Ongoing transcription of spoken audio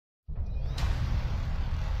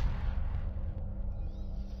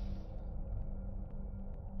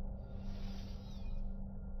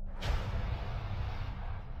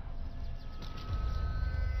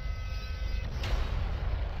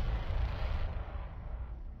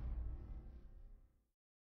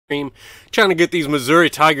stream, trying to get these Missouri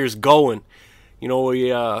Tigers going. You know, we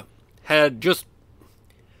had just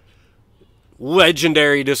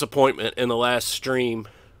legendary disappointment in the last stream.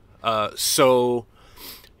 So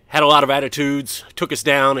had a lot of attitudes, took us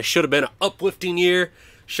down. It should have been an uplifting year.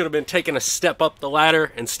 Should have been taking a step up the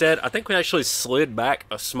ladder. Instead, I think we actually slid back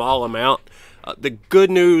a small amount. The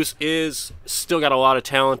good news is still got a lot of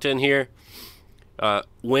talent in here.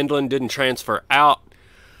 Wendland didn't transfer out.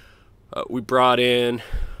 We brought in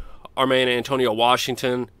our man Antonio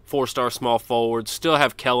Washington, 4-star small forward. Still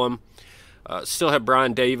have Kellum. Still have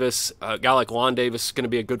Brian Davis. A guy like Lon Davis is going to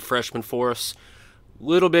be a good freshman for us.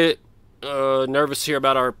 Little bit nervous here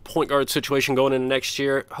about our point guard situation going into next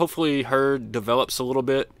year. Hopefully Hurd develops a little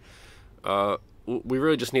bit. We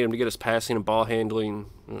really just need him to get us passing and ball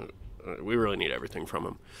handling. We really need everything from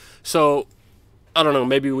him. So, I don't know,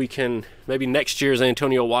 maybe next year's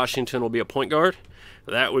Antonio Washington will be a point guard.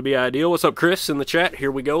 That would be ideal. What's up, Chris, in the chat?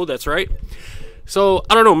 Here we go, that's right. So,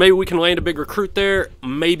 I don't know, maybe we can land a big recruit there.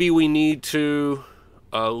 Maybe we need to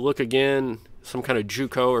look again, some kind of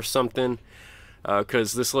JUCO or something,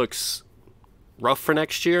 because this looks rough for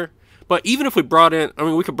next year. But even if we brought in, I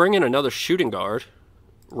mean, we could bring in another shooting guard,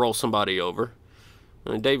 roll somebody over.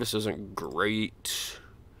 I mean, Davis isn't great.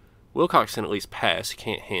 Wilcox can at least pass, he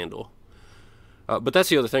can't handle. But that's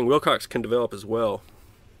the other thing, Wilcox can develop as well.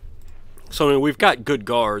 So, I mean, we've got good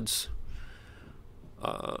guards.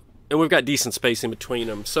 And we've got decent space in between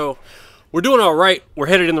them. So, we're doing all right. We're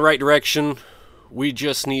headed in the right direction. We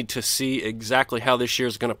just need to see exactly how this year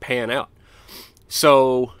is going to pan out.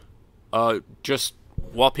 So, just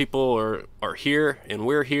while people are here and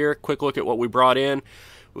we're here, quick look at what we brought in. It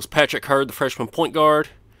was Patrick Hurd, the freshman point guard.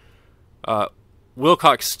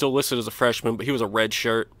 Wilcox still listed as a freshman, but he was a red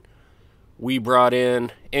shirt. We brought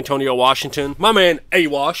in Antonio Washington, my man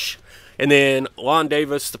A-Wash. And then Lon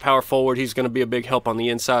Davis, the power forward, he's going to be a big help on the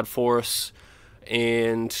inside for us.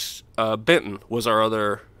 And Benton was our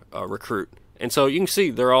other recruit. And so you can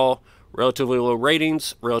see they're all relatively low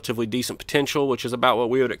ratings, relatively decent potential, which is about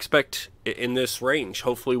what we would expect in this range.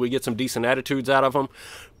 Hopefully we get some decent attitudes out of them.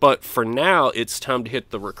 But for now, it's time to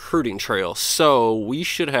hit the recruiting trail. So we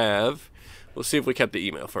should have, let's see if we kept the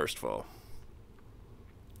email first of all.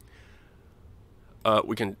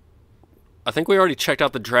 I think we already checked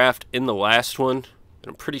out the draft in the last one. And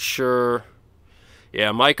I'm pretty sure,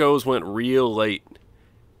 yeah, Mike O's went real late.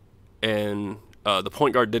 And the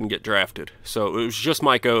point guard didn't get drafted. So it was just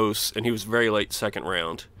Mike O's, and he was very late second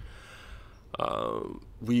round.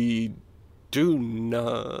 We do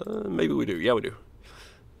not, maybe we do, yeah we do.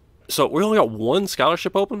 So we only got one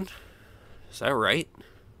scholarship open? Is that right?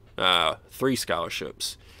 3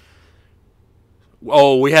 scholarships.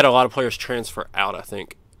 Oh, we had a lot of players transfer out, I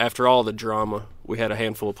think. After all the drama, we had a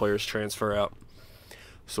handful of players transfer out.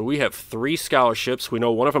 So we have 3 scholarships. We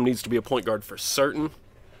know one of them needs to be a point guard for certain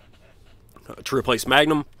to replace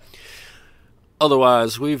Magnum.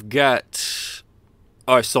 Otherwise, we've got...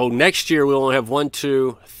 All right, so next year we'll only have 1,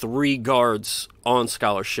 2, 3 guards on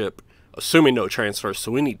scholarship, assuming no transfers.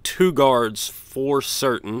 So we need 2 guards for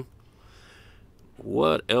certain.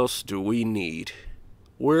 What else do we need?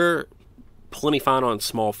 We're plenty fine on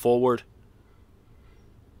small forward.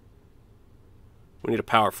 We need a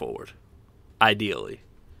power forward, ideally.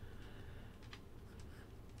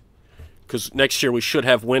 Because next year we should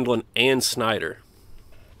have Wendland and Snyder.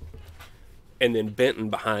 And then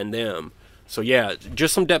Benton behind them. So yeah,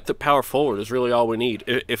 just some depth at power forward is really all we need.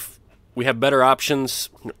 If we have better options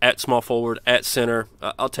at small forward, at center,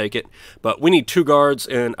 I'll take it. But we need 2 guards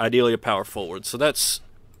and ideally a power forward. So that's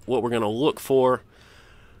what we're going to look for.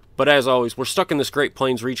 But as always, we're stuck in this Great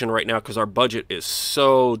Plains region right now because our budget is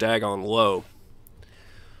so daggone low.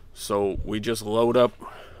 So we just load up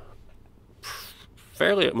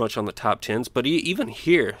fairly much on the top 10s, but even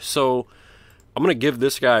here, so I'm going to give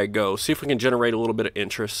this guy a go, see if we can generate a little bit of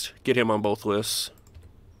interest, get him on both lists.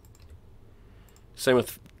 Same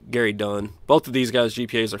with Gary Dunn. Both of these guys'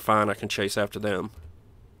 GPAs are fine, I can chase after them.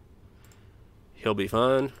 He'll be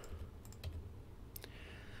fine.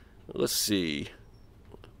 Let's see.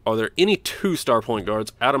 Are there any 2-star point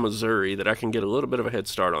guards out of Missouri that I can get a little bit of a head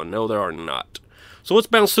start on? No, there are not. So let's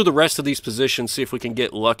bounce through the rest of these positions, see if we can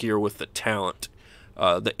get luckier with the talent,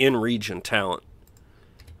 the in-region talent.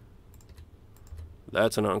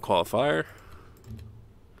 That's a non-qualifier.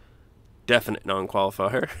 Definite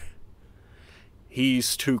non-qualifier.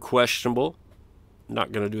 He's too questionable.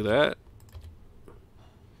 Not going to do that.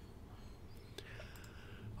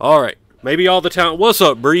 All right. Maybe all the talent. What's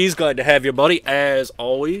up, Breeze? Glad to have you, buddy, as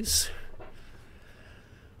always.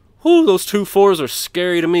 Whew, those 2 4s are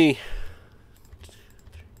scary to me.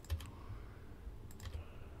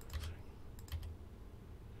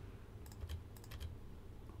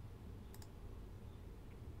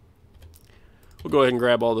 We'll go ahead and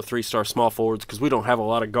grab all the 3-star small forwards because we don't have a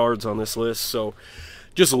lot of guards on this list. So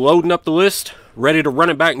just loading up the list, ready to run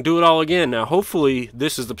it back and do it all again. Now, hopefully,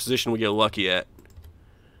 this is the position we get lucky at.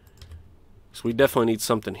 So we definitely need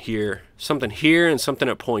something here. Something here and something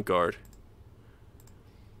at point guard.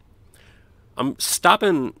 I'm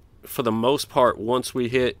stopping for the most part once we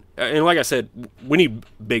hit, and like I said, we need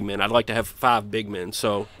big men. I'd like to have 5 big men.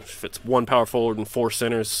 So if it's 1 power forward and 4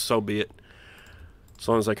 centers, so be it. As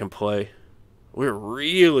long as I can play. We're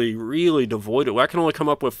really, really devoid of. I can only come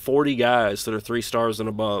up with 40 guys that are 3 stars and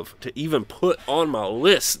above to even put on my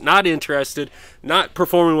list. Not interested, not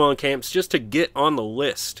performing well in camps, just to get on the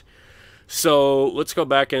list. So let's go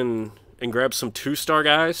back and grab some 2-star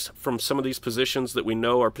guys from some of these positions that we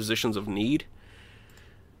know are positions of need.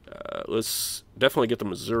 Let's definitely get the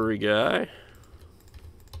Missouri guy.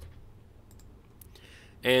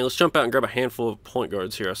 And let's jump out and grab a handful of point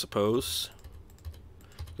guards here, I suppose.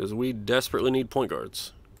 Because we desperately need point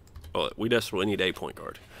guards. Well, we desperately need a point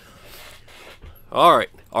guard. Alright,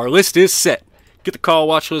 our list is set. Get the call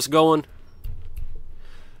watch list going.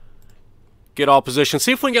 Get all positions.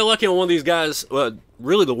 See if we can get lucky on one of these guys.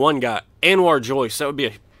 Really the one guy, Anwar Joyce. That would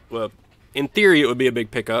be in theory, it would be a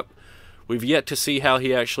big pickup. We've yet to see how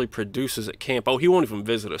he actually produces at camp. Oh, he won't even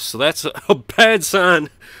visit us. So that's a bad sign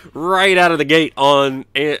right out of the gate on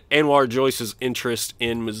Anwar Joyce's interest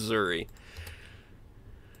in Missouri.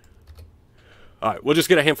 All right, we'll just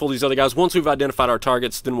get a handful of these other guys. Once we've identified our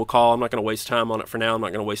targets, then we'll call. I'm not going to waste time on it for now. I'm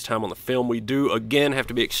not going to waste time on the film. We do, again, have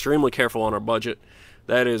to be extremely careful on our budget.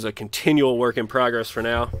 That is a continual work in progress for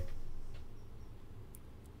now.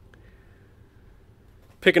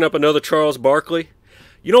 Picking up another Charles Barkley.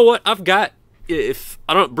 You know what? I've got, Breeze,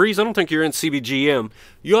 I don't think you're in CBGM.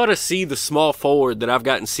 You ought to see the small forward that I've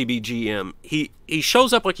got in CBGM. He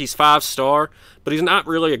shows up like he's 5-star, but he's not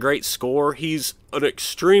really a great scorer. He's an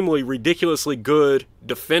extremely ridiculously good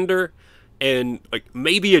defender and like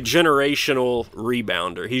maybe a generational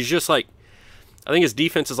rebounder. He's just like, I think his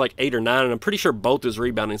defense is like 8 or 9, and I'm pretty sure both his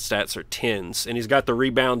rebounding stats are 10s, and he's got the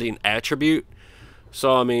rebounding attribute.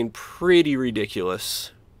 So, I mean, pretty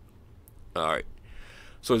ridiculous. All right.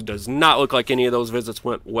 So it does not look like any of those visits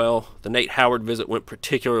went well. The Nate Howard visit went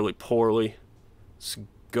particularly poorly. Let's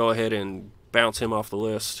go ahead and bounce him off the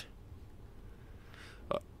list.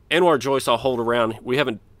 Anwar Joyce, I'll hold around. We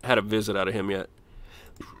haven't had a visit out of him yet.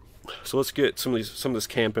 So let's get some of this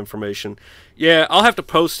camp information. Yeah, I'll have to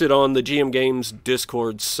post it on the GM Games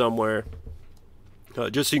Discord somewhere.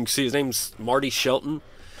 Just so you can see, his name's Marty Shelton.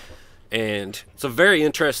 And it's a very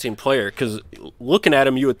interesting player because looking at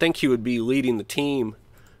him, you would think he would be leading the team.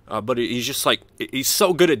 But he's just like, he's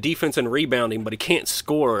so good at defense and rebounding, but he can't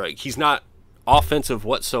score. Like, he's not offensive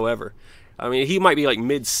whatsoever. I mean, he might be like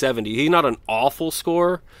mid-70. He's not an awful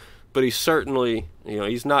scorer, but he's certainly,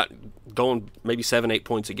 he's not going maybe 7-8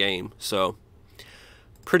 points a game. So,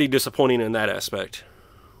 pretty disappointing in that aspect.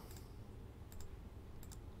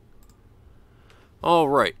 All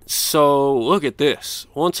right, so look at this.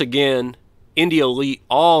 Once again, Indy Elite,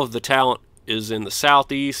 all of the talent is in the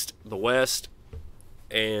Southeast, the West,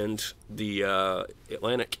 and the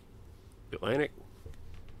Atlantic,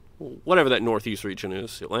 whatever that Northeast region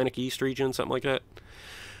is, Atlantic East region, something like that.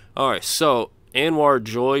 All right, so Anwar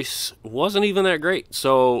Joyce wasn't even that great.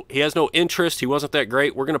 So he has no interest. He wasn't that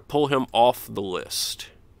great. We're going to pull him off the list.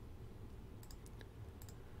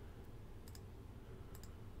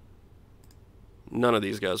 None of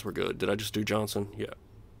these guys were good. Did I just do Johnson? Yeah.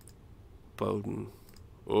 Bowden.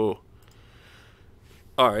 Oh.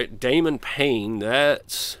 All right, Damon Payne.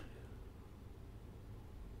 That's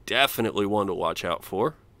definitely one to watch out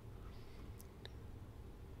for.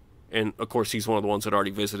 And, of course, he's one of the ones that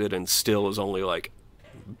already visited and still is only, like,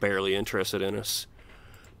 barely interested in us.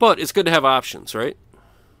 But it's good to have options, right?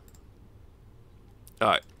 All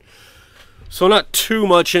right. So not too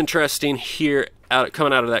much interesting here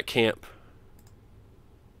coming out of that camp.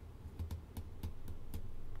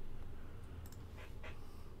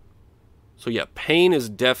 So, yeah, Payne is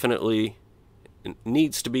definitely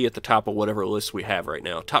needs to be at the top of whatever list we have right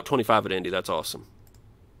now. Top 25 at Indy. That's awesome.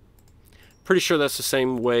 Pretty sure that's the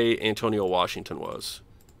same way Antonio Washington was.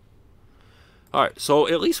 All right, so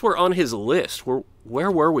at least we're on his list.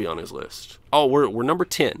 Where were we on his list? Oh, we're number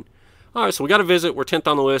 10. All right, so we got a visit. We're 10th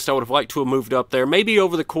on the list. I would have liked to have moved up there. Maybe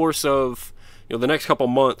over the course of the next couple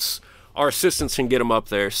months, our assistants can get him up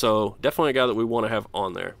there. So definitely a guy that we want to have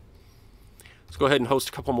on there. Let's go ahead and host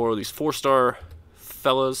a couple more of these 4-star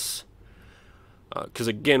fellas. Because,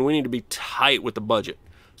 again, we need to be tight with the budget.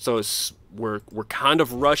 So we're kind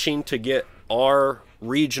of rushing to get our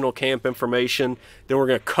regional camp information. Then we're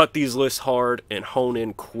going to cut these lists hard and hone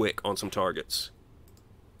in quick on some targets.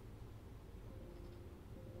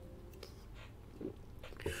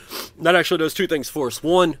 That actually does two things for us.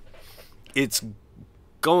 One, it's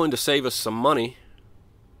going to save us some money.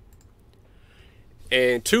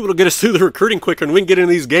 And two, it'll get us through the recruiting quicker, and we can get into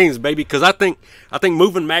these games, baby. Because I think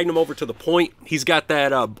moving Magnum over to the point, he's got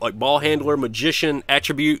that like ball handler, magician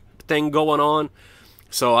attribute thing going on.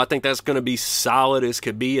 So I think that's going to be solid as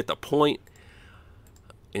could be at the point.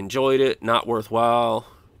 Enjoyed it. Not worthwhile.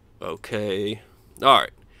 Okay. All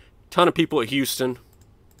right. Ton of people at Houston.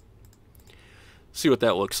 See what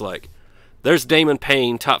that looks like. There's Damon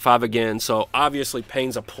Payne, top 5 again. So obviously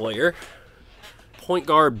Payne's a player. Point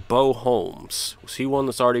guard Bo Holmes. Was he one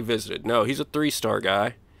that's already visited? No, he's a 3-star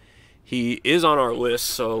guy. He is on our list,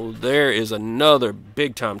 so there is another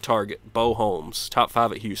big-time target, Bo Holmes, top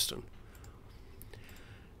 5 at Houston.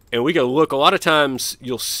 And we go look. A lot of times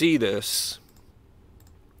you'll see this.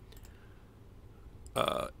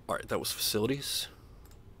 All right, that was facilities.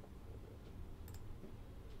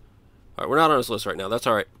 All right, we're not on his list right now. That's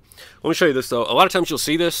all right. Let me show you this, though. A lot of times you'll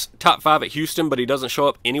see this, top 5 at Houston, but he doesn't show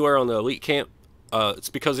up anywhere on the elite camp. It's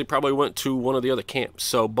because he probably went to one of the other camps.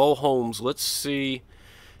 So, Bo Holmes, let's see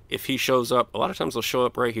if he shows up. A lot of times he'll show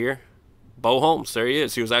up right here. Bo Holmes, there he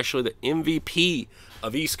is. He was actually the MVP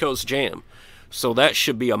of East Coast Jam. So, that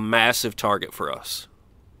should be a massive target for us.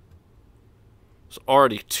 It's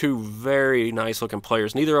already 2 very nice-looking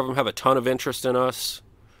players. Neither of them have a ton of interest in us.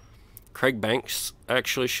 Craig Banks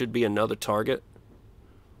actually should be another target.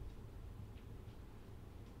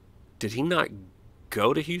 Did he not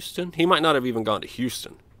go to Houston? He might not have even gone to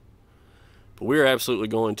Houston. But we're absolutely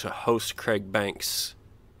going to host Craig Banks.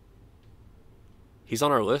 He's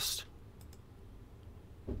on our list?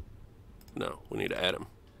 No, we need to add him.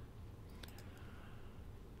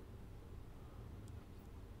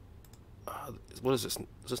 What is this?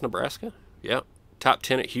 Is this Nebraska? Yeah. Top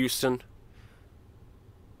 10 at Houston.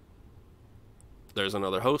 There's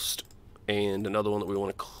another host. And another one that we want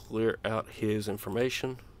to clear out his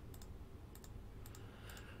information.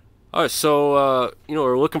 All right, so, you know,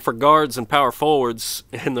 we're looking for guards and power forwards,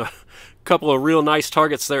 and a couple of real nice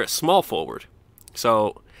targets there at small forward.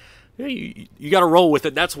 So, yeah, you got to roll with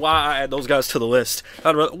it. That's why I add those guys to the list.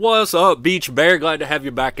 What's up, Beach Bear? Glad to have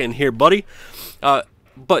you back in here, buddy.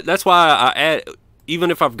 But that's why I add, even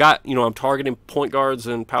if I've got, you know, I'm targeting point guards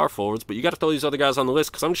and power forwards, but you got to throw these other guys on the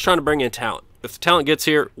list because I'm just trying to bring in talent. If the talent gets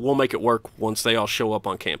here, we'll make it work once they all show up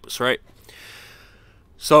on campus, right?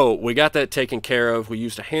 So, we got that taken care of. We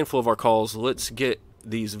used a handful of our calls. Let's get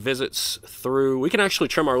these visits through. We can actually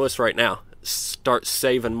trim our list right now. Start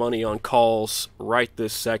saving money on calls right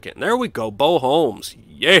this second. There we go. Bo Holmes.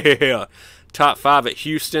 Yeah. Top 5 at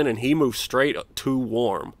Houston, and he moved straight to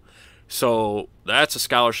Warm. So, that's a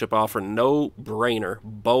scholarship offer. No brainer.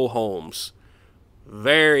 Bo Holmes.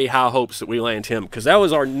 Very high hopes that we land him, because that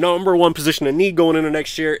was our #1 position of need going into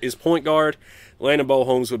next year is point guard. Landon Bo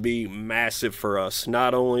Holmes would be massive for us.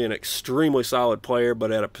 Not only an extremely solid player,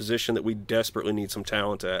 but at a position that we desperately need some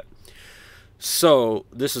talent at. So,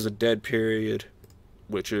 this is a dead period,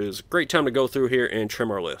 which is a great time to go through here and trim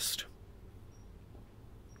our list.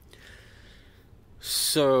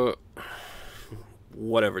 So,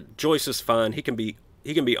 whatever. Joyce is fine. He can be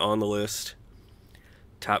on the list.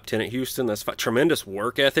 Top 10 at Houston. That's fine. Tremendous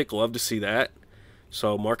work ethic. Love to see that.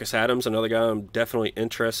 So, Marcus Adams, another guy I'm definitely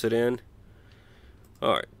interested in.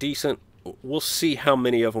 All right, decent. We'll see how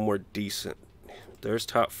many of them were decent. There's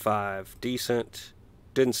top 5. Decent.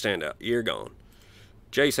 Didn't stand out. You're gone.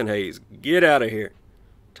 Jason Hayes, get out of here.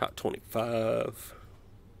 Top 25.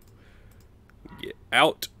 Get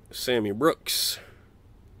out. Sammy Brooks.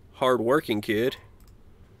 Hard-working kid.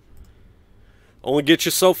 Only gets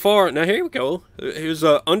you so far. Now, here we go. Here's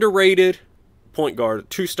an underrated point guard,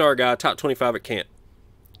 2-star guy, top 25 at camp.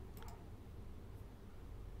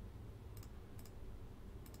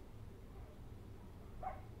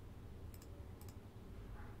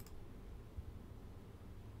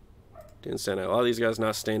 Didn't stand out. A lot of these guys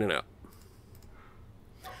not standing out.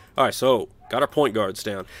 All right, so got our point guards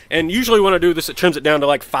down. And usually when I do this, it trims it down to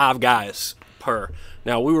like 5 guys per.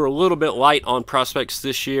 Now, we were a little bit light on prospects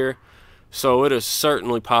this year, so it is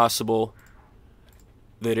certainly possible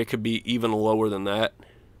that it could be even lower than that.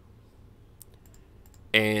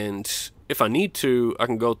 And if I need to, I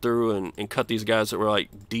can go through and cut these guys that were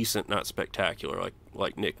like decent, not spectacular,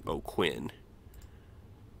 like Nick O'Quinn.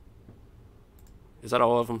 Is that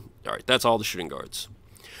all of them? All right, that's all the shooting guards.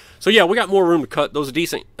 So, yeah, we got more room to cut. Those are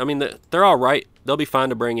decent. I mean, they're all right. They'll be fine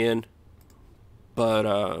to bring in. But,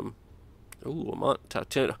 ooh, I'm on top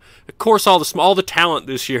 10. Of course, all the talent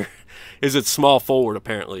this year is at small forward,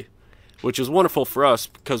 apparently, which is wonderful for us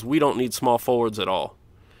because we don't need small forwards at all.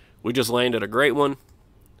 We just landed a great one.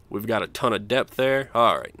 We've got a ton of depth there.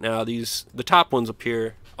 All right, now the top ones up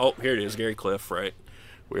here, Oh, here it is, Gary Cliff, right?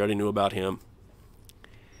 We already knew about him.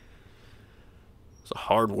 He's a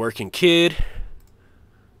hard-working kid.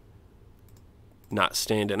 Not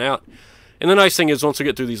standing out. And the nice thing is, once we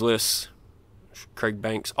get through these lists, Craig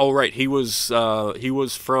Banks. Oh, right, he was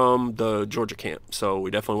from the Georgia camp, so we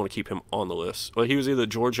definitely want to keep him on the list. Well, he was either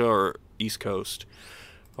Georgia or East Coast.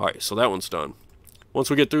 All right, so that one's done. Once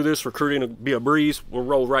we get through this, recruiting will be a breeze. We'll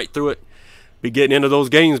roll right through it. Be getting into those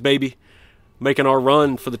games, baby. Making our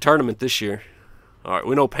run for the tournament this year. All right,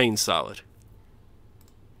 we know Payne's solid.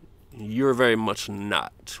 You're very much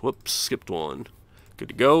not. Whoops, skipped one. Good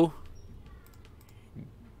to go.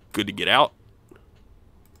 Good to get out.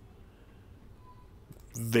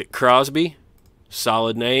 Vic Crosby,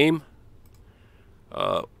 solid name.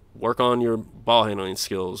 Work on your ball handling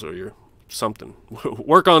skills or your something.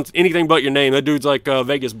 Work on anything but your name. That dude's like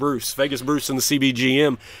Vegas Bruce. Vegas Bruce in the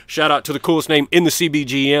CBGM. Shout out to the coolest name in the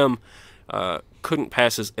CBGM. Couldn't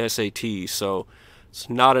pass his SAT, so it's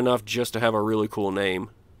not enough just to have a really cool name.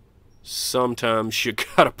 Sometimes you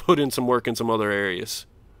gotta put in some work in some other areas.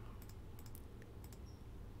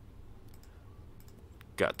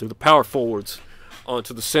 Got through the power forwards. On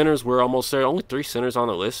to the centers. We're almost there. Only 3 centers on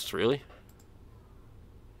the list, really.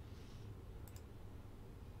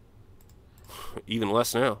 Even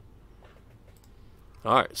less now.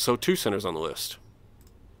 Alright, so 2 centers on the list.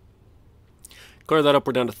 Clear that up.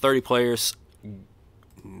 We're down to 30 players.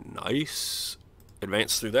 Nice.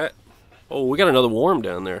 Advance through that. Oh, we got another warm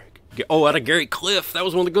down there. Oh, out of Gary Cliff. That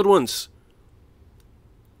was one of the good ones.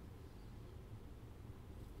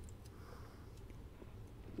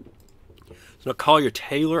 So Collier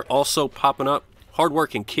Taylor also popping up.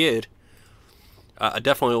 Hardworking kid. I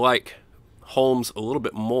definitely like Holmes a little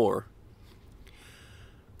bit more.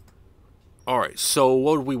 Alright, so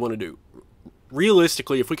what do we want to do?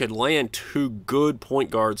 Realistically, if we could land 2 good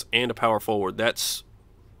point guards and a power forward, that's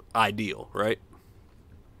ideal, right?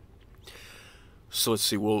 So let's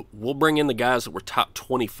see. We'll bring in the guys that were top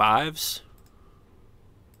 25s.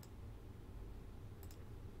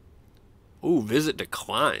 Ooh, visit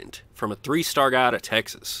declined from a 3-star guy out of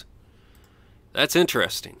Texas. That's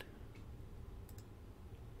interesting.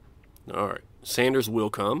 All right. Sanders will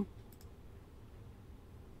come.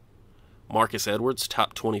 Marcus Edwards,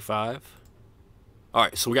 top 25. All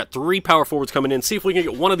right, so we got 3 power forwards coming in. See if we can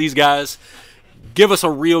get one of these guys. Give us a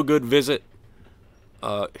real good visit.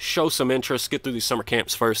 Show some interest. Get through these summer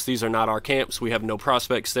camps first. These are not our camps. We have no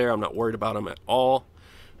prospects there. I'm not worried about them at all.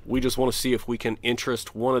 We just want to see if we can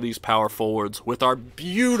interest one of these power forwards with our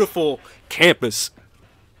beautiful campus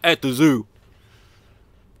at the zoo.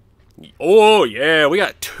 Oh, yeah, we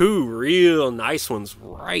got 2 real nice ones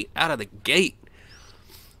right out of the gate.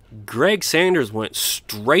 Greg Sanders went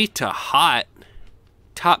straight to hot,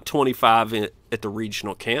 top 25 at the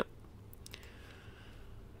regional camp.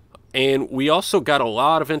 And we also got a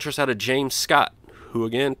lot of interest out of James Scott, who,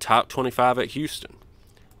 again, top 25 at Houston.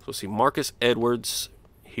 So let's see, Marcus Edwards.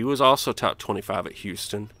 He was also top 25 at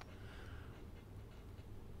Houston.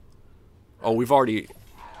 Oh, we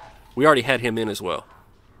already had him in as well.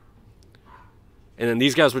 And then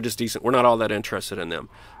these guys were just decent. We're not all that interested in them.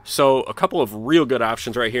 So a couple of real good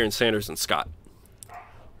options right here in Sanders and Scott.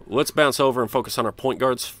 Let's bounce over and focus on our point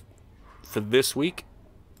guards for this week.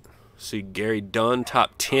 See, Gary Dunn,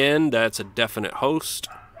 top 10. That's a definite host.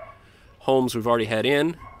 Holmes, we've already had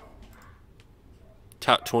in.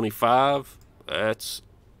 Top 25. That's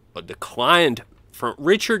a declined from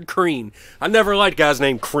Richard Crean. I never liked guys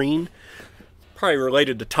named Crean. Probably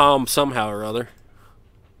related to Tom somehow or other.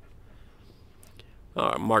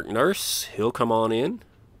 Mark Nurse, he'll come on in.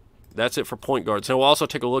 That's it for point guards. And we'll also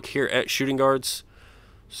take a look here at shooting guards.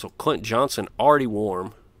 So Clint Johnson, already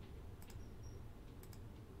warm.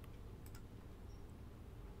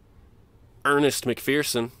 Ernest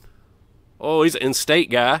McPherson. Oh, he's an in-state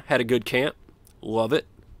guy. Had a good camp. Love it.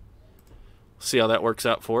 See how that works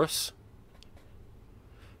out for us.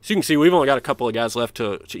 So you can see we've only got a couple of guys left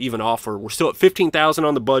to even offer. We're still at $15,000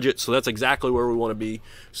 on the budget, so that's exactly where we want to be.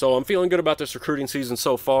 So I'm feeling good about this recruiting season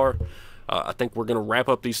so far. I think we're going to wrap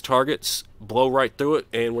up these targets, blow right through it,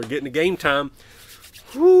 and we're getting to game time.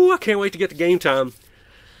 Woo, I can't wait to get to game time.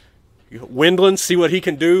 Windland, see what he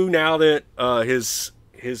can do now that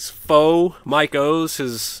his foe, Mike O's,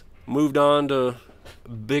 has moved on to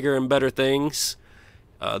bigger and better things.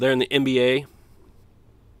 They're in the NBA.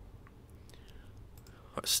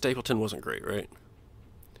 Stapleton wasn't great, right?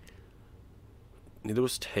 Neither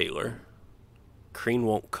was Taylor. Crean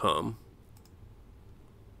won't come.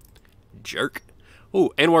 Jerk.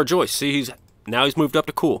 Oh, Anwar Joyce. See, he's moved up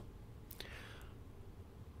to cool.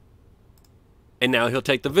 And now he'll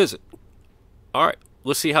take the visit. All right,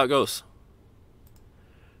 let's see how it goes.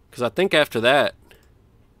 Because I think after that,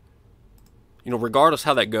 you know, regardless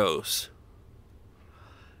how that goes,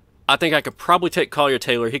 I think I could probably take Collier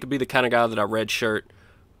Taylor. He could be the kind of guy that I redshirt.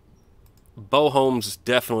 Bo Holmes is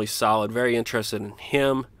definitely solid. Very interested in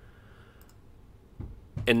him.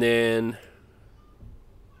 And then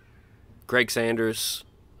Greg Sanders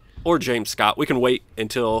or James Scott. We can wait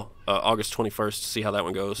until August 21st to see how that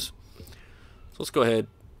one goes. So let's go ahead,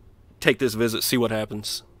 take this visit, see what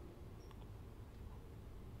happens.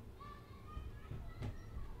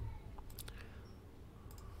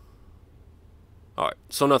 Alright,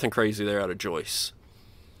 so nothing crazy there out of Joyce.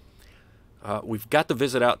 We've got the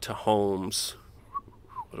visit out to Holmes.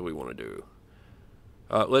 What do we want to do?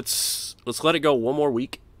 Let's let it go one more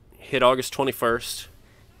week. Hit August 21st.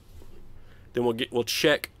 Then we'll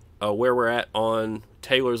check where we're at on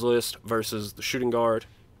Taylor's list versus the shooting guard.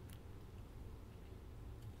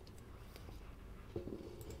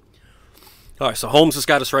 All right, so Holmes has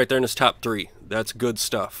got us right there in his top 3. That's good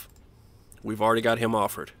stuff. We've already got him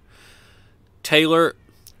offered. Taylor,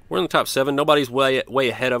 we're in the top 7. Nobody's way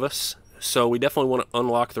ahead of us, so we definitely want to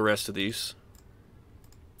unlock the rest of these.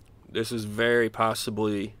 This is very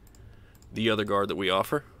possibly the other guard that we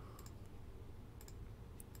offer.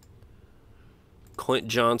 Clint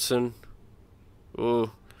Johnson.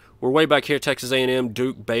 Ooh, we're way back here. Texas A&M,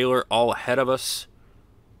 Duke, Baylor, all ahead of us.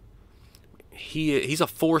 He's a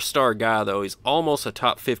 4-star guy, though. He's almost a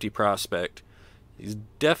top 50 prospect. He's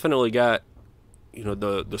definitely got, you know,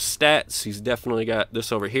 the stats. He's definitely got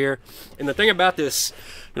this over here. And the thing about this,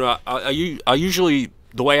 you know, I usually,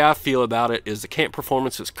 the way I feel about it is the camp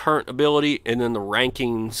performance is current ability, and then the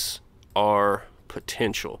rankings are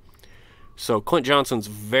potential. So Clint Johnson's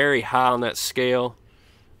very high on that scale.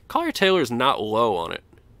 Collier Taylor's not low on it.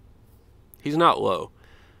 He's not low.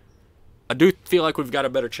 I do feel like we've got a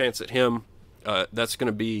better chance at him. That's going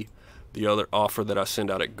to be the other offer that I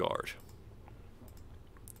send out at guard.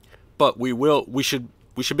 But we should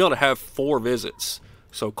be able to have 4 visits.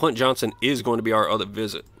 So Clint Johnson is going to be our other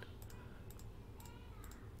visit.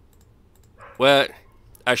 Well,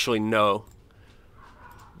 actually, no.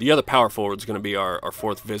 The other power forward is going to be our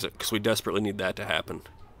 4th visit because we desperately need that to happen.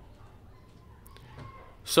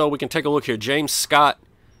 So we can take a look here. James Scott.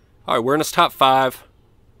 All right, we're in his top 5.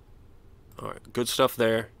 All right, good stuff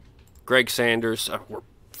there. Greg Sanders. We're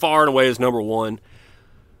far and away his number 1.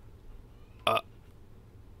 All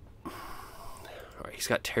right, he's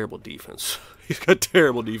got terrible defense. He's got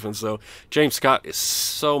terrible defense, though. James Scott is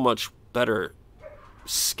so much better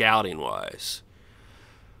scouting-wise.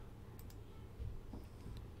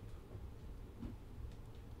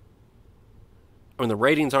 I mean, the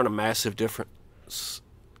ratings aren't a massive difference.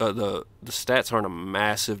 The stats aren't a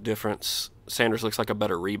massive difference. Sanders looks like a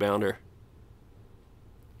better rebounder.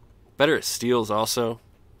 Better at steals also.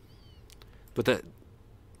 But that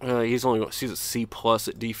he's a C+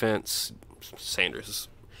 at defense. Sanders,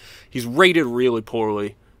 he's rated really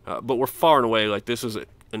poorly. But we're far and away, like, this is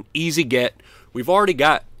an easy get. We've already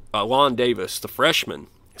got Lon Davis, the freshman.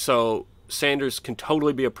 So Sanders can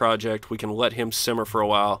totally be a project. We can let him simmer for a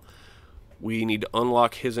while. We need to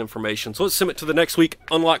unlock his information. So let's sim it to the next week.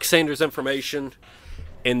 Unlock Sanders' information.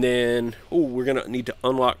 And then, we're going to need to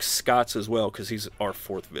unlock Scott's as well because he's our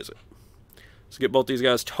 4th visit. So get both these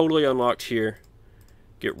guys totally unlocked here.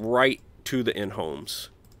 Get right to the in-homes.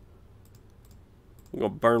 We're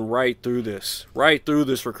going to burn right through this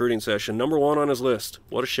recruiting session. Number 1 on his list.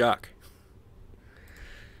 What a shock.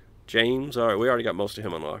 James, all right, we already got most of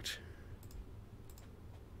him unlocked.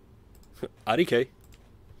 IDK.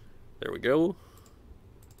 There we go.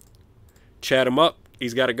 Chat him up.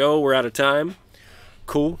 He's got to go. We're out of time.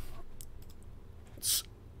 Cool. Let's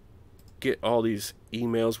get all these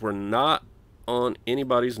emails. We're not on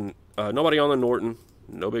anybody's, nobody on the Norton.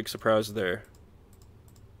 No big surprise there.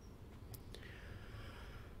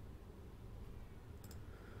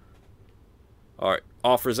 All right,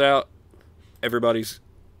 offers out. Everybody's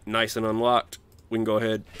nice and unlocked. We can go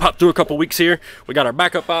ahead, pop through a couple weeks here. We got our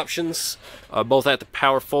backup options, both at the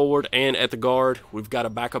power forward and at the guard. We've got a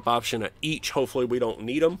backup option at each. Hopefully we don't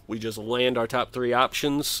need them. We just land our top 3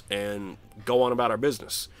 options and go on about our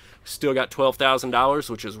business. Still got $12,000,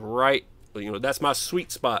 which is right, you know, that's my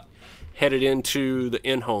sweet spot. Headed into the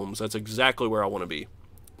in-homes. That's exactly where I want to be.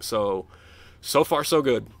 So far so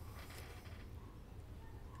good.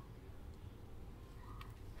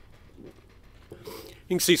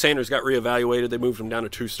 You can see Sanders got reevaluated. They moved him down to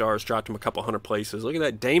 2 stars, dropped him a couple hundred places. Look at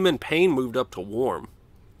that. Damon Payne moved up to warm.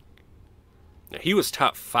 Now, he was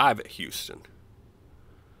top 5 at Houston.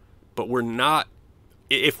 But we're not.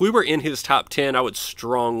 If we were in his top 10, I would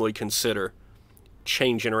strongly consider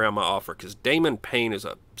changing around my offer because Damon Payne is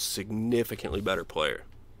a significantly better player.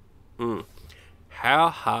 How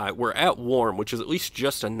high? We're at warm, which is at least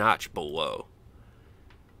just a notch below.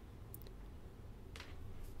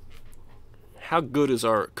 How good is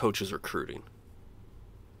our coach's recruiting?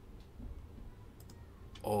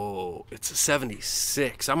 Oh, it's a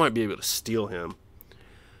 76. I might be able to steal him.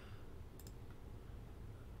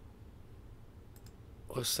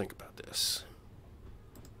 Let's think about this.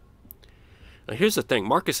 Now, here's the thing.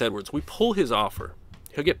 Marcus Edwards, we pull his offer.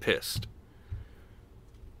 He'll get pissed.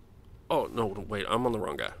 Oh, no, wait. I'm on the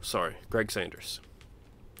wrong guy. Sorry. Greg Sanders.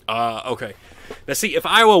 Okay. Now, see, if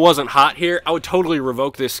Iowa wasn't hot here, I would totally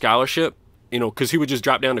revoke this scholarship. You know, because he would just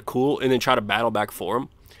drop down to cool and then try to battle back for him.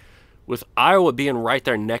 With Iowa being right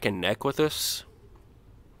there neck and neck with us,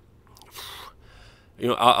 you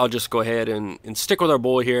know, I'll just go ahead and stick with our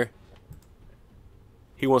boy here.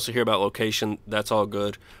 He wants to hear about location. That's all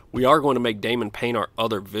good. We are going to make Damon Payne our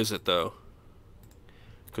other visit, though.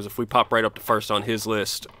 Because if we pop right up to first on his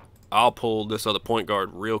list, I'll pull this other point guard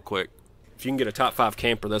real quick. If you can get a top 5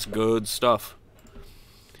 camper, that's good stuff.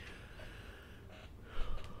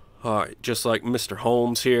 All right, just like Mr.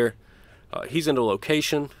 Holmes here. He's into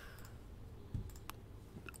location.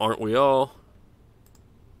 Aren't we all?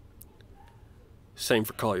 Same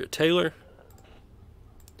for Collier Taylor.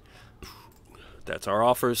 That's our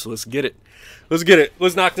offers. Let's get it. Let's get it.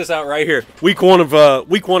 Let's knock this out right here. Week one of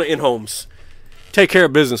in-homes. Take care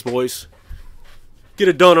of business, boys. Get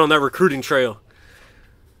it done on that recruiting trail.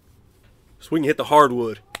 So we can hit the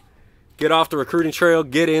hardwood. Get off the recruiting trail,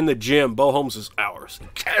 get in the gym. Bo Holmes is ours.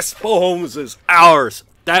 Yes, Bo Holmes is ours.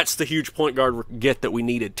 That's the huge point guard get that we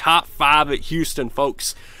needed. Top 5 at Houston,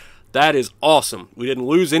 folks. That is awesome. We didn't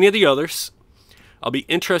lose any of the others. I'll be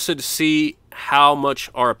interested to see how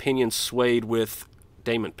much our opinion swayed with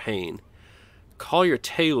Damon Payne. Collier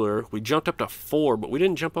Taylor, we jumped up to 4, but we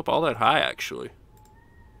didn't jump up all that high, actually.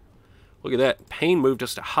 Look at that. Payne moved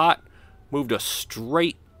us to hot, moved us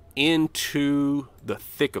straight into the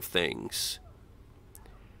thick of things.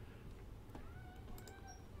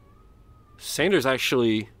 Sanders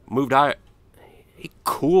actually moved high. He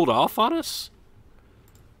cooled off on us?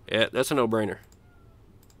 Yeah, that's a no-brainer.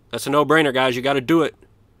 That's a no-brainer, guys. You got to do it.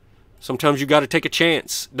 Sometimes you got to take a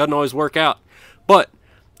chance. Doesn't always work out. But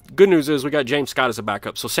good news is we got James Scott as a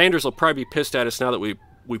backup. So Sanders will probably be pissed at us now that we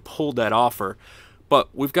pulled that offer. But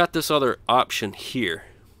we've got this other option here.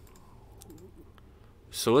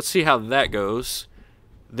 So let's see how that goes.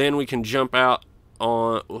 Then we can jump out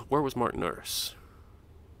on... Where was Mark Nurse?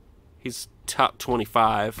 He's top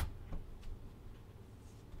 25.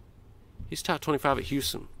 He's top 25 at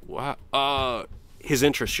Houston. Wow. His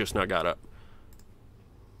interest just not got up.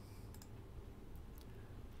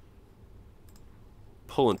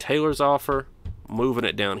 Pulling Taylor's offer. Moving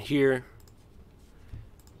it down here.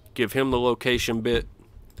 Give him the location bit.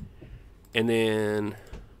 And then...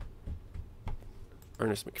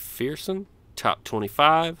 Ernest McPherson, top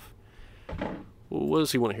 25. What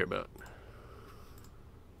does he want to hear about?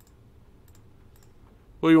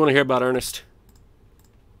 What do you want to hear about, Ernest?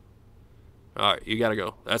 All right, you got to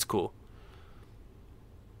go. That's cool.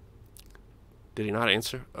 Did he not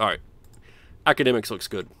answer? All right. Academics looks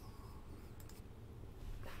good.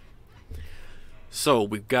 So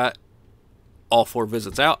we've got all 4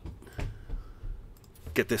 visits out.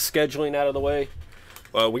 Get this scheduling out of the way.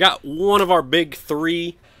 We got one of our big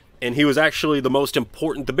 3, and he was actually the most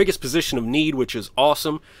important, the biggest position of need, which is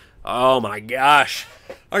awesome. Oh my gosh.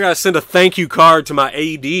 I got to send a thank you card to my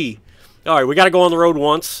AD. All right, we got to go on the road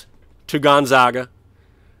once to Gonzaga.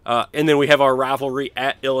 And then we have our rivalry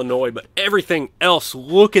at Illinois. But everything else,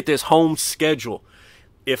 look at this home schedule.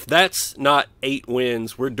 If that's not 8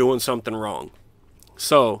 wins, we're doing something wrong.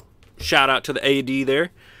 So, shout out to the AD there.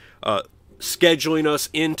 Scheduling us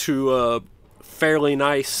into a fairly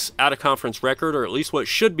nice out-of-conference record, or at least what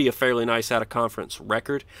should be a fairly nice out-of-conference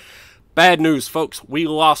record. Bad news, folks. We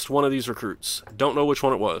lost one of these recruits. Don't know which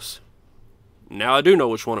one it was. Now I do know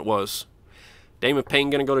which one it was. Damon Payne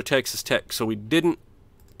going to go to Texas Tech, so we didn't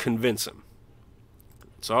convince him.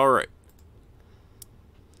 It's all right.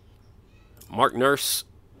 Mark Nurse,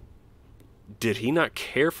 did he not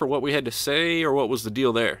care for what we had to say, or what was the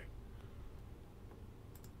deal there?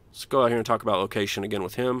 Let's go out here and talk about location again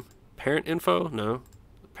with him. Parent info? No.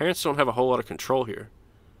 The parents don't have a whole lot of control here.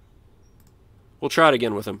 We'll try it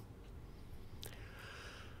again with him.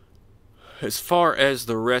 As far as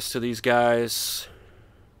the rest of these guys,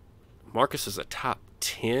 Marcus is a top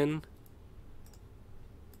 10.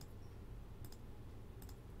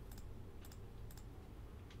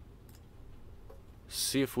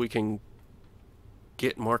 See if we can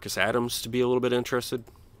get Marcus Adams to be a little bit interested.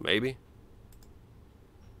 Maybe.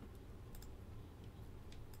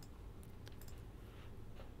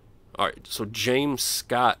 so James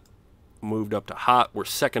Scott moved up to hot. We're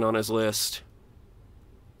second on his list.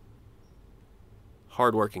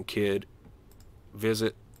 Hardworking kid.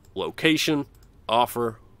 Visit. Location.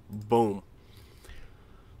 Offer. Boom.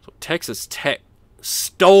 So Texas Tech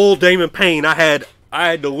stole Damon Payne. I had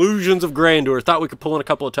delusions of grandeur. Thought we could pull in a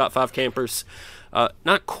couple of top 5 campers.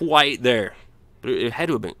 Not quite there. But it had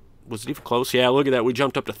to have been. Was it even close? Yeah, look at that. We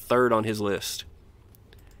jumped up to 3rd on his list.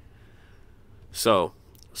 So,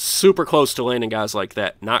 super close to landing guys like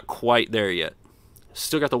that. Not quite there yet.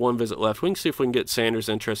 Still got the 1 visit left. We can see if we can get Sanders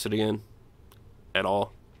interested again. At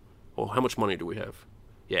all. Well, how much money do we have?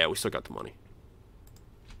 Yeah, we still got the money.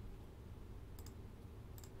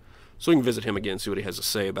 So we can visit him again, see what he has to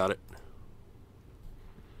say about it.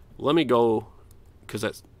 Let me go, because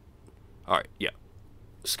that's... Alright, yeah.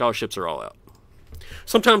 Scholarships are all out.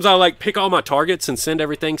 Sometimes I like pick all my targets and send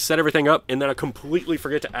everything, set everything up, and then I completely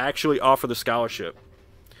forget to actually offer the scholarship.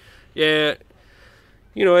 Yeah,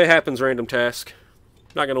 you know, it happens, random task.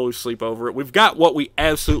 Not going to lose sleep over it. We've got what we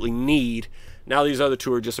absolutely need. Now these other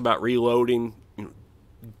 2 are just about reloading, you know,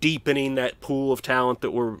 deepening that pool of talent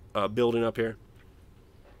that we're building up here.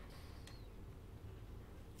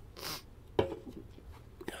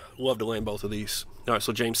 Love to land both of these. All right,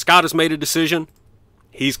 so James Scott has made a decision.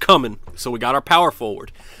 He's coming. So we got our power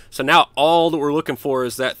forward. So now all that we're looking for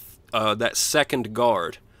is that second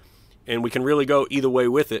guard. And we can really go either way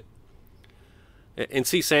with it. And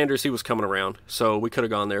see Sanders, he was coming around. So we could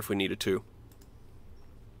have gone there if we needed to.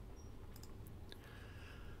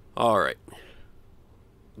 All right.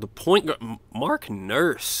 The point guard, Mark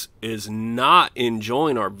Nurse is not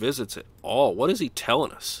enjoying our visits at all. What is he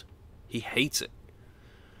telling us? He hates it.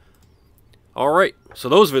 All right. So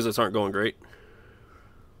those visits aren't going great.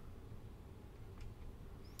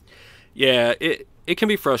 Yeah, it can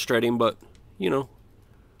be frustrating, but, you know,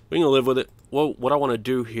 we can live with it. Well, what I want to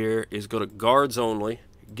do here is go to guards only,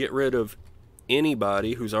 get rid of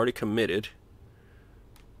anybody who's already committed.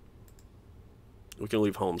 We can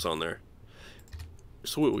leave Holmes on there.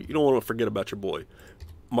 So you don't want to forget about your boy.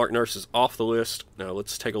 Mark Nurse is off the list. Now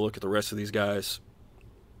let's take a look at the rest of these guys.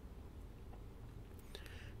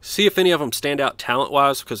 See if any of them stand out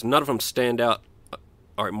talent-wise, because none of them stand out.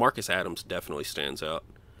 All right, Marcus Adams definitely stands out.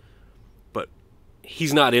 But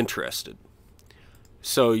he's not interested.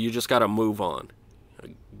 So you just got to move on.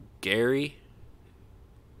 Gary,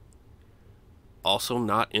 also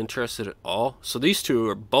not interested at all. So these 2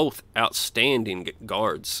 are both outstanding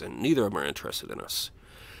guards, and neither of them are interested in us,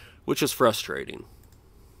 which is frustrating.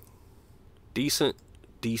 Decent,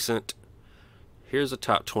 decent. Here's a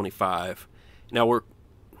top 25. Now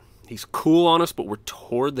he's cool on us, but we're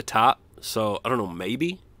toward the top. So I don't know,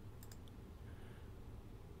 maybe.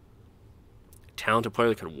 Talented player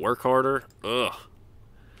that could work harder. Ugh.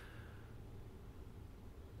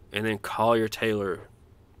 And then Collier Taylor.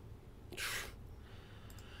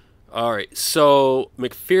 All right, so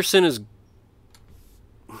McPherson is...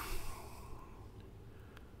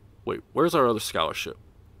 Wait, where's our other scholarship?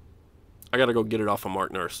 I got to go get it off of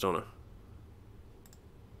Mark Nurse, don't I?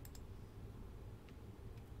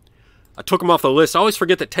 I took him off the list. I always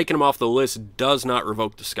forget that taking him off the list does not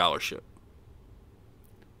revoke the scholarship.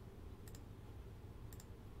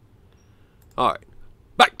 All right,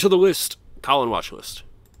 back to the list. Colin watch list.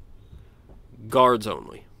 Guards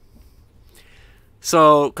only.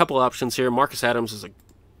 So, a couple options here. Marcus Adams is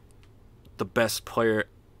the best player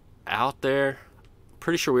out there.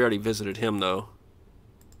 Pretty sure we already visited him, though.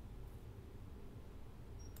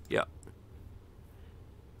 Yeah.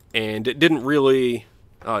 And it didn't really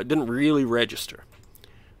register.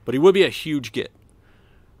 But he would be a huge get.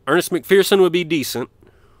 Ernest McPherson would be decent.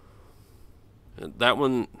 And that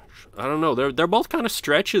one, I don't know. They're both kind of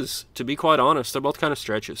stretches, to be quite honest. They're both kind of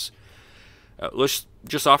stretches. Let's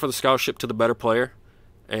just offer the scholarship to the better player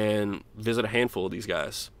and visit a handful of these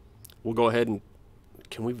guys. We'll go ahead and...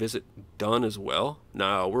 Can we visit Dunn as well?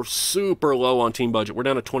 No, we're super low on team budget. We're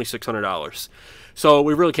down to $2,600. So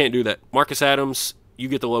we really can't do that. Marcus Adams, you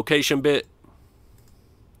get the location bit.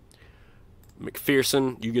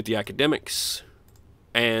 McPherson, you get the academics.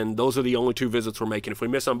 And those are the only 2 visits we're making. If we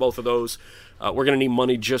miss on both of those, we're going to need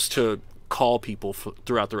money just to call people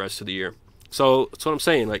throughout the rest of the year. So that's what I'm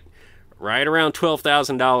saying. Like, right around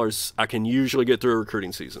 $12,000, I can usually get through a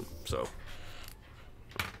recruiting season. So,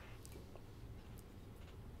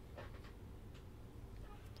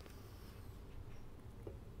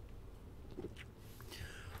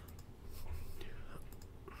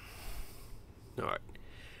 all right,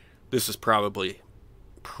 this is probably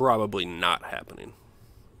not happening.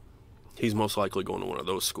 He's most likely going to one of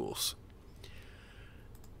those schools.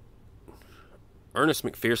 Ernest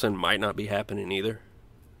McPherson might not be happening either.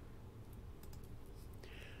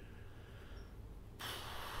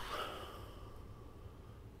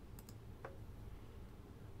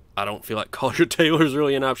 I don't feel like Collier Taylor is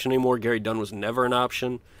really an option anymore. Gary Dunn was never an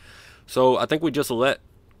option. So I think we just let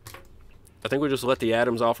the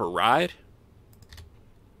Adams offer ride.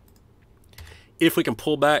 If we can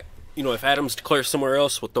pull back, you know, if Adams declares somewhere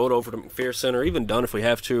else, we'll throw it over to McPherson, or even Dunn if we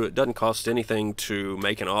have to. It doesn't cost anything to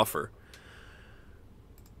make an offer.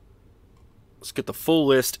 Let's get the full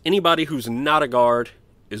list. Anybody who's not a guard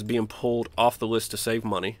is being pulled off the list to save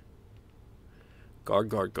money. Guard,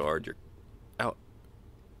 guard, guard. You're out.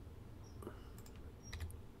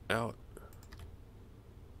 Out.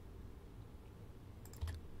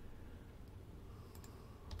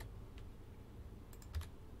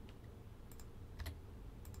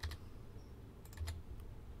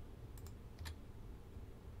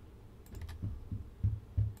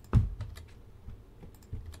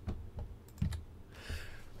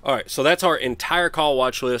 All right, so that's our entire call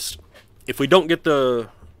watch list. If we don't get that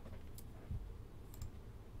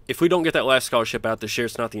last scholarship out this year,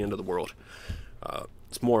 it's not the end of the world.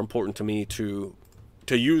 It's more important to me to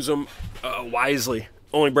use them wisely,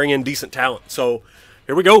 only bring in decent talent. So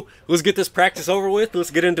here we go. Let's get this practice over with. Let's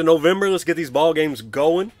get into November. Let's get these ball games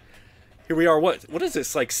going. Here we are. What is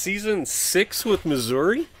this, like season 6 with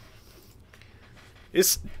Missouri?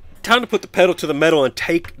 It's time to put the pedal to the metal and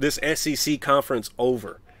take this SEC conference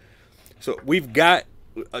over. So we've got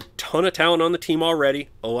a ton of talent on the team already,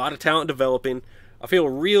 a lot of talent developing. I feel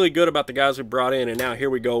really good about the guys we brought in, and now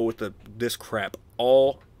here we go with this crap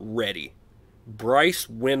already. Bryce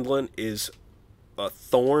Wendland is a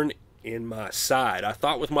thorn in my side. I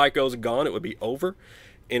thought with Mike O's gone it would be over,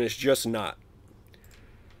 and it's just not.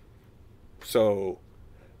 So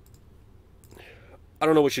I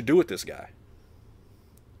don't know what you do with this guy.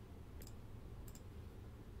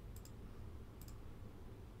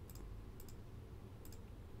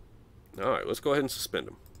 All right, let's go ahead and suspend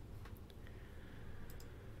him.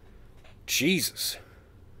 Jesus.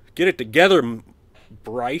 Get it together,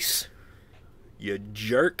 Bryce. You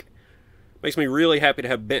jerk. Makes me really happy to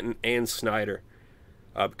have Benton and Snyder.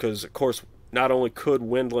 Because, of course, not only could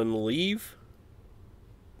Wendland leave,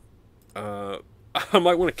 I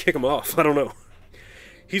might want to kick him off. I don't know.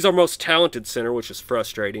 He's our most talented center, which is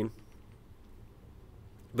frustrating.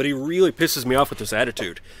 But he really pisses me off with this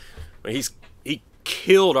attitude. I mean, he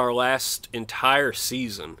killed our last entire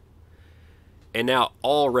season, and now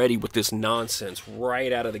already with this nonsense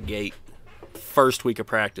right out of the gate, first week of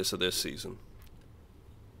practice of this season.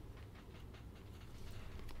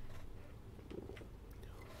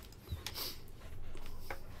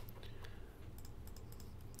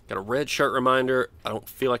 Got a red shirt reminder. I don't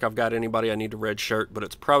feel like I've got anybody I need to red shirt, but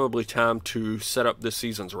it's probably time to set up this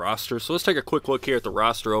season's roster. So let's take a quick look here at the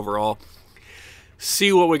roster overall.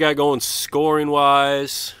 See what we got going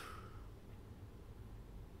scoring-wise.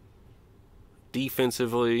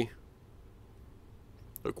 Defensively.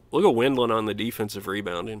 Look at Wendland on the defensive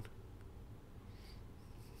rebounding.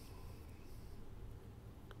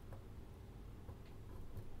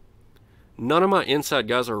 None of my inside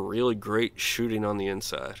guys are really great shooting on the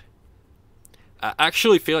inside. I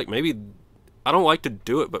actually feel like maybe, I don't like to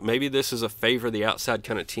do it, but maybe this is a favor the outside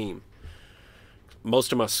kind of team.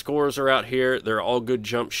 Most of my scorers are out here. They're all good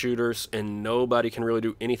jump shooters, and nobody can really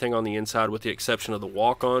do anything on the inside with the exception of the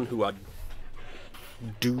walk-on, who I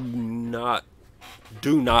do not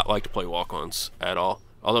like to play walk-ons at all.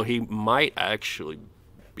 Although he might actually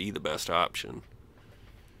be the best option.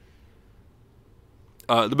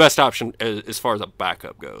 The best option as far as a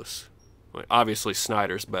backup goes. Obviously,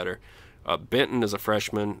 Snyder's better. Benton is a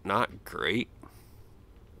freshman. Not great.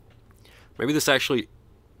 Maybe this actually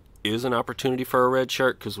is an opportunity for a red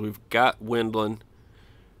shirt because we've got Wendland.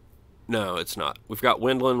 No, it's not. We've got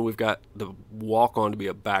Wendland. We've got the walk-on to be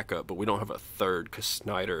a backup, but we don't have a third because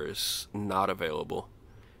Snyder is not available.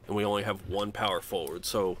 And we only have one power forward.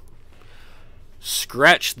 So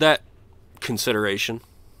scratch that consideration.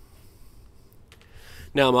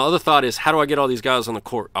 Now, my other thought is, how do I get all these guys on the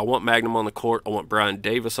court? I want Magnum on the court. I want Brian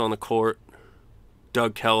Davis on the court.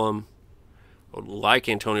 Doug Kellum. I would like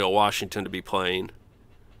Antonio Washington to be playing.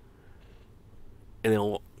 And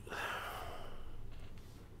then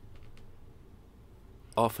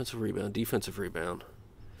offensive rebound, defensive rebound.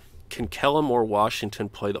 Can Kellum or Washington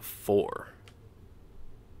play the 4?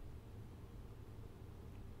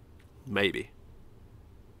 Maybe.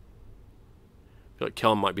 I feel like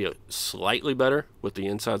Kellum might be slightly better with the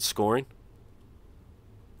inside scoring.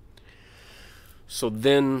 So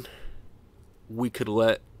then we could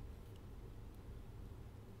let...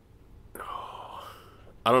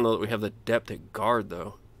 I don't know that we have the depth at guard,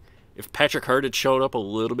 though. If Patrick Hurd had showed up a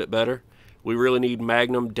little bit better, we really need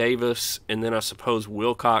Magnum, Davis, and then I suppose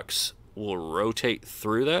Wilcox will rotate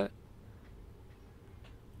through that.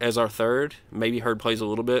 as our third. Maybe Hurd plays a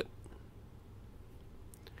little bit.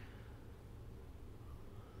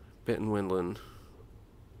 Benton Windland.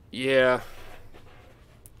 Yeah.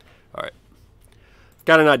 Alright.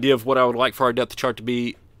 Got an idea of what I would like for our depth chart to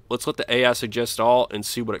be. Let's let the AI suggest all and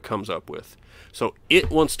see what it comes up with. So it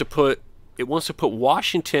wants to put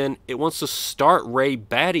Washington, it wants to start Ray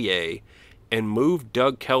Battier and move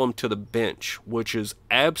Doug Kellum to the bench, which is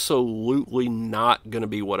absolutely not going to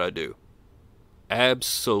be what I do.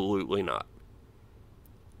 Absolutely not.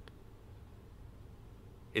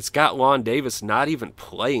 It's got Lon Davis not even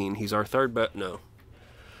playing. He's our third bet. No.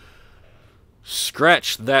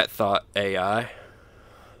 Scratch that thought, AI.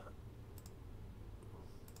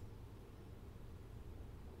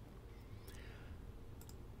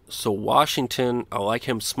 So Washington, I like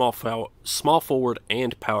him small forward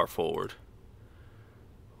and power forward.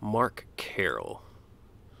 Mark Carroll.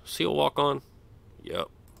 See a walk on? Yep.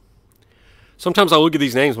 Sometimes I look at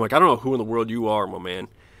these names, I'm like, I don't know who in the world you are, my man.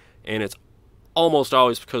 And it's almost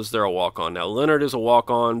always because they're a walk-on. Now, Leonard is a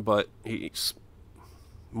walk-on, but he's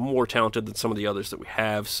more talented than some of the others that we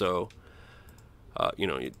have. So, you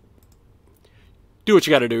know, you do what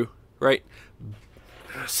you got to do, right?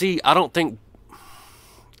 See, I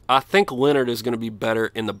think Leonard is going to be better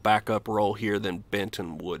in the backup role here than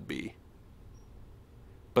Benton would be.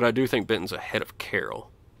 But I do think Benton's ahead of Carroll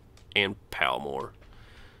and Palmore.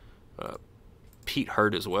 Pete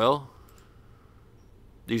Hurd as well.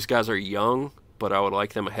 These guys are young, but I would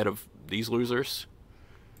like them ahead of these losers.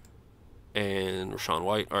 And Rashawn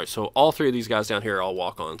White. All right, so all three of these guys down here are all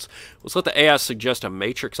walk-ons. Let's let the AI suggest a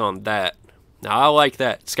matrix on that. Now, I like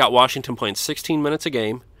that. Scott Washington playing 16 minutes a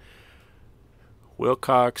game.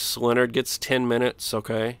 Wilcox, Leonard gets 10 minutes,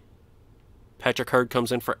 okay. Patrick Hurd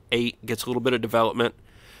comes in for 8, gets a little bit of development.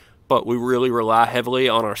 But we really rely heavily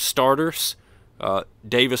on our starters.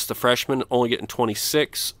 Davis, the freshman, only getting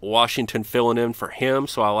 26. Washington filling in for him,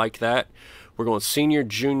 so I like that. We're going senior,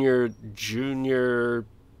 junior,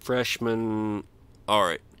 freshman. All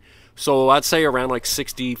right. So I'd say around like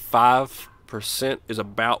 65% is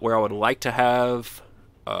about where I would like to have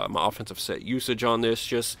my offensive set usage on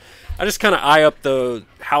this. I just kind of eye up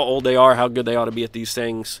how old they are, how good they ought to be at these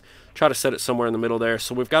things. Try to set it somewhere in the middle there.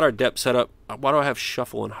 So we've got our depth set up. Why do I have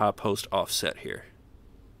shuffle and high post offset here?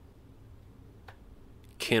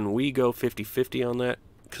 Can we go 50-50 on that?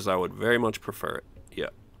 Because I would very much prefer it. Yeah,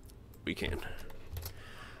 we can.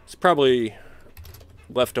 It's probably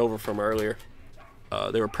left over from earlier.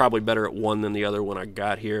 They were probably better at one than the other when I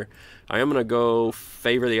got here. I am going to go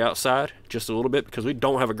favor the outside just a little bit because we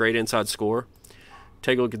don't have a great inside score.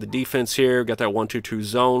 Take a look at the defense here. Got that 1-2-2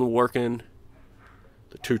 zone working.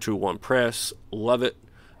 The 2-2-1 press. Love it.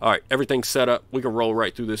 All right, everything's set up. We can roll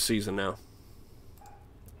right through this season now.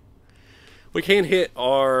 We can hit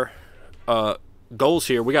our goals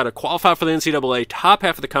here. We got to qualify for the NCAA, top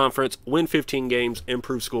half of the conference, win 15 games,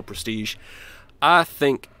 improve school prestige. I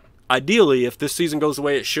think, ideally, if this season goes the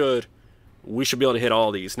way it should, we should be able to hit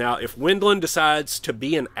all these. Now, if Windland decides to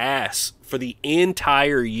be an ass for the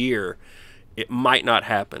entire year, it might not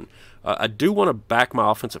happen. I do want to back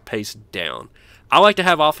my offensive pace down. I like to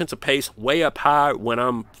have offensive pace way up high when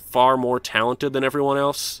I'm far more talented than everyone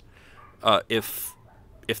else.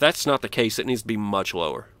 If that's not the case, it needs to be much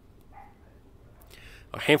lower.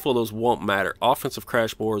 A handful of those won't matter. Offensive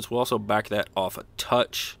crash boards, we'll also back that off a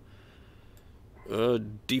touch.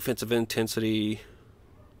 Defensive intensity.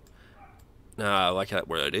 Nah, I like that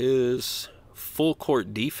where it is. Full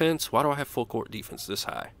court defense. Why do I have full court defense this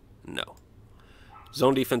high? No.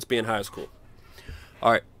 Zone defense being high is cool.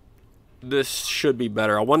 All right. This should be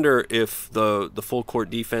better. I wonder if the full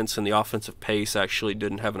court defense and the offensive pace actually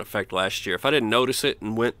didn't have an effect last year. If I didn't notice it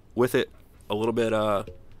and went with it a little bit out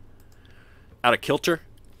of kilter,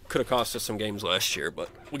 could have cost us some games last year. But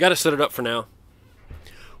we got to set it up for now.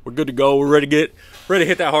 We're good to go. We're ready to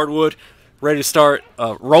hit that hardwood. Ready to start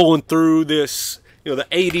rolling through this. You know,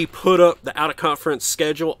 the AD put up the out of conference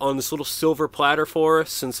schedule on this little silver platter for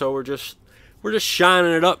us, and so we're just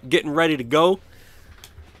shining it up, getting ready to go.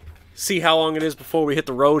 See how long it is before we hit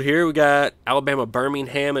the road here. We got Alabama,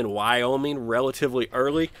 Birmingham, and Wyoming relatively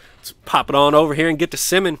early. Let's pop it on over here and get to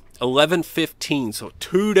Simmon. 11:15, so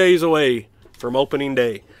 2 days away from opening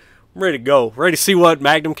day. I'm ready to go. Ready to see what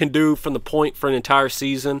Magnum can do from the point for an entire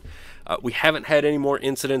season. We haven't had any more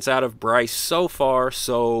incidents out of Bryce so far,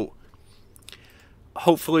 so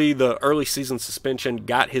hopefully the early season suspension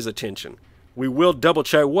got his attention. We will double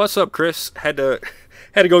check. What's up, Chris? Had to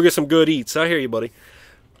go get some good eats. I hear you, buddy.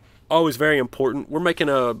 Always very important.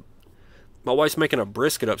 My wife's making a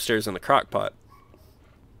brisket upstairs in the crock pot.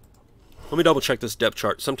 Let me double check this depth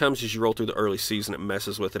chart. Sometimes as you roll through the early season, it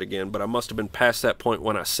messes with it again, but I must have been past that point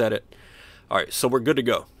when I set it. All right, so we're good to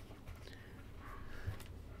go.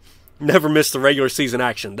 Never miss the regular season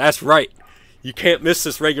action. That's right. You can't miss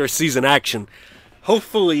this regular season action.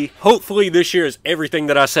 Hopefully this year is everything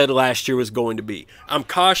that I said last year was going to be. I'm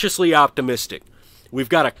cautiously optimistic. We've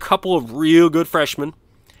got a couple of real good freshmen.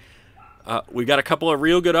 We got a couple of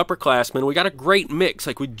real good upperclassmen. We got a great mix.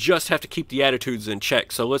 Like, we just have to keep the attitudes in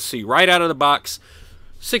check. So let's see. Right out of the box,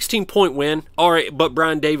 16-point win. All right, but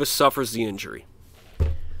Brian Davis suffers the injury.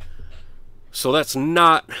 So that's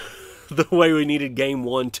not the way we needed game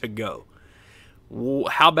one to go.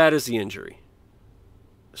 How bad is the injury?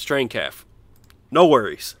 Strain calf. No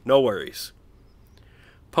worries. No worries.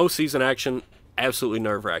 Postseason action, absolutely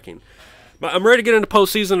nerve-wracking. But I'm ready to get into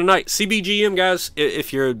postseason tonight. CBGM, guys,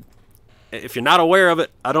 if you're not aware of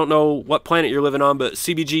it, I don't know what planet you're living on, but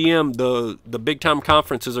CBGM, the big-time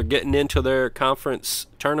conferences are getting into their conference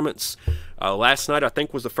tournaments. Last night, I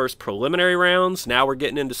think, was the first preliminary rounds. Now we're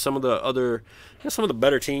getting into some of the other, some of the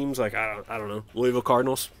better teams, like, I don't know, Louisville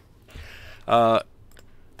Cardinals. They're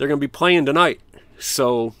going to be playing tonight.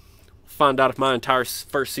 So, find out if my entire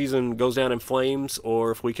first season goes down in flames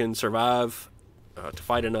or if we can survive to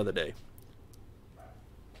fight another day.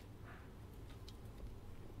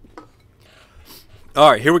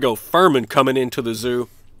 All right, here we go. Furman coming into the zoo.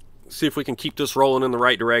 See if we can keep this rolling in the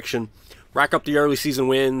right direction. Rack up the early season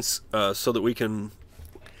wins so that we can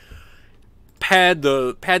pad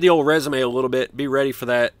the old resume a little bit. Be ready for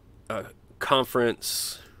that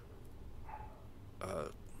conference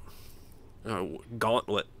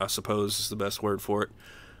gauntlet, I suppose is the best word for it.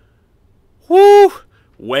 Woo!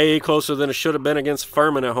 Way closer than it should have been against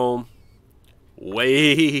Furman at home.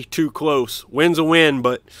 Way too close. Win's a win,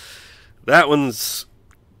 but that one's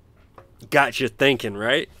got you thinking,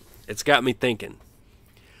 right? It's got me thinking.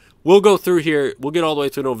 We'll go through here. We'll get all the way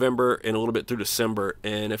through November and a little bit through December.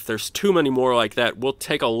 And if there's too many more like that, we'll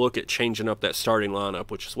take a look at changing up that starting lineup,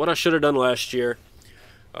 which is what I should have done last year.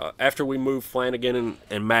 After we moved Flanagan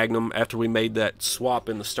and Magnum, after we made that swap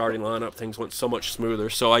in the starting lineup, things went so much smoother.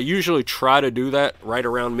 So I usually try to do that right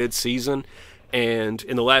around mid-season. And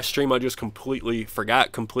in the last stream, I just completely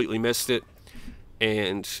forgot, completely missed it.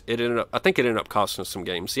 And I think it ended up costing us some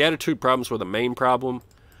games. The attitude problems were the main problem.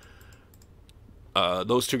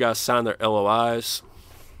 Those two guys signed their LOIs.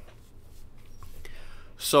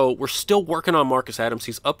 So we're still working on Marcus Adams.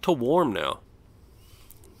 He's up to warm now.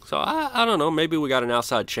 So I don't know. Maybe we got an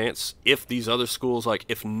outside chance if these other schools, like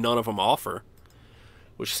if none of them offer.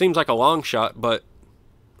 Which seems like a long shot, but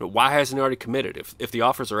why hasn't he already committed? If the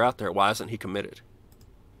offers are out there, why isn't he committed?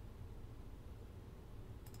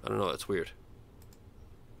 I don't know. That's weird.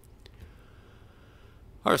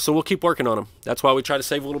 All right, so we'll keep working on them. That's why we try to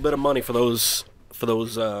save a little bit of money for those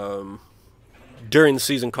during the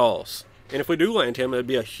season calls. And if we do land him, it'd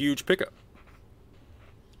be a huge pickup.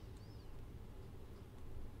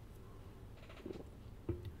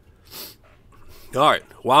 All right,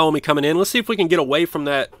 Wyoming coming in. Let's see if we can get away from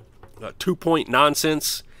that 2-point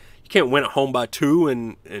nonsense. You can't win at home by 2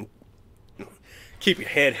 and keep your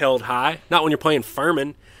head held high. Not when you're playing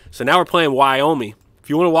Furman. So now we're playing Wyoming. If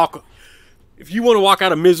you want to walk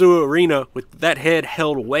out of Mizzou Arena with that head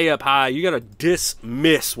held way up high, you got to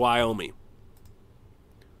dismiss Wyoming.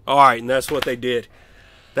 All right, and that's what they did.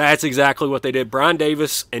 That's exactly what they did. Brian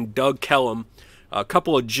Davis and Doug Kellum, a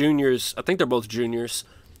couple of juniors, I think they're both juniors,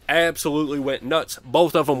 absolutely went nuts.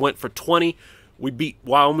 Both of them went for 20. We beat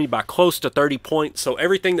Wyoming by close to 30 points. So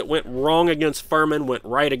everything that went wrong against Furman went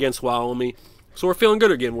right against Wyoming. So we're feeling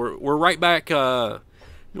good again. We're right back,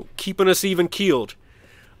 keeping us even keeled.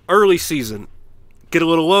 Early season, get a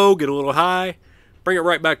little low, get a little high, bring it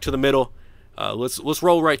right back to the middle. Let's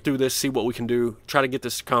roll right through this, see what we can do, try to get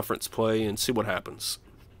this conference play, and see what happens.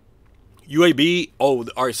 UAB, all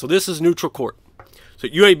right, so this is neutral court. So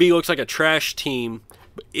UAB looks like a trash team,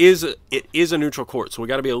 but it is a neutral court, so we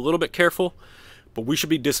got to be a little bit careful, but we should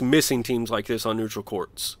be dismissing teams like this on neutral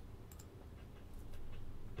courts.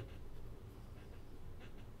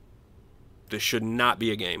 This should not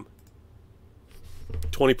be a game.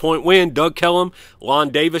 20-point win. Doug Kellum,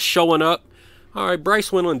 Lon Davis showing up. All right, Bryce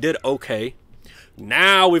Winland did okay.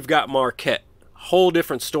 Now we've got Marquette. Whole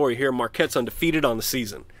different story here. Marquette's undefeated on the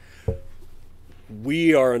season.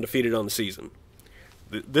 We are undefeated on the season.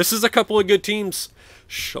 This is a couple of good teams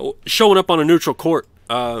showing up on a neutral court.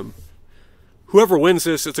 Whoever wins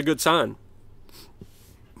this, it's a good sign.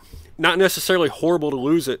 Not necessarily horrible to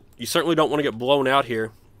lose it. You certainly don't want to get blown out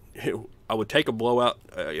here. I would take a blowout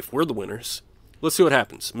if we're the winners. Let's see what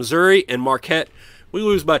happens. Missouri and Marquette, we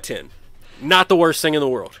lose by 10. Not the worst thing in the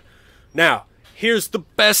world. Now, here's the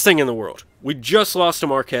best thing in the world. We just lost to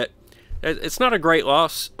Marquette. It's not a great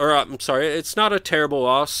loss, or I'm sorry, it's not a terrible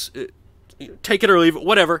loss. Take it or leave it,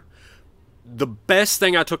 whatever. The best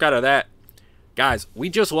thing I took out of that, guys, we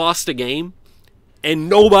just lost a game, and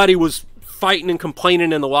nobody was fighting and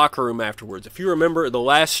complaining in the locker room afterwards. If you remember the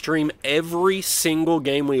last stream, every single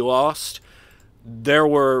game we lost, there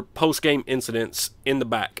were post-game incidents in the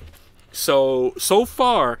back. So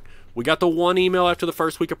far, we got the one email after the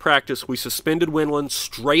first week of practice. We suspended Winland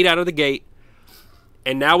straight out of the gate.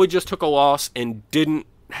 And now we just took a loss and didn't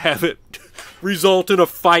have it result in a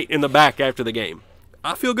fight in the back after the game.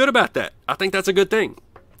 I feel good about that. I think that's a good thing.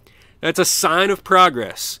 That's a sign of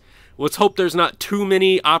progress. Let's hope there's not too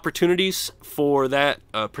many opportunities for that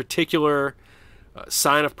particular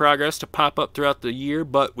sign of progress to pop up throughout the year.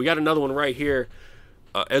 But we got another one right here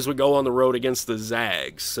as we go on the road against the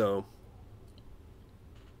Zags. So,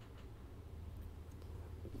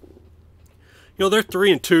 they're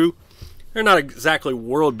 3-2. They're not exactly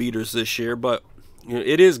world beaters this year, but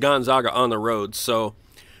it is Gonzaga on the road. So,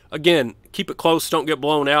 again, keep it close. Don't get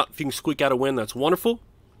blown out. If you can squeak out a win, that's wonderful.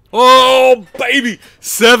 Oh, baby!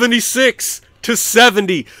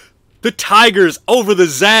 76-70. The Tigers over the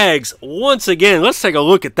Zags. Once again, let's take a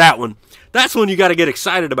look at that one. That's one you got to get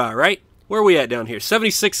excited about, right? Where are we at down here?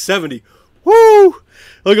 76-70. Woo!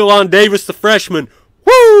 Look at Lon Davis, the freshman.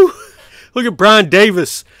 Woo! Look at Brian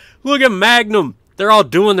Davis. Look at Magnum. They're all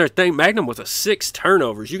doing their thing. Magnum with 6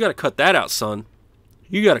 turnovers. You got to cut that out, son.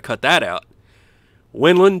 You got to cut that out.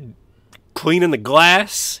 Winland cleaning the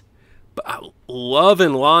glass. But I'm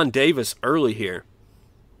loving Lon Davis early here.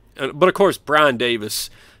 But, of course, Brian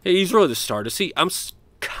Davis, he's really the starter. See, I'm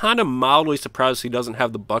kind of mildly surprised he doesn't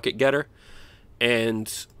have the bucket getter.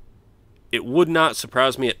 And it would not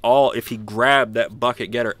surprise me at all if he grabbed that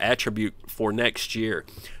bucket getter attribute for next year.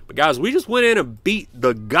 But guys, we just went in and beat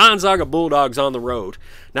the Gonzaga Bulldogs on the road.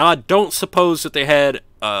 Now, I don't suppose that they had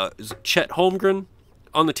Chet Holmgren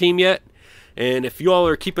on the team yet. And if you all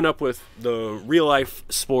are keeping up with the real-life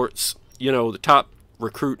sports, the top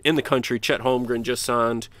recruit in the country, Chet Holmgren, just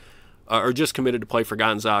signed or just committed to play for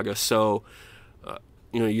Gonzaga. So,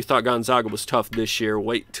 you thought Gonzaga was tough this year.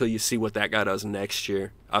 Wait till you see what that guy does next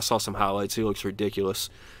year. I saw some highlights. He looks ridiculous.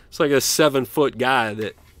 It's like a 7-foot guy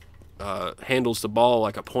that handles the ball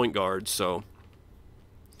like a point guard. So,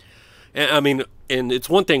 and it's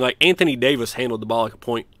one thing, like Anthony Davis handled the ball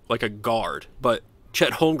like a guard, but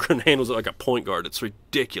Chet Holmgren handles it like a point guard. It's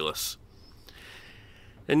ridiculous.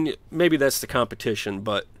 And maybe that's the competition,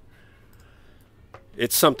 but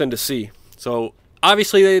it's something to see. So,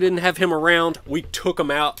 obviously they didn't have him around. We took him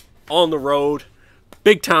out on the road.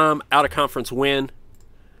 Big time out-of-conference win.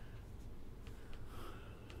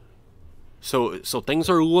 So things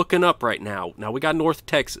are looking up right now. Now we got North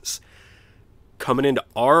Texas coming into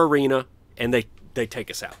our arena, and they take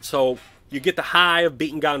us out. So you get the high of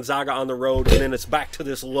beating Gonzaga on the road, and then it's back to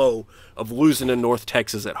this low of losing to North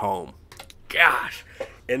Texas at home. Gosh.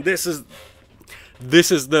 And this is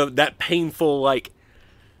that painful, like,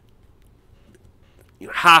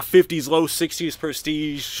 high 50s, low 60s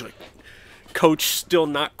prestige. Coach still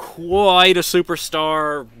not quite a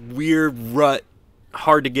superstar. Weird rut.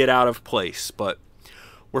 Hard to get out of place. But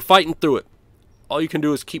we're fighting through it. All you can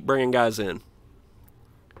do is keep bringing guys in.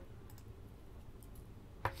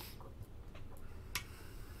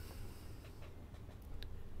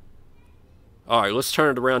 All right, let's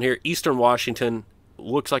turn it around here. Eastern Washington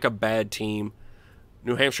looks like a bad team.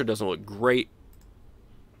 New Hampshire doesn't look great.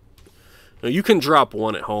 Now, you can drop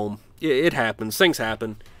one at home. It happens. Things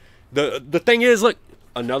happen. The thing is, look,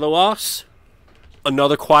 another loss,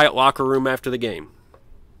 another quiet locker room after the game.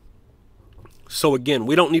 So, again,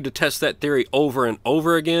 we don't need to test that theory over and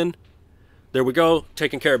over again. There we go,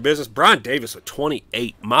 taking care of business. Brian Davis with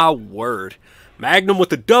 28. My word. Magnum with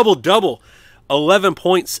the double-double. 11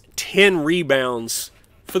 points, 10 rebounds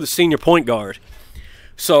for the senior point guard.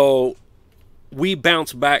 So, we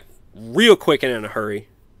bounce back real quick and in a hurry.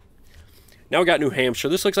 Now we got New Hampshire.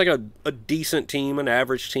 This looks like a decent team, an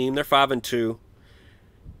average team. They're 5-2.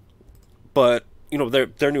 But,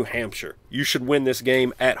 they're New Hampshire. You should win this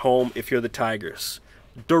game at home if you're the Tigers.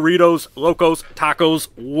 Doritos, Locos, Tacos,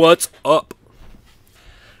 what's up?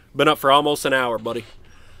 Been up for almost an hour, buddy.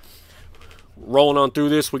 Rolling on through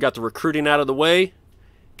this, we got the recruiting out of the way.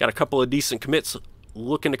 Got a couple of decent commits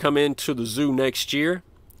looking to come into the zoo next year.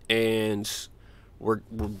 And we're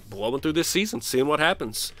blowing through this season, seeing what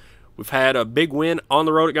happens. We've had a big win on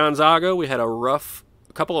the road at Gonzaga. We had a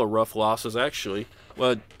couple of rough losses, actually.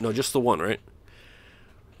 Well, no, just the one, right?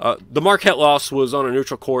 The Marquette loss was on a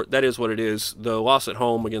neutral court. That is what it is. The loss at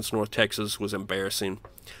home against North Texas was embarrassing.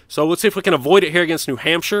 So let's see if we can avoid it here against New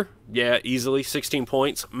Hampshire. Yeah, easily. 16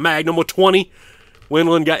 points. Magnum with 20.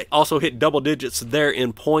 Windland also hit double digits there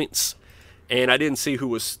in points. And I didn't see who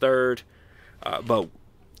was third. But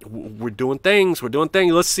we're doing things. We're doing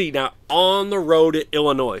things. Let's see. Now, on the road at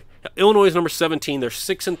Illinois. Now, Illinois is number 17. They're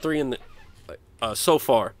 6-3 in the so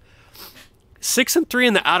far. 6-3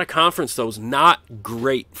 in the out-of-conference, though, is not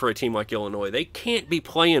great for a team like Illinois. They can't be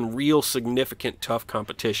playing real significant, tough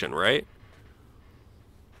competition, right?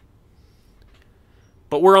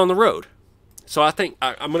 But we're on the road. So I think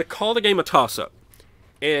I'm going to call the game a toss-up.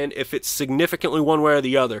 And if it's significantly one way or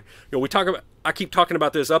the other, you know, I keep talking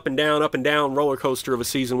about this up and down roller coaster of a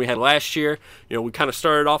season we had last year. You know, we kind of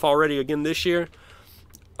started off already again this year.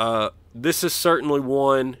 This is certainly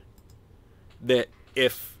one that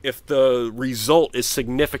if the result is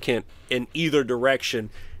significant in either direction,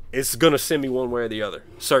 it's going to send me one way or the other.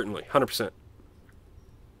 Certainly, 100%.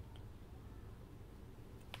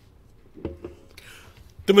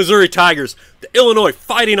 The Missouri Tigers, the Illinois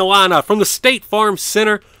Fighting Illini from the State Farm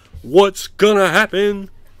Center. What's going to happen?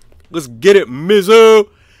 Let's get it, Mizzo.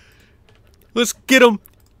 Let's get them.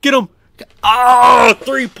 Get them. Oh,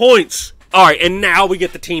 3 points. All right, and now we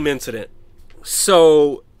get the team incident.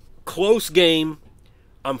 So, close game.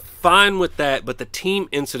 I'm fine with that, but the team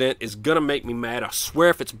incident is going to make me mad. I swear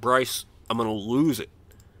if it's Bryce, I'm going to lose it.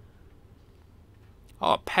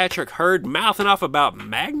 Oh, Patrick Hurd mouthing off about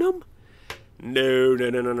Magnum?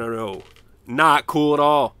 No. Not cool at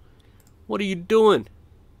all. What are you doing?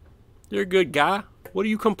 You're a good guy. What are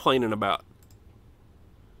you complaining about?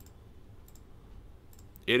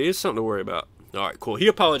 It is something to worry about. All right, cool. He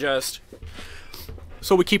apologized.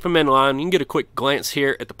 So we keep him in line. You can get a quick glance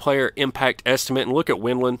here at the player impact estimate and look at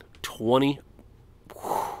Windland, 20.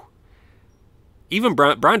 Whew. Even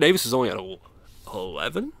Brian Davis is only at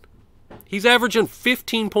 11. He's averaging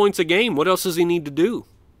 15 points a game. What else does he need to do?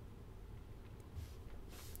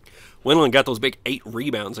 Windland got those big 8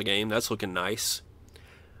 rebounds a game. That's looking nice.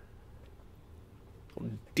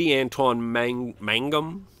 D'Antoine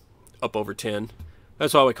Mangum, up over 10.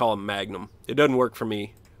 That's why we call him Magnum. It doesn't work for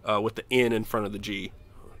me with the N in front of the G.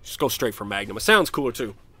 Just go straight for Magnum. It sounds cooler,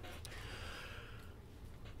 too.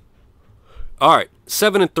 All right,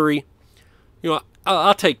 7-3. You know,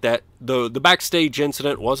 I'll take that. The backstage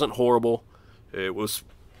incident wasn't horrible. It was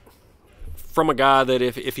from a guy that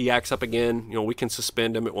if he acts up again, you know, we can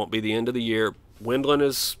suspend him. It won't be the end of the year. Windland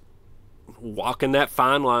is walking that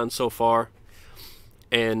fine line so far.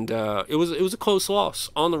 And it was a close loss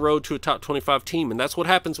on the road to a top 25 team. And that's what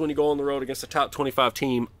happens when you go on the road against a top 25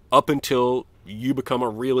 team up until you become a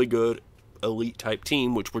really good elite-type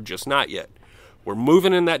team, which we're just not yet. We're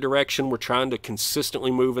moving in that direction. We're trying to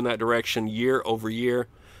consistently move in that direction year over year,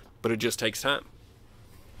 but it just takes time.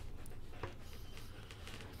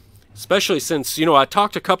 Especially since, you know, I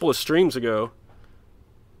talked a couple of streams ago.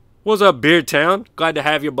 What's up, Beardtown? Glad to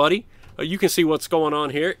have you, buddy. You can see what's going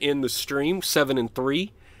on here in the stream,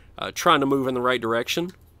 7-3, trying to move in the right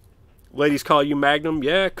direction. Ladies call you Magnum,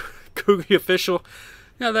 yeah, Cougie official.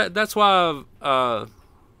 Yeah, that's why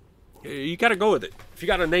you got to go with it. If you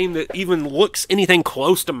got a name that even looks anything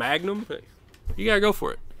close to Magnum, you got to go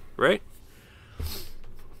for it, right?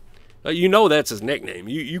 You know that's his nickname.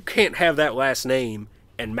 You can't have that last name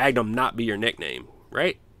and Magnum not be your nickname,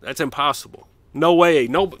 right? That's impossible. No way.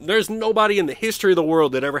 No, there's nobody in the history of the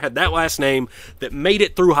world that ever had that last name that made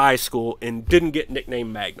it through high school and didn't get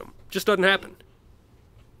nicknamed Magnum. Just doesn't happen.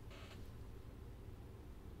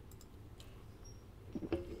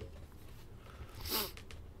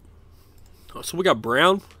 So we got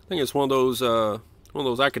Brown. I think it's one of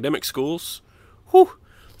those academic schools. Whew.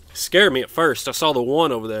 Scared me at first. I saw the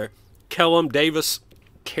 1 over there. Kellum Davis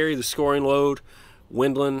carry the scoring load.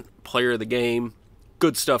 Windland, player of the game.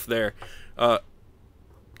 Good stuff there.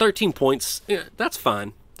 13 points, yeah, that's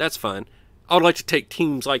fine. That's fine. I would like to take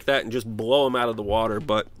teams like that and just blow them out of the water,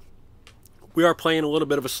 but we are playing a little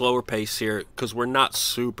bit of a slower pace here because we're not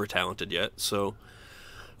super talented yet, so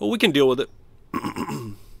well, we can deal with it.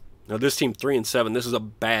 Now, this team 3-7, this is a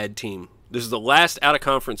bad team. This is the last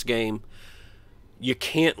out-of-conference game. You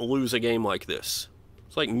can't lose a game like this.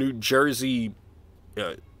 It's like New Jersey...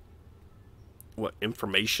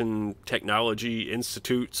 Information Technology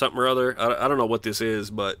Institute, something or other. I don't know what this is,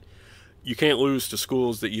 but you can't lose to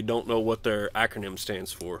schools that you don't know what their acronym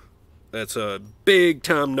stands for. That's a big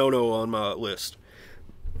time no-no on my list.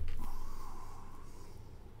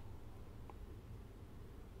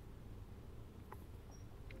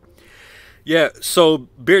 Yeah, so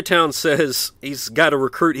Beardtown says he's got to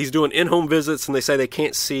recruit. He's doing in-home visits, and they say they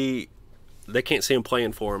can't see they can't see him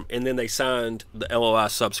playing for him, and then they signed the LOI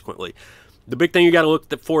subsequently. The big thing you got to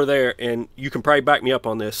look for there, and you can probably back me up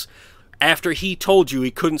on this, after he told you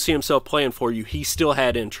he couldn't see himself playing for you, he still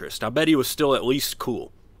had interest. I bet he was still at least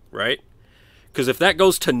cool, right? Because if that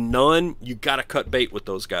goes to none, you got to cut bait with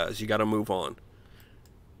those guys. You got to move on.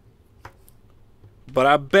 But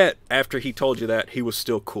I bet after he told you that, he was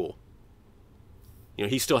still cool. You know,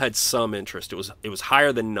 he still had some interest. It was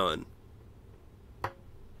higher than none.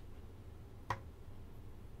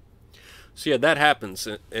 So yeah, that happens,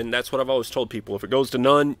 and that's what I've always told people. If it goes to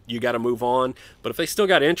none, you got to move on. But if they still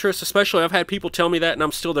got interest, especially I've had people tell me that, and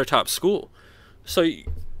I'm still their top school. So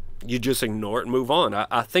you just ignore it and move on.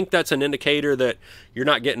 I think that's an indicator that you're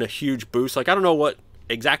not getting a huge boost. Like, I don't know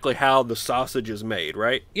exactly how the sausage is made,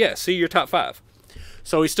 right? Yeah, see, you're top 5.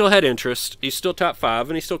 So he still had interest. He's still top 5,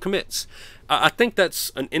 and he still commits. I think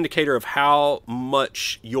that's an indicator of how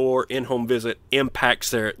much your in-home visit impacts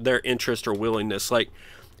their interest or willingness. Like,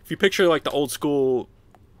 if you picture like the old school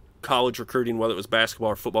college recruiting, whether it was basketball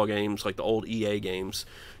or football games, like the old EA games,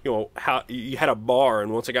 you know, how you had a bar,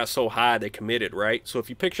 and once it got so high, they committed, right? So if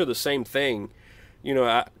you picture the same thing, you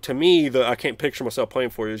know, to me, I can't picture myself playing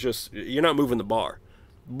for you. It's just, you're not moving the bar.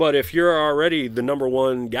 But if you're already the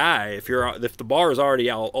 #1 guy, if the bar is already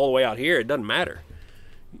all the way out here, it doesn't matter.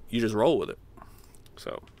 You just roll with it.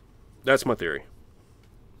 So that's my theory.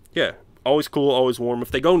 Yeah, always cool, always warm.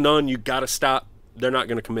 If they go none, you got to stop. They're not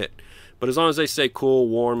going to commit. But as long as they stay cool,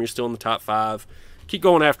 warm, you're still in the top 5, keep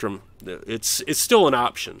going after them. It's still an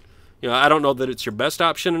option. You know, I don't know that it's your best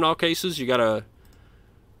option in all cases. You got to...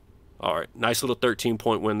 All right, nice little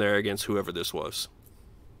 13-point win there against whoever this was.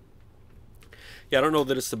 Yeah, I don't know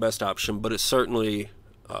that it's the best option, but it's certainly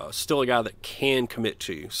still a guy that can commit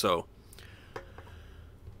to you. So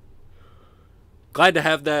glad to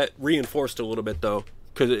have that reinforced a little bit, though.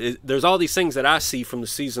 Because there's all these things that I see from the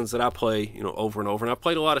seasons that I play, you know, over and over. And I've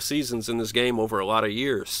played a lot of seasons in this game over a lot of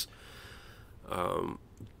years.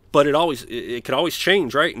 But it could always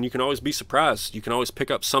change, right? And you can always be surprised. You can always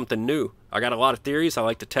pick up something new. I got a lot of theories. I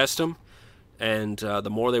like to test them. And the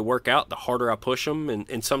more they work out, the harder I push them.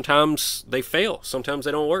 And sometimes they fail. Sometimes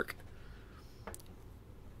they don't work.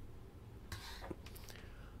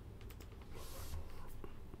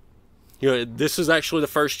 You know, this is actually the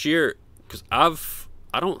first year, because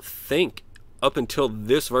I don't think up until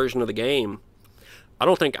this version of the game, I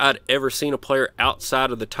don't think I'd ever seen a player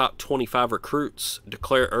outside of the top 25 recruits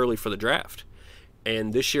declare early for the draft.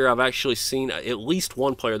 And this year I've actually seen at least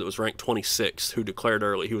one player that was ranked 26th who declared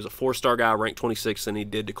early. He was a 4-star guy, ranked 26th, and he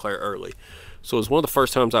did declare early. So it was one of the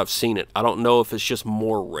first times I've seen it. I don't know if it's just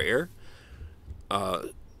more rare.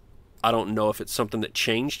 I don't know if it's something that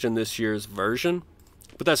changed in this year's version.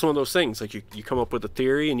 But that's one of those things. Like, you come up with a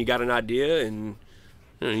theory and you got an idea, and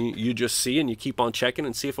you just see and you keep on checking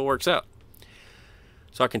and see if it works out.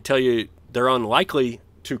 So I can tell you they're unlikely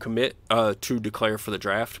to commit to declare for the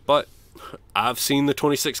draft, but I've seen the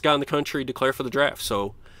 26th guy in the country declare for the draft.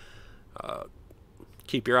 So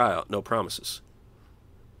keep your eye out. No promises.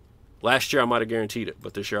 Last year I might have guaranteed it,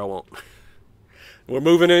 but this year I won't. We're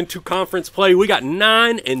moving into conference play. We got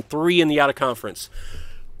 9-3 in the out of conference.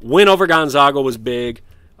 Win over Gonzaga was big.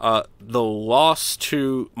 The loss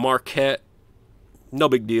to Marquette, no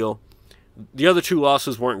big deal. The other 2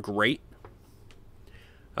 losses weren't great.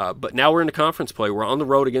 But now we're into conference play. We're on the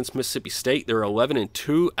road against Mississippi State. They're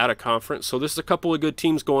 11-2 out of conference. So this is a couple of good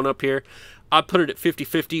teams going up here. I'd put it at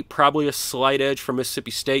 50-50. Probably a slight edge for Mississippi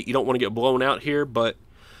State. You don't want to get blown out here, but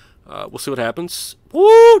we'll see what happens.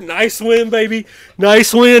 Woo! Nice win, baby.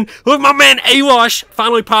 Nice win. Look, my man Awash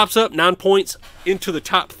finally pops up. 9 points into the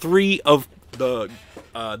top 3 of the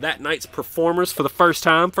that night's performers for the first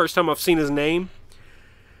time. First time I've seen his name.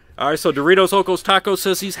 All right, so Doritos Ocos Taco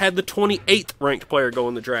says he's had the 28th ranked player go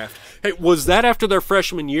in the draft. Hey, was that after their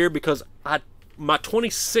freshman year? Because my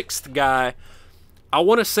 26th guy, I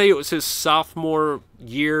want to say it was his sophomore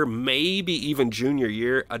year, maybe even junior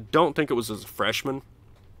year. I don't think it was as a freshman.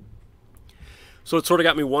 So it sort of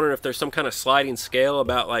got me wondering if there's some kind of sliding scale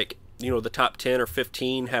about, like, you know, the top 10 or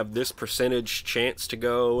 15 have this percentage chance to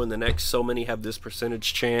go, and the next so many have this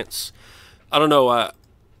percentage chance. I don't know.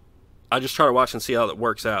 I just try to watch and see how that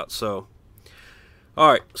works out. So,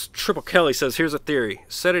 all right. Triple Kelly says, here's a theory.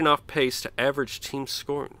 Setting off pace to average team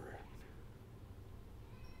scoring.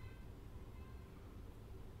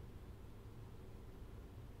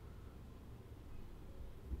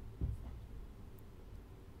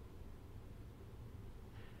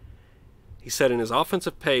 He said in his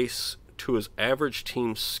offensive pace to his average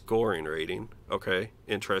team scoring rating. Okay,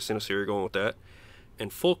 interesting. I see where you're going with that.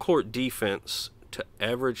 And full court defense to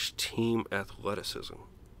average team athleticism.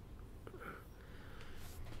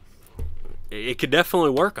 it could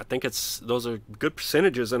definitely work. I think those are good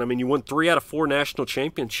percentages. And I mean, you won 3 out of 4 national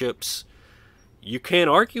championships. You can't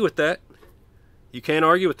argue with that. You can't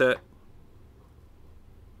argue with that.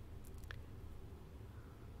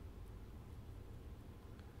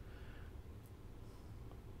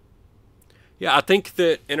 Yeah, I think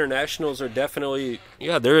that internationals are definitely,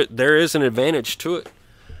 yeah, there is an advantage to it.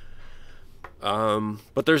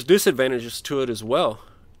 But there's disadvantages to it as well.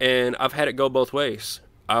 And I've had it go both ways.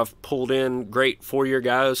 I've pulled in great 4-year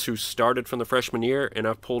guys who started from the freshman year, and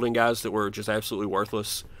I've pulled in guys that were just absolutely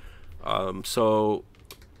worthless. So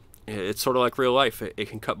it's sort of like real life. It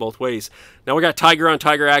can cut both ways. Now we got Tiger on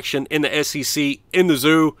Tiger action in the SEC, in the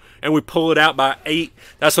zoo, and we pull it out by 8.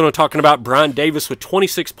 That's what I'm talking about. Brian Davis with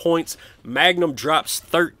 26 points. Magnum drops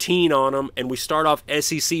 13 on him, and we start off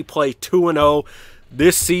SEC play 2-0.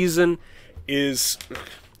 This season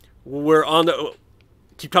we're on the,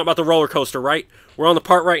 keep talking about the roller coaster, right? We're on the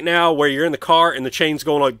part right now where you're in the car and the chain's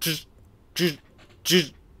going like,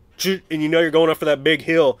 and you know you're going up for that big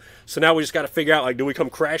hill. So now we just got to figure out, like, do we come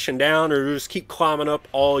crashing down, or do we just keep climbing up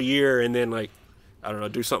all year and then, like, I don't know,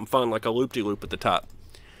 do something fun like a loop-de-loop at the top.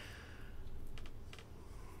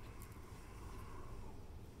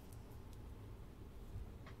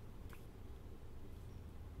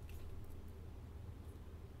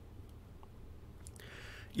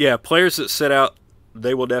 Yeah, players that sit out,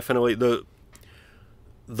 they will definitely, the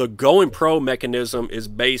going pro mechanism is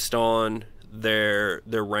based on their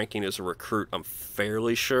ranking as a recruit, I'm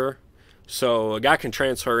fairly sure. So a guy can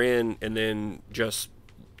transfer in and then just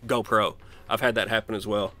go pro. I've had that happen as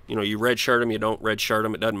well. You know, you redshirt them, you don't redshirt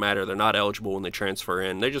them, it doesn't matter. They're not eligible when they transfer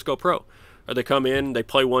in. They just go pro. Or they come in, they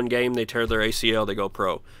play one game, they tear their ACL, they go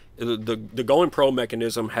pro. The going pro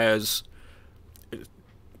mechanism has,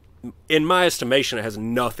 in my estimation, it has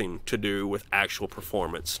nothing to do with actual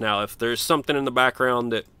performance. Now, if there's something in the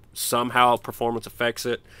background that somehow performance affects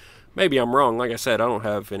it, maybe I'm wrong. Like I said, I don't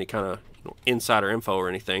have any kind of insider info or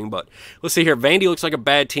anything. But let's see here. Vandy looks like a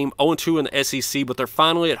bad team, 0-2 in the SEC, but they're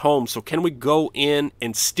finally at home. So can we go in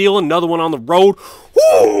and steal another one on the road?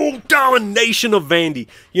 Woo! Domination of Vandy.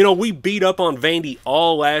 You know, we beat up on Vandy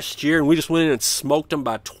all last year, and we just went in and smoked them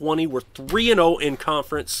by 20. We're 3-0 in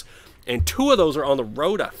conference, and 2 of those are on the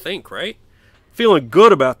road, I think, right? Feeling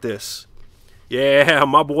good about this. Yeah,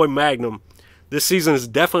 my boy Magnum. This season is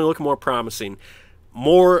definitely looking more promising.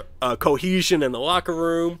 More cohesion in the locker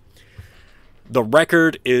room. The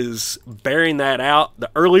record is bearing that out. The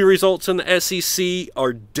early results in the SEC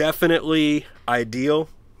are definitely ideal.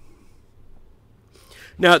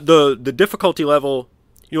 Now, the difficulty level,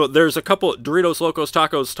 you know, there's a couple, Doritos Locos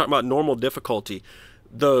Tacos talking about normal difficulty.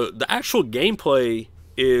 The actual gameplay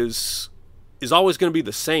is always going to be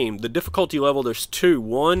the same. The difficulty level, there's 2.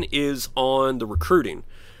 One is on the recruiting,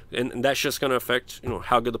 and that's just going to affect, you know,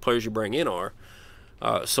 how good the players you bring in are.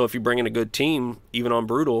 So if you bring in a good team, even on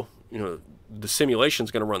brutal, you know, the simulation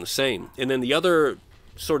is going to run the same. And then the other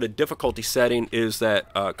sort of difficulty setting is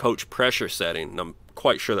that coach pressure setting. And I'm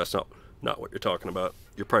quite sure that's not what you're talking about.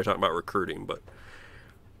 You're probably talking about recruiting, but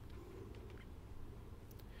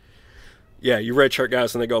yeah, you redshirt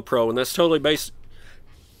guys and they go pro, and that's totally based.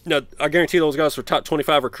 Now, I guarantee those guys were top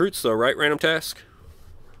 25 recruits, though, right? Random task.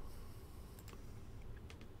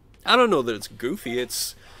 I don't know that it's goofy.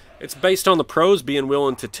 It's based on the pros being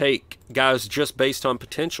willing to take guys just based on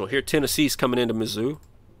potential. Here, Tennessee's coming into Mizzou.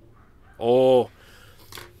 Oh,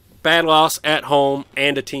 bad loss at home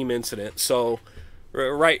and a team incident. So,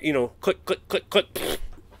 right, you know, click, click, click, click.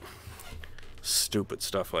 Stupid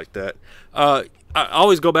stuff like that. I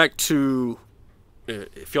always go back to,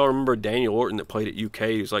 if y'all remember Daniel Orton that played at UK,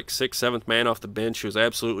 he was like 6th, 7th man off the bench. He was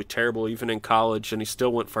absolutely terrible even in college, and he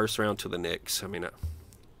still went first round to the Knicks. I mean,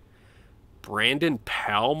 Brandon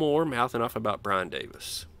Palmore mouthing off about Brian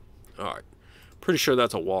Davis. All right. Pretty sure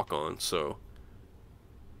that's a walk-on, so.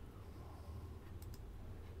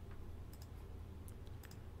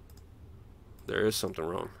 There is something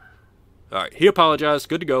wrong. All right. He apologized.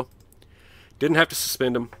 Good to go. Didn't have to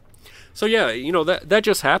suspend him. So, yeah, you know, that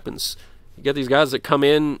just happens. You get these guys that come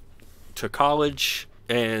in to college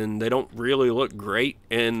and they don't really look great,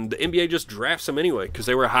 and the NBA just drafts them anyway because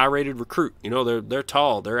they were a high-rated recruit. You know, they're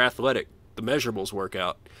tall, they're athletic. The measurables work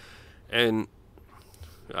out. And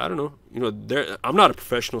I don't know, you know, I'm not a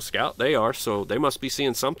professional scout. They are, so they must be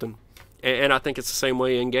seeing something. And I think it's the same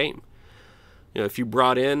way in game. You know, if you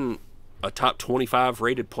brought in a top 25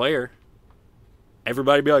 rated player,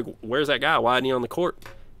 everybody be like, where's that guy? Why isn't he on the court?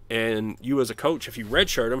 And you as a coach, if you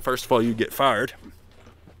redshirt him, first of all, you get fired.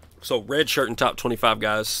 So redshirting top 25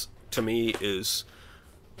 guys, to me, is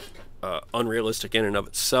unrealistic in and of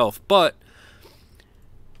itself. But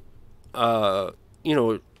you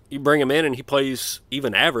know, you bring him in and he plays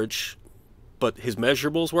even average, but his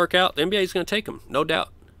measurables work out, the NBA is going to take him, no doubt.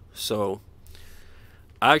 So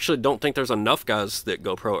I actually don't think there's enough guys that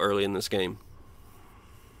go pro early in this game.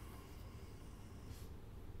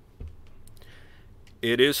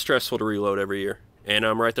 It is stressful to reload every year, and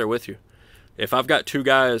I'm right there with you. If I've got two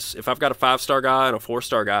guys, if I've got a 5-star guy and a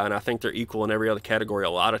 4-star guy, and I think they're equal in every other category, a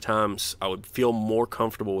lot of times I would feel more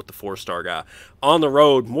comfortable with the 4-star guy. On the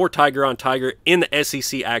road, more Tiger on Tiger in the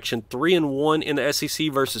SEC action. 3-1 in the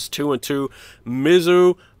SEC versus 2-2.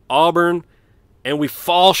 Mizzou, Auburn, and we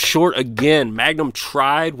fall short again. Magnum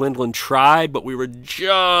tried, Windland tried, but we were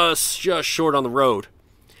just short on the road.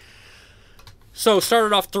 So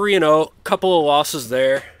started off 3-0, couple of losses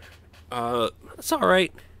there. That's all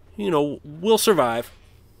right. You know, we'll survive.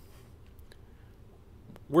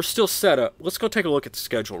 We're still set up. Let's go take a look at the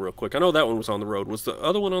schedule real quick. I know that one was on the road. Was the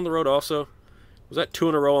other one on the road also? Was that 2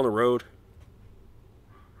 in a row on the road?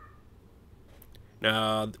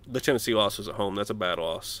 Nah, the Tennessee loss was at home. That's a bad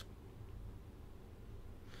loss.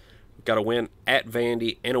 We've got a win at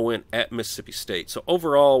Vandy and a win at Mississippi State. So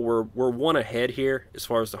overall, we're one ahead here as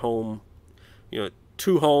far as the home. You know,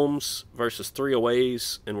 2 homes versus 3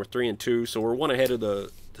 aways, and we're 3-2. So we're one ahead of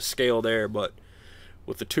the scale there, but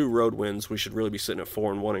with the 2 road wins, we should really be sitting at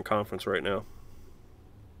 4-1 in conference right now.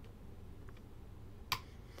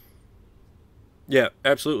 Yeah,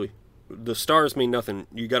 absolutely. The stars mean nothing.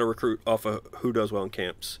 You got to recruit off of who does well in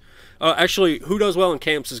camps. Actually, who does well in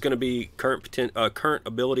camps is going to be current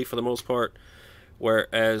ability for the most part,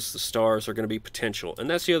 whereas the stars are going to be potential. And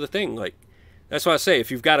that's the other thing. Like, that's why I say if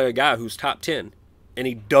you've got a guy who's top 10 and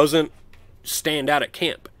he doesn't stand out at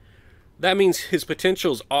camp, that means his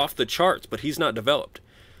potential's off the charts, but he's not developed.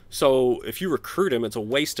 So if you recruit him, it's a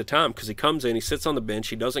waste of time because he comes in, he sits on the bench,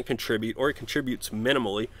 he doesn't contribute, or he contributes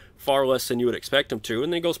minimally, far less than you would expect him to,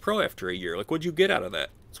 and then he goes pro after a year. Like, what'd you get out of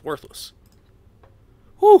that? It's worthless.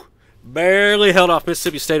 Whew. Barely held off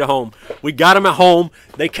Mississippi State at home. We got him at home.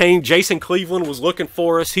 They came. Jason Cleveland was looking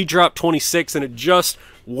for us. He dropped 26, and it just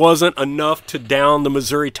wasn't enough to down the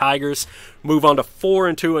Missouri Tigers. Move on to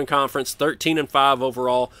 4-2 in conference, 13-5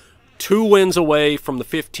 overall. 2 wins away from the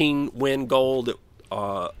 15-win goal that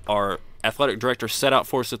our athletic director set out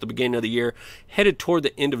for us at the beginning of the year. Headed toward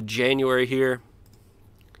the end of January here.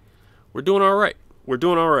 We're doing all right. We're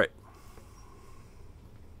doing all right.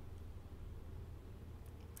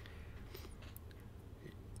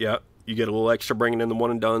 Yeah, you get a little extra bringing in the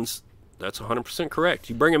one-and-dones. That's 100% correct.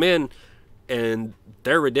 You bring them in, and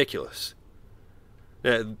they're ridiculous.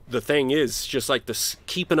 The thing is, just like this,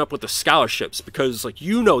 keeping up with the scholarships, because like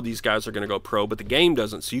you know these guys are going to go pro, but the game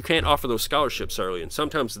doesn't, so you can't offer those scholarships early, and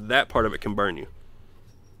sometimes that part of it can burn you.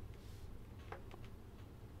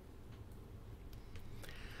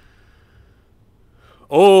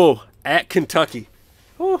 Oh, at Kentucky.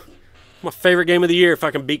 Oh, my favorite game of the year if I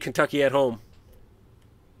can beat Kentucky at home.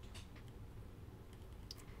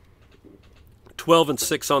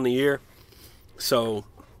 12-6 on the year, so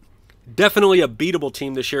definitely a beatable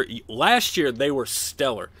team this year. Last year, they were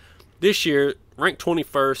stellar. This year, ranked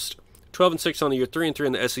 21st, 12-6 on the year, 3-3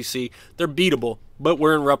 in the SEC. They're beatable, but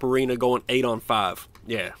we're in Rupp Arena going 8-5.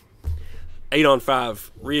 Yeah, 8-5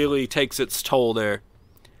 really takes its toll there.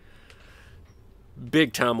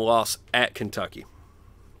 Big-time loss at Kentucky.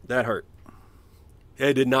 That hurt.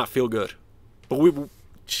 It did not feel good. But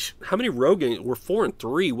how many road games? We're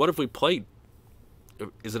 4-3. What have we played?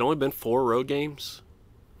 Has it only been 4 road games?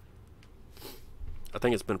 I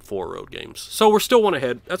think it's been 4 road games. So we're still one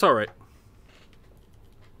ahead. That's all right.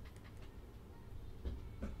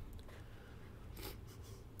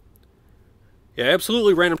 Yeah,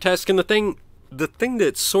 absolutely random task. And the thing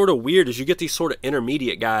that's sort of weird is you get these sort of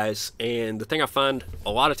intermediate guys, and the thing I find a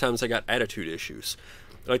lot of times they got attitude issues.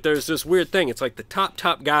 Like there's this weird thing. It's like the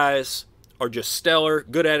top guys are just stellar,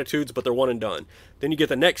 good attitudes, but they're one and done. Then you get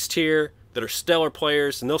the next tier that are stellar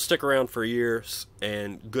players, and they'll stick around for years,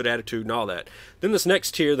 and good attitude and all that. Then this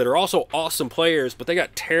next tier that are also awesome players, but they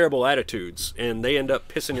got terrible attitudes, and they end up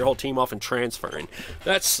pissing your whole team off and transferring.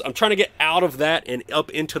 I'm trying to get out of that and up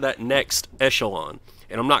into that next echelon,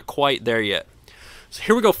 and I'm not quite there yet. So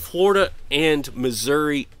here we go, Florida and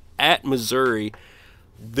Missouri at Missouri.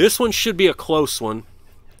 This one should be a close one.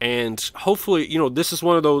 And hopefully, you know, this is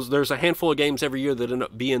one of those, there's a handful of games every year that end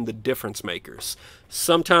up being the difference makers.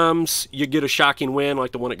 Sometimes you get a shocking win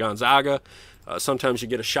like the one at Gonzaga. Sometimes you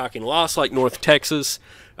get a shocking loss like North Texas.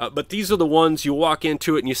 But these are the ones you walk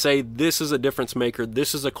into it and you say, this is a difference maker.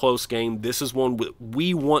 This is a close game. This is one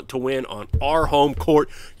we want to win on our home court.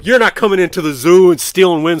 You're not coming into the zoo and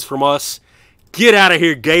stealing wins from us. Get out of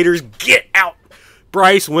here, Gators. Get out.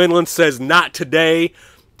 Bryce Windland says, not today.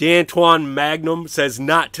 D'Antoine Magnum says,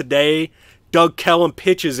 not today. Doug Kellum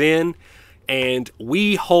pitches in, and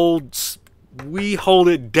we hold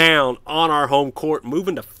it down on our home court,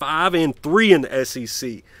 moving to 5-3 in the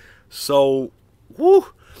SEC. So, woo,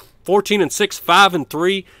 14-6,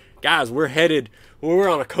 5-3. Guys, we're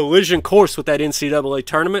on a collision course with that NCAA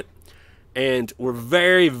tournament, and we're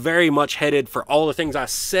very, very much headed for all the things I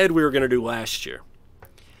said we were going to do last year.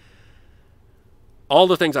 All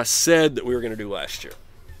the things I said that we were going to do last year.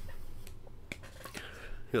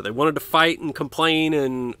 You know, they wanted to fight and complain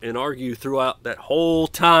and argue throughout that whole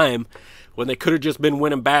time when they could have just been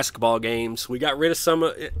winning basketball games. We got rid of some,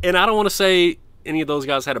 and I don't want to say any of those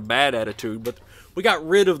guys had a bad attitude, but we got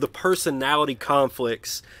rid of the personality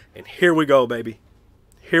conflicts, and here we go, baby.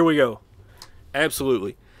 Here we go.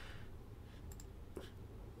 Absolutely.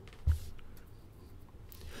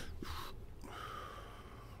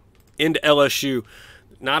 Into LSU.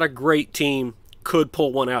 Not a great team. Could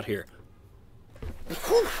pull one out here.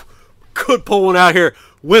 Could pull one out here.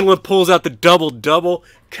 Windland pulls out the double-double.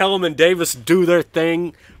 Kellum and Davis do their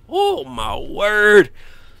thing. Oh, my word.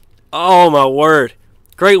 Oh, my word.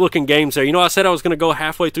 Great-looking games there. You know, I said I was going to go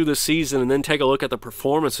halfway through the season and then take a look at the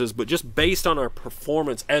performances, but just based on our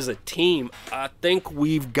performance as a team, I think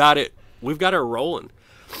we've got it rolling.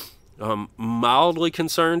 Mildly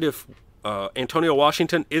concerned if Antonio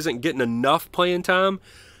Washington isn't getting enough playing time,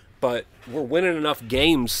 but we're winning enough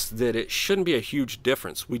games that it shouldn't be a huge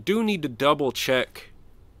difference. We do need to double-check.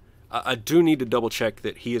 I do need to double-check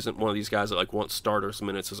that he isn't one of these guys that like wants starters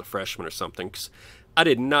minutes as a freshman or something, 'cause I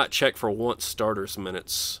did not check for once starters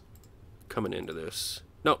minutes coming into this.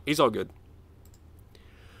 No, he's all good.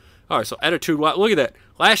 All right, so attitude. Look at that.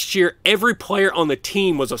 Last year, every player on the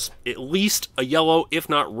team was at least a yellow, if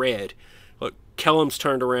not red. Look, Kellum's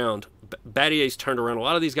turned around. Battier's turned around. A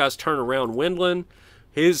lot of these guys turn around. Windland,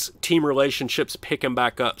 his team relationships pick him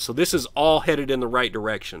back up. So this is all headed in the right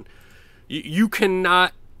direction. You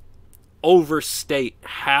cannot overstate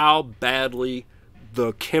how badly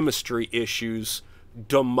the chemistry issues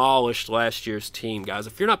demolished last year's team, guys.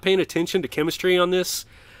 If you're not paying attention to chemistry on this,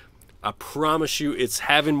 I promise you it's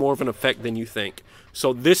having more of an effect than you think.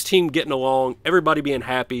 So this team getting along, everybody being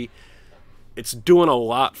happy, it's doing a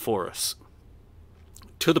lot for us.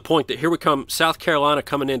 To the point that here we come, South Carolina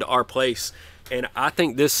coming into our place, and I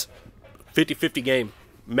think this 50-50 game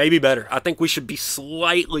may be better. I think we should be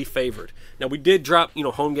slightly favored. Now, we did drop,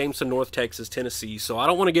 home games to North Texas, Tennessee, so I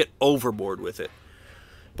don't want to get overboard with it.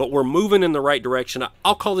 But we're moving in the right direction.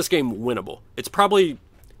 I'll call this game winnable. It's probably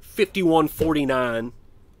 51-49,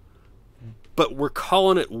 but we're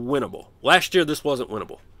calling it winnable. Last year, this wasn't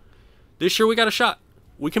winnable. This year, we got a shot.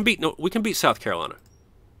 We can beat South Carolina.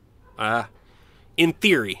 In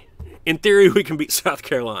theory, we can beat South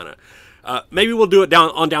Carolina. Maybe we'll do it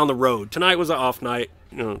down the road. Tonight was an off night.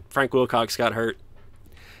 Frank Wilcox got hurt.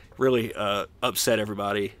 Really upset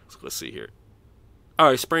everybody. So let's see here. All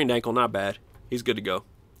right, sprained ankle, not bad. He's good to go.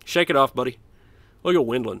 Shake it off, buddy. Look at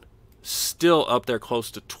Windland. Still up there close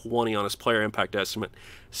to 20 on his player impact estimate.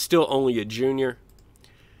 Still only a junior.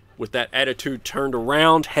 With that attitude turned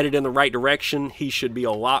around, headed in the right direction, he should be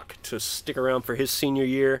a lock to stick around for his senior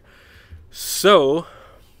year. So,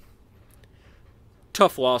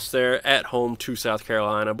 tough loss there at home to South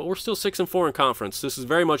Carolina, but we're still 6-4 in conference. This is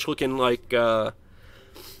very much looking like,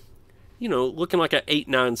 looking like an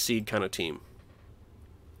 8-9 seed kind of team.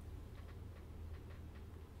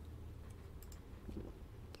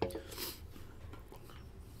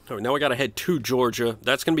 All right, now we got to head to Georgia.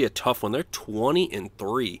 That's going to be a tough one. They're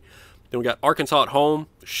 20-3. Then we got Arkansas at home.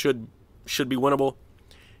 Should be winnable.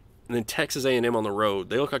 And then Texas A&M on the road.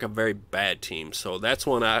 They look like a very bad team. So that's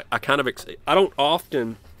one I don't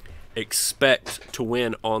often expect to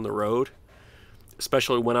win on the road,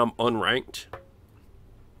 especially when I'm unranked.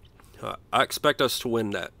 I expect us to win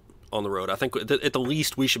that on the road. I think at the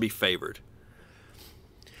least we should be favored.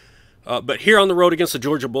 But here on the road against the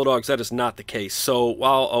Georgia Bulldogs, that is not the case. So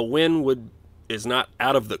while a win is not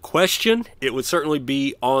out of the question, it would certainly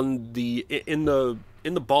be in the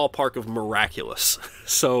ballpark of miraculous.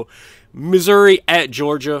 So Missouri at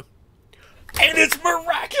Georgia, and it's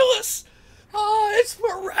miraculous. Oh, it's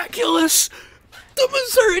miraculous. The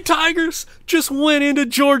Missouri Tigers just went into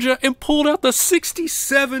Georgia and pulled out the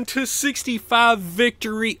 67-65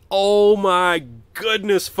 victory. Oh my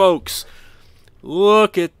goodness, folks.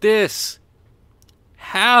 Look at this.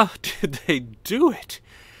 How did they do it?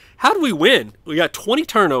 How did we win? We got 20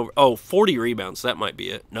 turnovers. Oh, 40 rebounds. That might be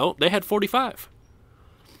it. No, they had 45.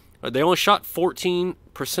 They only shot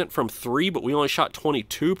 14% from 3, but we only shot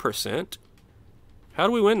 22%. How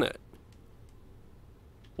do we win that?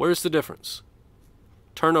 Where's the difference?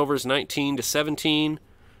 Turnovers 19-17.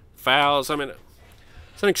 fouls. I mean,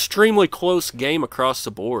 it's an extremely close game across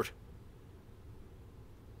the board.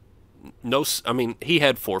 No, I mean, he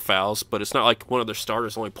had 4 fouls, but it's not like one of their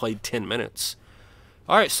starters only played 10 minutes.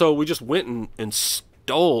 All right, so we just went and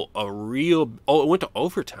stole a real... Oh, it went to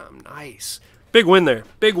overtime. Nice. Big win there.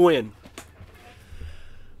 Big win.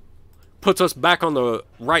 Puts us back on the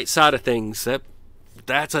right side of things.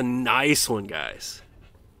 That's a nice one, guys.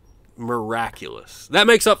 Miraculous. That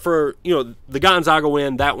makes up for, you know, the Gonzaga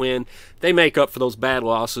win, that win. They make up for those bad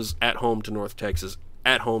losses at home to North Texas,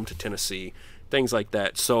 at home to Tennessee, things like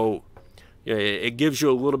that. So yeah, it gives you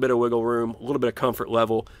a little bit of wiggle room, a little bit of comfort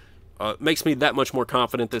level. Makes me that much more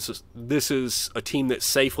confident this is a team that's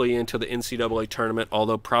safely into the NCAA tournament,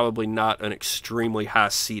 although probably not an extremely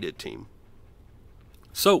high-seeded team.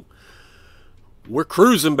 So we're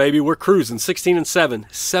cruising, baby. We're cruising. 16-7,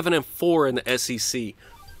 7-4 in the SEC.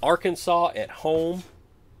 Arkansas at home.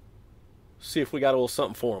 See if we got a little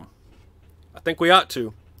something for them. I think we ought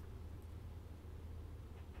to.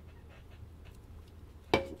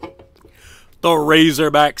 The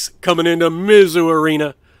Razorbacks coming into Mizzou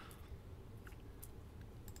Arena.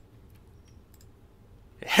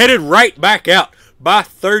 Headed right back out by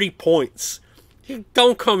 30 points.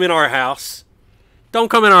 Don't come in our house. Don't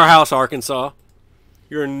come in our house, Arkansas.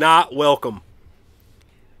 You're not welcome.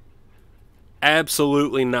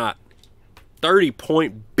 Absolutely not.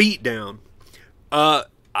 30-point beatdown. I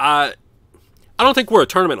don't think we're a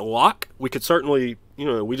tournament lock. We could certainly, you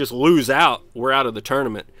know, we just lose out. We're out of the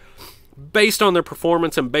tournament. Based on their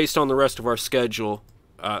performance and based on the rest of our schedule,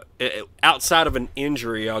 outside of an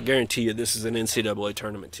injury, I'll guarantee you this is an NCAA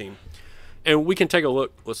tournament team. And we can take a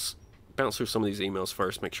look. Let's bounce through some of these emails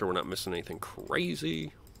first, make sure we're not missing anything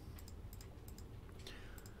crazy.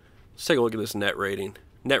 Let's take a look at this net rating.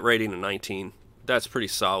 Net rating of 19. That's pretty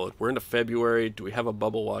solid. We're into February. Do we have a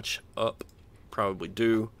bubble watch up? Probably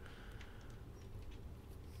do.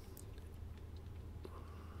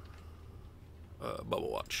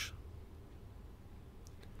 Bubble watch.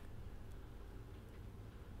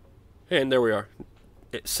 And there we are.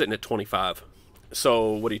 It's sitting at 25.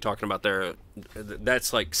 So what are you talking about there?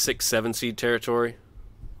 That's like 6-7 seed territory.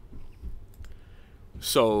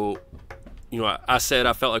 So, you know, I said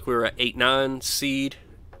I felt like we were at 8-9 seed.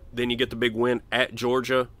 Then you get the big win at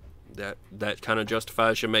Georgia. That kind of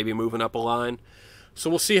justifies you maybe moving up a line. So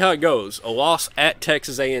we'll see how it goes. A loss at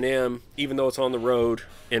Texas A&M, even though it's on the road,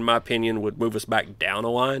 in my opinion, would move us back down a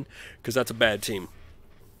line because that's a bad team.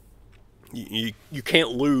 You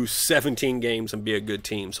can't lose 17 games and be a good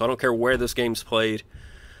team. So I don't care where this game's played.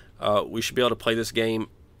 We should be able to play this game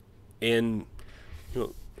in, you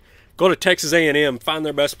know, go to Texas A&M, find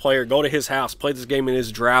their best player, go to his house, play this game in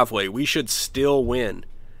his driveway. We should still win.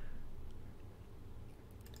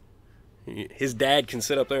 His dad can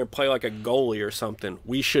sit up there and play like a goalie or something.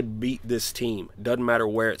 We should beat this team. Doesn't matter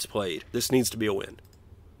where it's played. This needs to be a win.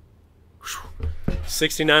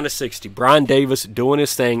 69-60. Brian Davis doing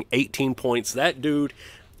his thing. 18 points. That dude,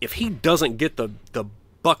 if he doesn't get the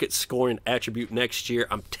bucket scoring attribute next year,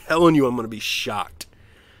 I'm telling you I'm going to be shocked.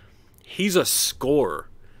 He's a scorer.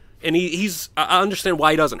 And I understand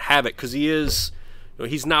why he doesn't have it, because he's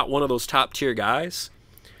not one of those top tier guys.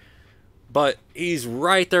 But he's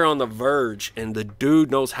right there on the verge, and the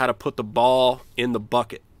dude knows how to put the ball in the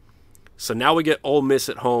bucket. So now we get Ole Miss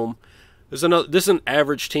at home. This is an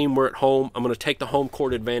average team. We're at home. I'm going to take the home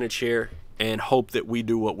court advantage here and hope that we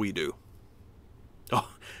do what we do. Oh,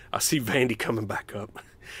 I see Vandy coming back up.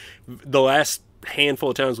 The last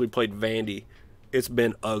handful of times we played Vandy, it's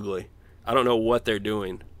been ugly. I don't know what they're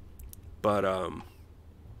doing. But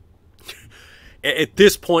at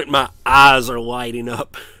this point, my eyes are lighting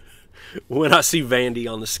up when I see Vandy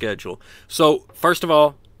on the schedule. So, first of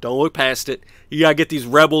all, don't look past it. You got to get these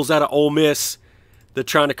rebels out of Ole Miss. They're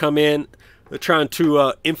trying to come in. They're trying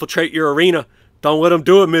to infiltrate your arena. Don't let them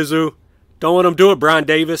do it, Mizzou. Don't let them do it, Brian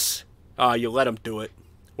Davis. You let them do it.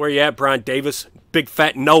 Where you at, Brian Davis? Big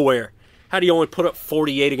fat nowhere. How do you only put up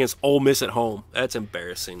 48 against Ole Miss at home? That's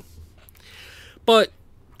embarrassing. But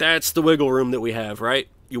that's the wiggle room that we have, right?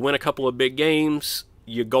 You win a couple of big games.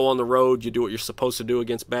 You go on the road. You do what you're supposed to do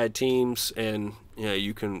against bad teams, and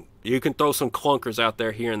you can throw some clunkers out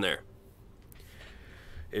there here and there.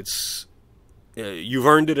 You've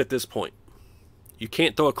earned it at this point. You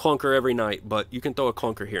can't throw a clunker every night, but you can throw a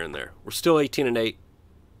clunker here and there. We're still 18-8. We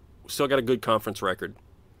still got a good conference record.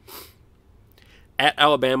 At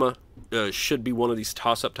Alabama should be one of these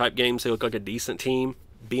toss-up type games. They look like a decent team.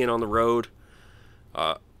 Being on the road,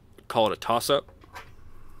 call it a toss-up.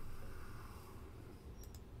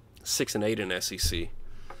 6-8 in SEC.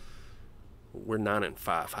 We're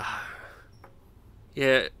 9-5.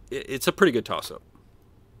 Yeah, it's a pretty good toss-up.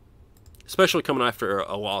 especially coming after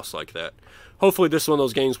a loss like that. Hopefully this is one of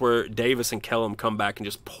those games where Davis and Kellum come back and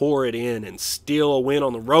just pour it in and steal a win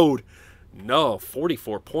on the road. No,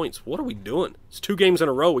 44 points. What are we doing? It's 2 games in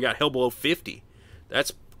a row. We got held below 50.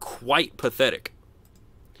 That's quite pathetic.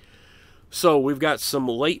 So we've got some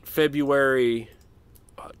late February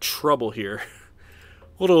trouble here.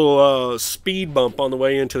 Little speed bump on the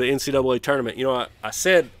way into the NCAA tournament. You know, I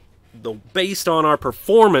said based on our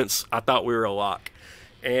performance, I thought we were a lock.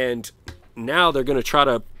 And now they're going to try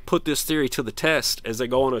to put this theory to the test as they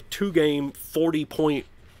go on a 2-game, 40-point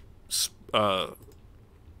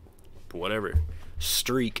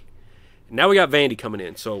streak. Now we got Vandy coming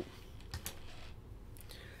in, so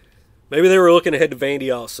maybe they were looking ahead to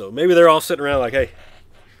Vandy also. Maybe they're all sitting around like, hey,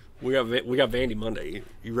 we got Vandy Monday.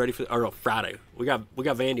 You ready for? Or no, Friday. We got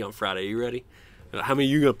Vandy on Friday. You ready? How many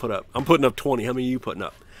are you gonna put up? I'm putting up 20. How many are you putting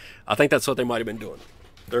up? I think that's what they might have been doing.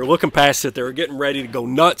 They're looking past it. They were getting ready to go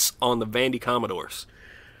nuts on the Vandy Commodores.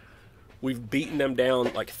 We've beaten them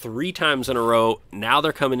down like 3 times in a row. Now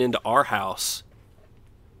they're coming into our house.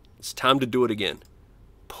 It's time to do it again.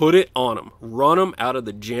 Put it on them. Run them out of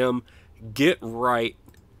the gym. Get right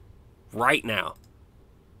now.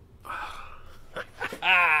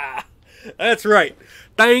 That's right.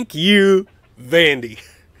 Thank you, Vandy.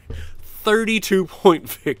 32-point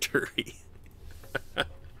victory.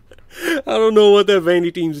 I don't know what that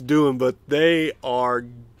Vandy team's doing, but they are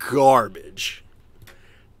garbage.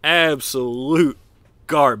 Absolute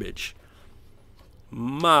garbage.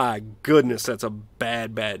 My goodness, that's a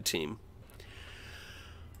bad, bad team.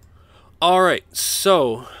 All right,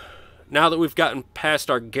 so now that we've gotten past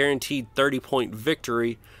our guaranteed 30-point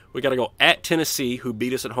victory, we got to go at Tennessee, who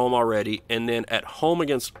beat us at home already, and then at home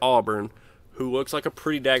against Auburn, who looks like a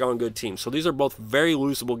pretty daggone good team. So these are both very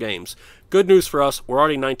losable games. Good news for us, we're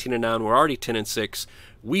already 19-9, we're already 10-6.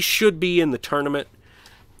 We should be in the tournament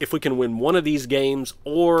if we can win one of these games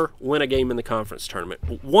or win a game in the conference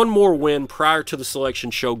tournament. One more win prior to the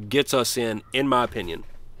selection show gets us in my opinion.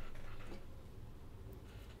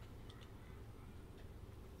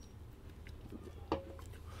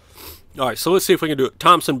 All right, so let's see if we can do it.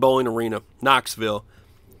 Thompson Bowling Arena, Knoxville,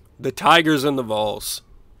 the Tigers and the Vols.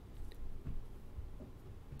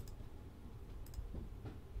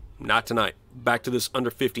 Not tonight. Back to this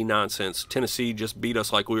under 50 nonsense. Tennessee just beat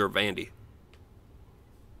us like we were Vandy.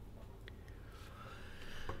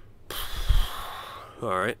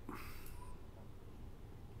 All right.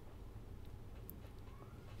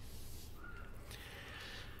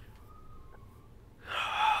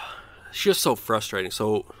 It's just so frustrating.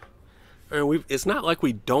 So, I mean, it's not like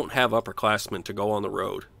we don't have upperclassmen to go on the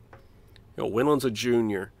road. You know, Winland's a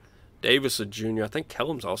junior. Davis a junior. I think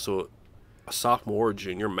Kellum's also a sophomore or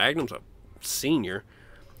junior. Magnum's a senior.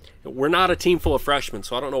 We're not a team full of freshmen,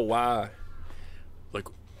 so I don't know why. Like,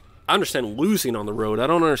 I understand losing on the road. I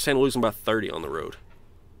don't understand losing by 30 on the road.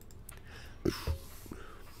 But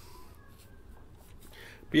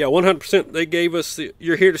yeah, 100% they gave us,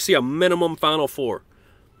 you're here to see a minimum Final Four.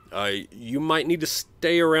 You might need to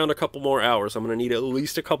stay around a couple more hours. I'm going to need at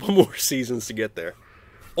least a couple more seasons to get there.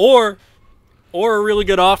 Or a really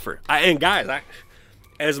good offer. And guys,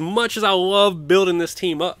 as much as I love building this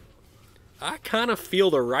team up, I kind of feel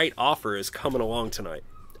the right offer is coming along tonight.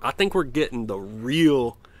 I think we're getting the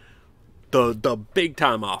real, the big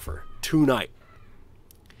time offer tonight.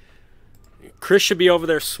 Chris should be over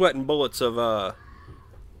there sweating bullets of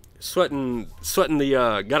sweating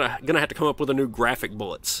the gonna have to come up with a new graphic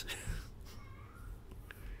bullets.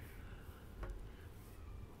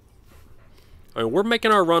 I mean, we're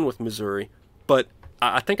making our run with Missouri, but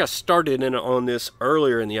I think I started in on this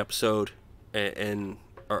earlier in the episode or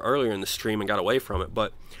earlier in the stream and got away from it.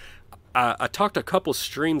 But I talked a couple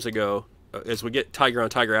streams ago as we get Tiger on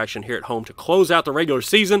Tiger action here at home to close out the regular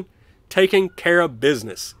season, taking care of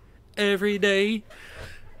business every day.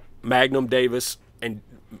 Magnum, Davis, and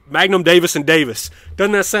Davis.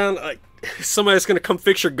 Doesn't that sound like somebody's going to come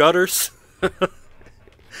fix your gutters?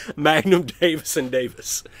 Magnum, Davis, and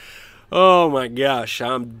Davis. Oh my gosh,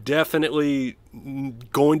 I'm definitely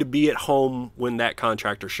going to be at home when that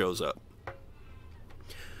contractor shows up.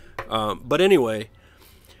 But anyway,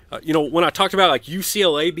 you know, when I talked about like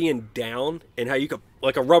UCLA being down and how you could,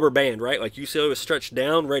 like a rubber band, right? Like UCLA was stretched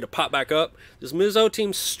down, ready to pop back up. This Mizzo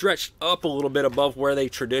team's stretched up a little bit above where they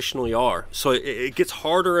traditionally are. So it gets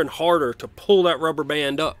harder and harder to pull that rubber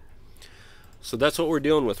band up. So that's what we're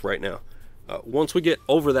dealing with right now. Once we get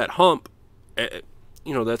over that hump,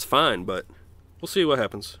 you know, that's fine, but we'll see what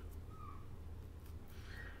happens.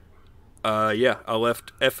 Yeah, I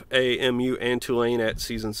left FAMU and Tulane at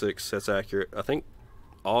season 6. That's accurate. I think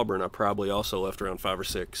Auburn I probably also left around 5 or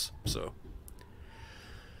 6. So,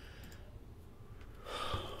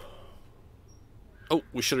 Oh,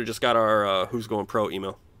 we should have just got our Who's Going Pro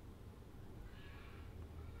email.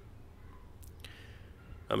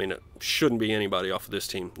 I mean, it shouldn't be anybody off of this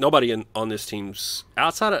team. Nobody on this team's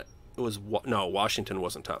outside of no, Washington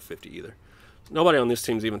wasn't top 50 either. Nobody on this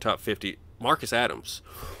team's even top 50. Marcus Adams.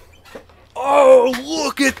 Oh,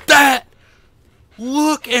 look at that!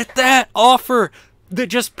 Look at that offer that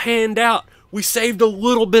just panned out. We saved a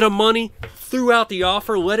little bit of money, threw out the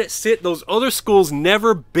offer, let it sit. Those other schools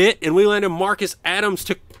never bit, and we landed Marcus Adams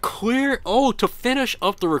to to finish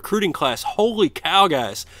up the recruiting class. Holy cow,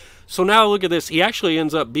 guys. So now look at this. He actually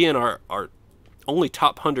ends up being our only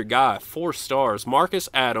top 100 guy, 4 stars. Marcus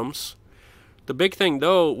Adams. The big thing,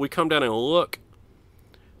 though, we come down and look.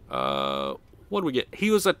 What do we get?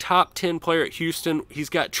 He was a top 10 player at Houston. He's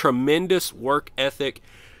got tremendous work ethic.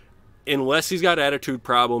 Unless he's got attitude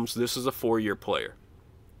problems, this is a 4-year player.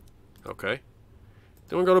 Okay.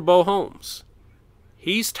 Then we go to Bo Holmes.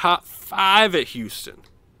 He's top 5 at Houston.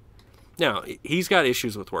 Now, he's got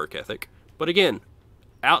issues with work ethic. But again,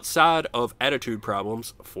 outside of attitude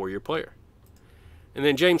problems, a 4-year player. And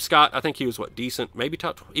then James Scott, I think he was, decent? Maybe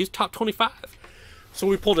he's top 25. So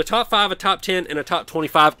we pulled a top 5, a top 10, and a top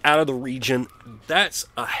 25 out of the region. That's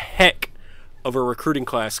a heck of a recruiting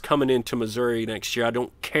class coming into Missouri next year. I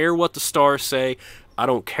don't care what the stars say. I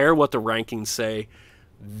don't care what the rankings say.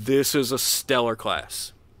 This is a stellar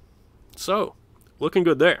class. So, looking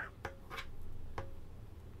good there.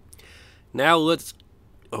 Now let's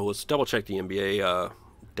double check the NBA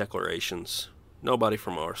declarations. Nobody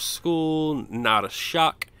from our school, not a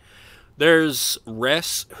shock. There's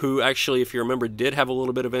Ress, who actually, if you remember, did have a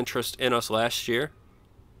little bit of interest in us last year.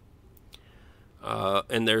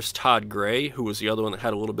 And there's Todd Gray, who was the other one that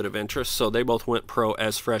had a little bit of interest. So they both went pro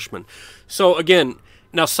as freshmen. So again,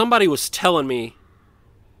 now somebody was telling me,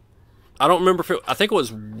 I don't remember if I think it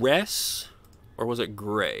was Ress or was it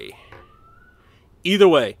Gray? Either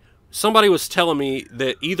way, somebody was telling me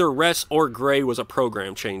that either Ress or Gray was a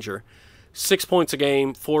program changer. 6 points a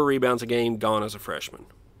game, 4 rebounds a game, gone as a freshman.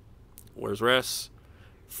 Where's Ress?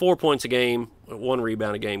 4 points a game, 1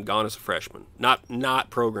 rebound a game, gone as a freshman. Not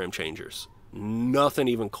program changers. Nothing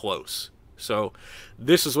even close. So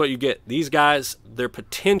this is what you get. These guys, their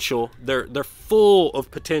potential, they're full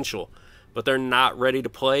of potential, but they're not ready to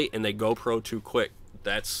play, and they go pro too quick.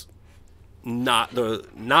 That's not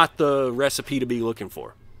the recipe to be looking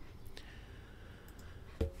for.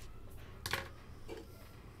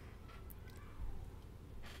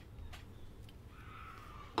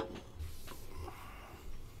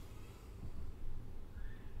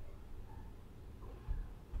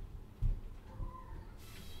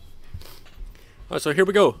 All right, so here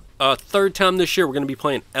we go. Third time this year, we're going to be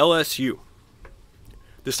playing LSU.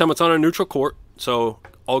 This time it's on a neutral court, so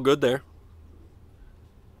all good there.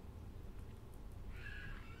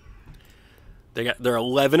 They're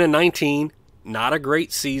 11-19. Not a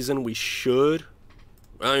great season.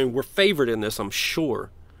 We're favored in this, I'm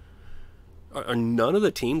sure. Are none of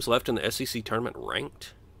the teams left in the SEC tournament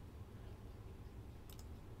ranked?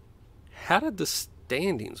 How did the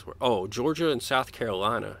standings work? Oh, Georgia and South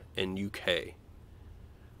Carolina and UK.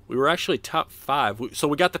 We were actually top 5. So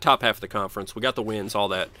we got the top half of the conference. We got the wins, all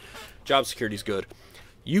that. Job security's good.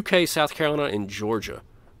 UK, South Carolina, and Georgia.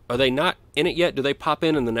 Are they not in it yet? Do they pop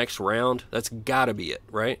in the next round? That's got to be it,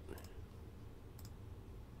 right?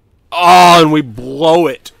 Oh, and we blow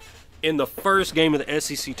it. In the first game of the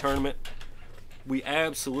SEC tournament, we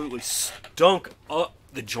absolutely stunk up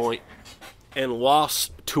the joint and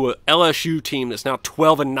lost to a LSU team that's now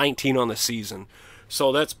 12-19 on the season.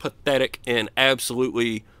 So that's pathetic and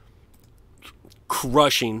absolutely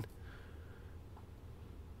crushing.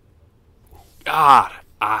 God,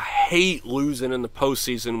 I hate losing in the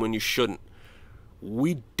postseason when you shouldn't.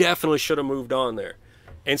 We definitely should have moved on there.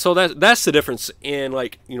 And so that's the difference in,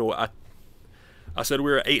 like, you know, I said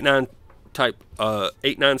we were an 8-9 type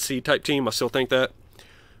 8-9 seed type team. I still think that.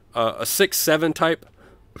 A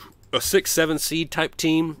 6-7 seed type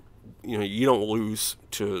team, you know, you don't lose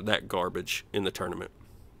to that garbage in the tournament.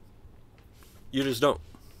 You just don't.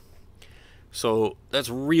 So that's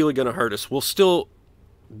really going to hurt us.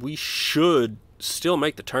 We should still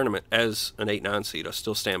make the tournament as an 8-9 seed. I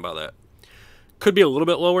still stand by that. Could be a little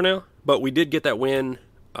bit lower now, but we did get that win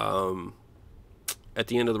at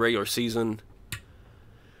the end of the regular season.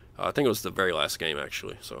 I think it was the very last game,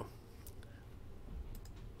 actually. So,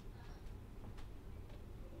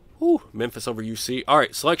 whew, Memphis over UC. All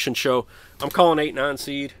right, selection show. I'm calling 8-9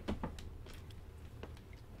 seed.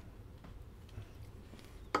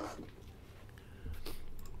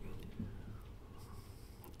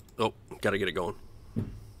 Oh, got to get it going. All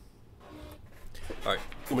right,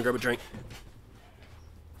 let me grab a drink.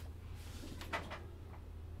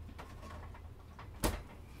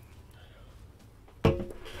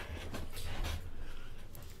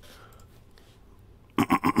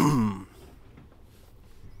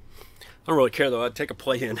 don't really care, though. I'd take a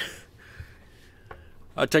play-in.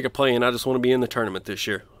 I'd take a play-in. I just want to be in the tournament this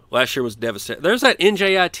year. Last year was devastating. There's that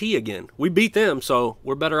NJIT again. We beat them, so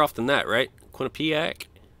we're better off than that, right? Quinnipiac,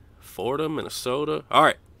 Florida, Minnesota. All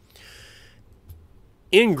right.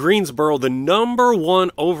 In Greensboro, the #1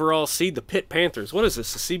 overall seed, the Pitt Panthers. What is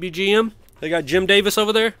this, the CBGM? They got Jim Davis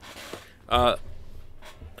over there?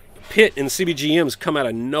 Pitt and CBGMs come out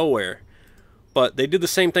of nowhere. But they did the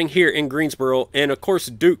same thing here in Greensboro. And, of course,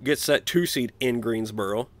 Duke gets that 2 seed in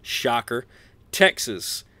Greensboro. Shocker.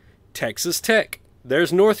 Texas. Texas Tech.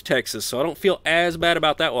 There's North Texas, so I don't feel as bad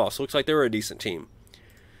about that loss. Looks like they were a decent team.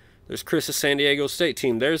 There's Chris's San Diego State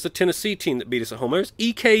team. There's the Tennessee team that beat us at home. There's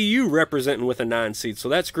EKU representing with a 9 seed, so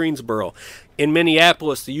that's Greensboro. In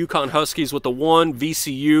Minneapolis, the UConn Huskies with the 1,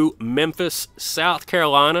 VCU, Memphis, South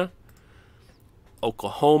Carolina,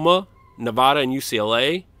 Oklahoma, Nevada, and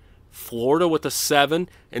UCLA, Florida with a 7,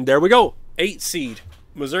 and there we go, 8 seed.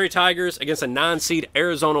 Missouri Tigers against a 9 seed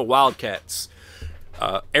Arizona Wildcats.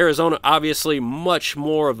 Arizona, obviously, much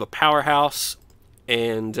more of a powerhouse.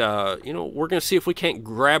 And, you know, we're going to see if we can't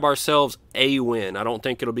grab ourselves a win. I don't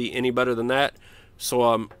think it'll be any better than that. So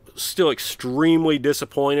I'm still extremely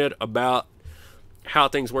disappointed about how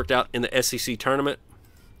things worked out in the SEC tournament.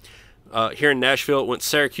 Here in Nashville, it went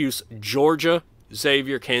Syracuse, Georgia,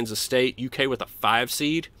 Xavier, Kansas State, UK with a 5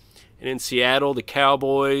 seed. And in Seattle, the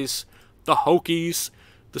Cowboys, the Hokies,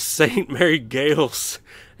 the St. Mary Gales,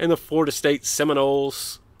 and the Florida State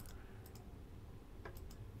Seminoles.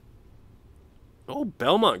 Oh,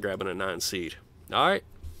 Belmont grabbing a 9 seed. All right.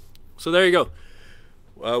 So there you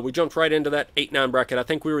go. We jumped right into that 8-9 bracket. I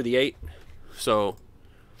think we were the 8. So,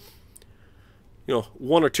 you know,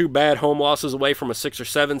 1 or 2 bad home losses away from a 6 or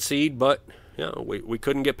 7 seed, but you know, we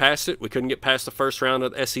couldn't get past it. We couldn't get past the first round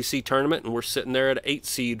of the SEC tournament, and we're sitting there at an 8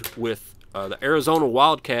 seed with the Arizona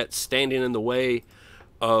Wildcats standing in the way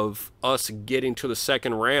of us getting to the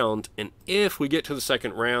second round. And if we get to the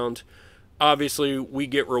second round, obviously we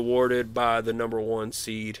get rewarded by the #1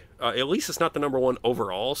 seed. At least it's not the #1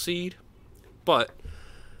 overall seed. But,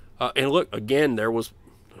 and look, again, there was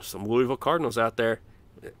some Louisville Cardinals out there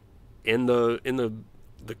in the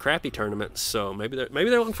crappy tournament. So maybe they're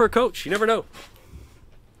looking for a coach. You never know.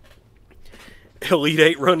 Elite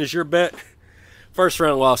 8 run is your bet. First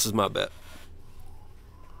round loss is my bet.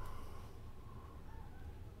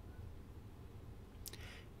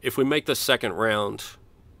 If we make the second round,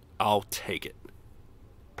 I'll take it.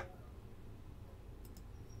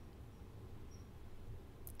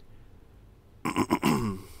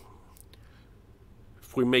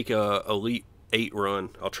 If we make a Elite 8 run,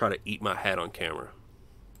 I'll try to eat my hat on camera.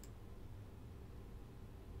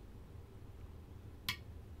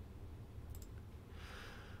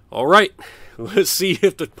 All right, let's see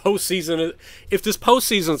if the postseason, if this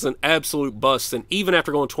postseason's an absolute bust, and even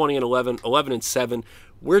after going 20-11, 11-7,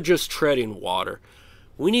 we're just treading water.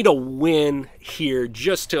 We need a win here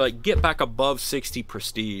just to like get back above 60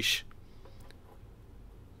 prestige.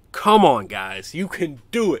 Come on, guys, you can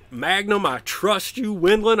do it. Magnum, I trust you.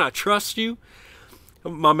 Windland, I trust you.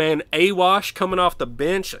 My man Awash coming off the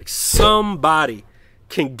bench, like somebody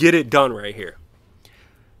can get it done right here.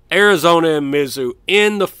 Arizona and Mizzou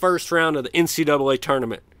in the first round of the NCAA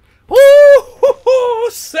tournament. Woo!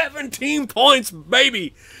 17 points,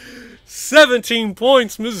 baby. 17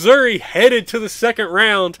 points. Missouri headed to the second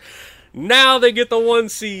round. Now they get the 1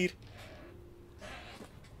 seed.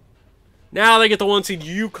 Now they get the 1 seed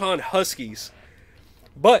UConn Huskies.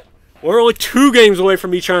 But we're only 2 games away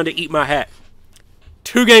from me trying to eat my hat.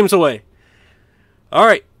 2 games away. All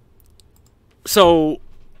right. So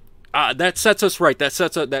that sets us right.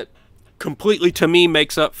 That completely, to me,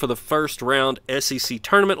 makes up for the first round SEC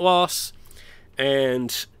tournament loss.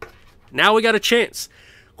 And now we got a chance.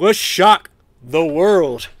 Let's shock the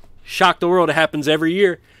world. Shock the world. It happens every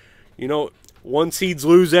year. You know, 1 seeds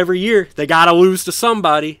lose every year. They got to lose to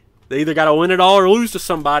somebody. They either got to win it all or lose to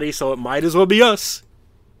somebody, so it might as well be us.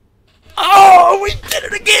 Oh, we did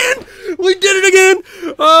it again. We did it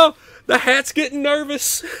again. Oh, the hat's getting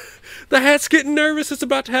nervous. The hat's getting nervous. It's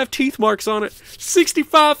about to have teeth marks on it.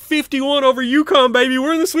 65-51 over UConn, baby.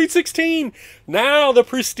 We're in the Sweet 16. Now the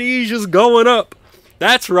prestige is going up.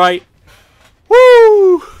 That's right.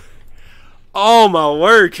 Woo! Oh, my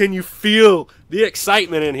word. Can you feel the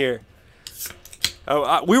excitement in here?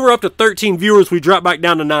 We were up to 13 viewers. We dropped back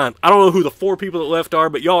down to 9. I don't know who the 4 people that left are,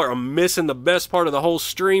 but y'all are missing the best part of the whole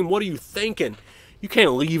stream. What are you thinking? You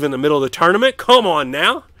can't leave in the middle of the tournament. Come on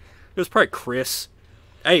now. It was probably Chris.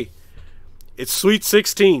 Hey, it's Sweet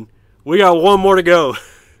 16. We got 1 more to go.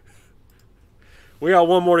 We got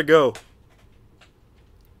 1 more to go.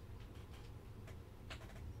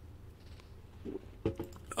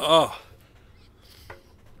 Oh,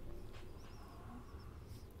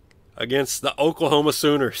 against the Oklahoma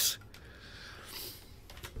Sooners.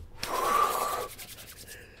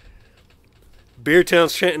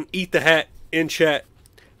 Beertown's chanting, "Eat the hat," in chat.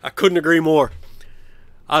 I couldn't agree more.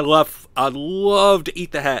 I'd love to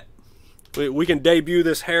eat the hat. We can debut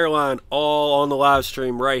this hairline all on the live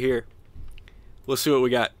stream right here. Let's see what we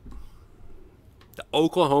got. The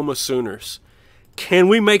Oklahoma Sooners. Can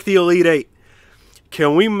we make the Elite Eight?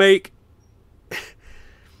 Can we make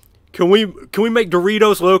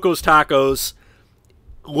Doritos Locos Tacos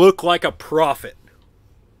look like a profit?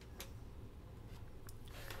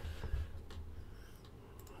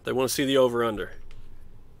 They want to see the over-under.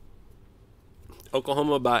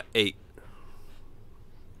 Oklahoma by 8.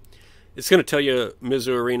 It's going to tell you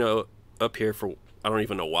Mizzou Arena up here for, I don't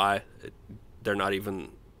even know why. They're not even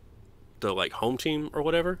the like home team or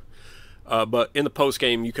whatever. But in the post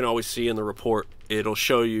game, you can always see in the report, it'll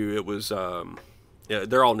show you it was, yeah,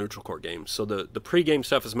 they're all neutral court games. So the pregame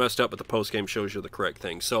stuff is messed up, but the post game shows you the correct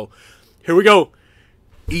thing. So here we go.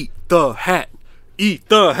 Eat the hat. Eat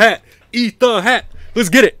the hat. Eat the hat. Let's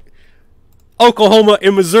get it. Oklahoma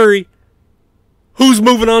and Missouri. Who's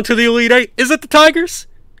moving on to the Elite Eight? Is it the Tigers?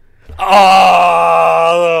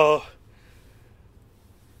 Oh,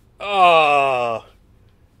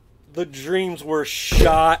 the dreams were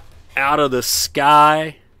shot out of the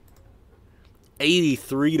sky.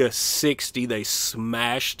 83-60, they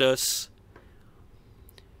smashed us.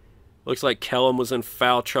 Looks like Kellum was in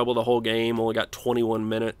foul trouble the whole game. Only got 21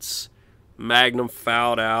 minutes. Magnum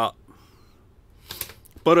fouled out.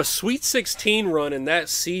 But a Sweet 16 run in that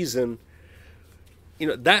season, you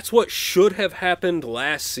know, that's what should have happened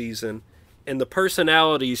last season, and the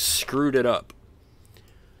personalities screwed it up.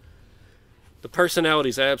 The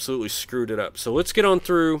personalities absolutely screwed it up. So let's get on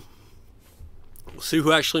through. We'll see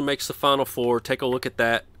who actually makes the Final Four. Take a look at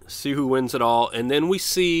that. See who wins it all. And then we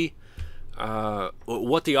see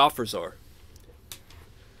what the offers are.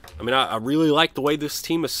 I mean, I really like the way this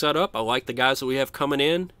team is set up. I like the guys that we have coming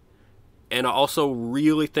in. And I also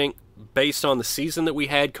really think, based on the season that we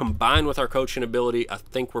had, combined with our coaching ability, I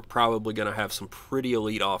think we're probably going to have some pretty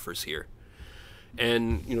elite offers here.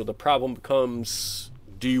 And, you know, the problem becomes,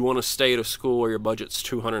 do you want to stay at a school where your budget's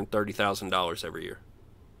 $230,000 every year?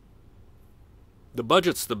 The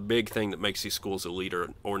budget's the big thing that makes these schools elite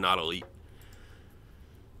or not elite.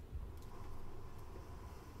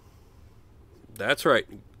 That's right.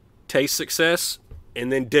 Taste success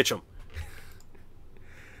and then ditch them.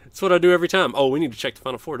 That's what I do every time. Oh, we need to check the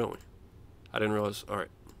Final Four, don't we? I didn't realize. All right.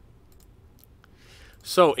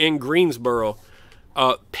 So, in Greensboro,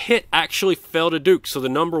 Pitt actually fell to Duke. So, the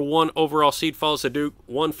 #1 overall seed falls to Duke.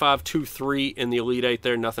 1-5-2-3 in the Elite Eight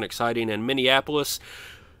there. Nothing exciting. And Minneapolis,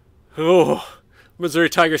 oh, Missouri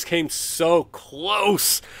Tigers came so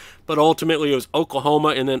close. But ultimately, it was Oklahoma.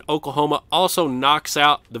 And then Oklahoma also knocks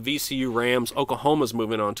out the VCU Rams. Oklahoma's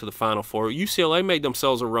moving on to the Final Four. UCLA made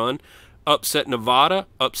themselves a run. Upset Nevada,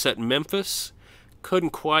 upset Memphis,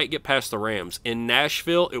 couldn't quite get past the Rams. In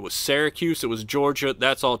Nashville, it was Syracuse, it was Georgia,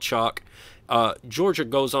 that's all chalk. Georgia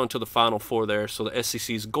goes on to the Final Four there, so the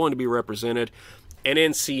SEC is going to be represented. And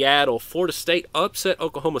in Seattle, Florida State upset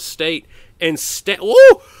Oklahoma State. And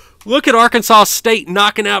look at Arkansas State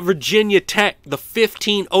knocking out Virginia Tech. The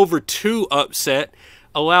 15-2 upset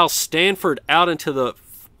allows Stanford out into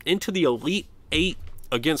the Elite Eight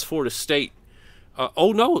against Florida State.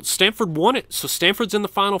 Oh, no, Stanford won it. So Stanford's in the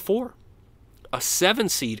Final Four. A 7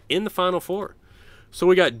 seed in the Final Four. So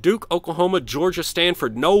we got Duke, Oklahoma, Georgia,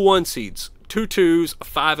 Stanford. No 1 seeds. 2 2s, a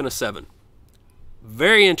 5, and a 7.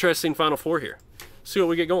 Very interesting Final Four here. See what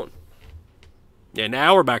we get going. Yeah,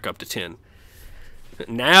 now we're back up to 10.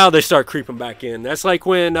 Now they start creeping back in. That's like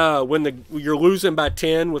when you're losing by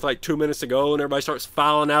 10 with like 2 minutes to go and everybody starts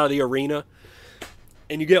filing out of the arena.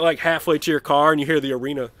 And you get like halfway to your car and you hear the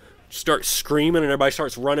arena start screaming and everybody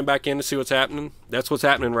starts running back in to see what's happening. That's what's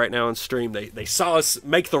happening right now on stream. They saw us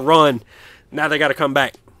make the run. Now they got to come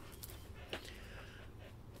back.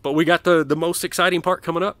 But we got the most exciting part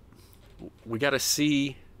coming up. We got to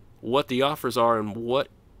see what the offers are and what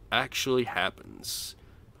actually happens.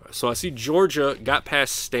 So I see Georgia got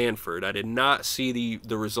past Stanford. I did not see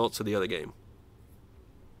the results of the other game.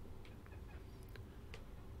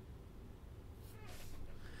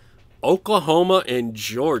 Oklahoma and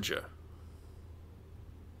Georgia.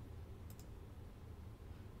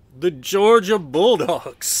 The Georgia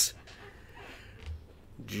Bulldogs.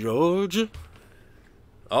 Georgia.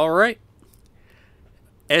 All right.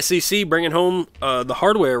 SEC bringing home the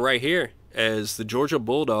hardware right here as the Georgia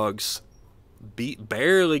Bulldogs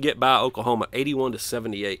barely get by Oklahoma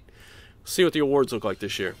 81-78. See what the awards look like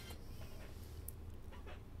this year.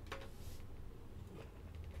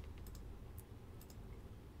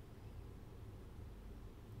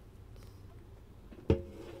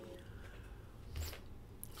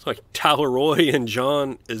 It's like Tyler Roy and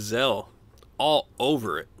John Izell all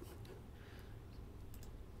over it.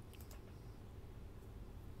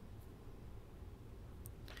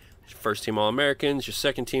 Your first team All-Americans, your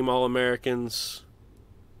second team All-Americans.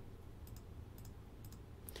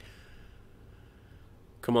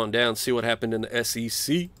 Come on down, see what happened in the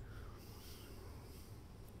SEC.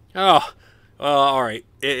 Oh, all right.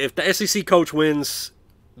 If the SEC coach wins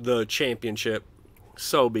the championship,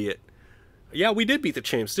 so be it. Yeah, we did beat the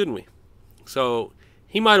champs, didn't we? So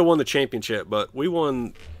he might have won the championship, but we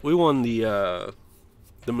won the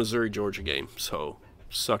Missouri-Georgia game. So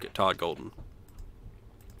suck it, Todd Golden.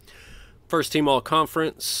 First team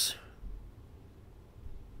All-Conference.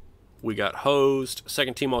 We got hosed.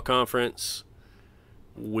 Second team All-Conference.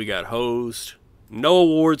 We got hosed. No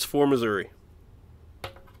awards for Missouri.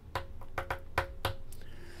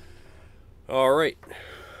 All right.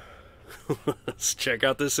 Let's check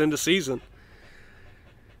out this end of season.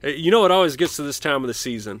 You know, it always gets to this time of the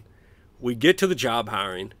season. We get to the job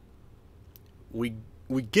hiring. We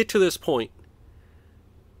get to this point,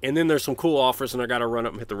 and then there's some cool offers, and I got to run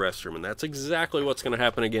up and hit the restroom. And that's exactly what's going to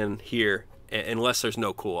happen again here, unless there's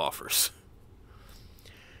no cool offers.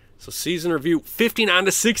 So season review, 59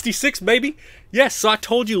 to 66, baby. Yes, so I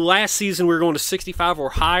told you last season we were going to 65 or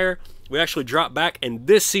higher. We actually dropped back, and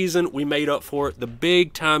this season we made up for it. The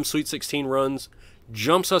big-time Sweet 16 runs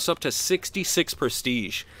jumps us up to 66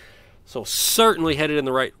 prestige. So certainly headed in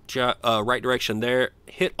the right direction there.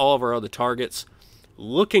 Hit all of our other targets.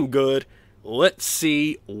 Looking good. Let's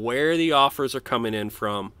see where the offers are coming in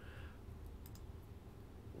from.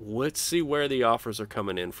 Let's see where the offers are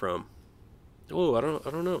coming in from. Oh, I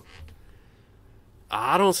don't know.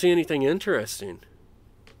 I don't see anything interesting.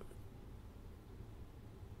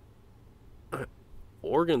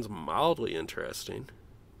 Oregon's mildly interesting.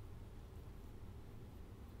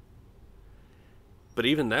 But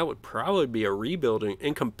even that would probably be a rebuilding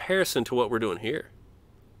in comparison to what we're doing here.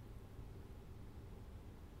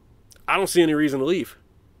 I don't see any reason to leave.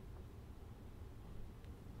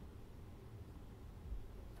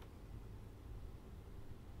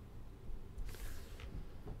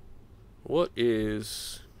 What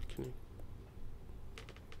is...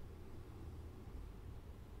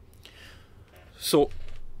 So,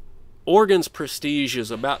 Oregon's prestige is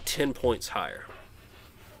about 10 points higher.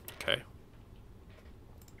 Okay.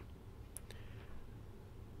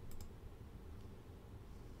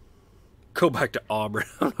 Go back to Auburn.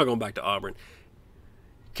 I'm not going back to Auburn.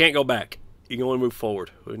 Can't go back. You can only move forward.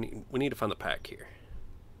 We need to find the pack here.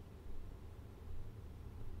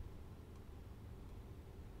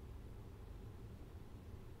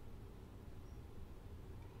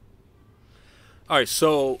 All right,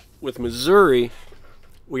 so with Missouri,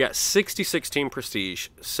 we got 66 team prestige,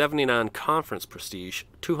 79 conference prestige,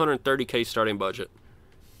 230K starting budget,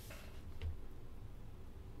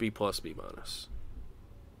 B+, B-.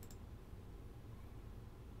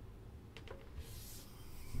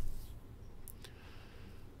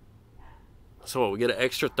 So what, we get an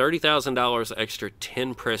extra $30,000, extra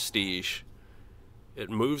 10 prestige. It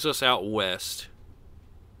moves us out west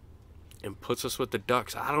and puts us with the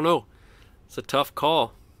Ducks. I don't know. It's a tough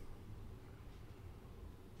call.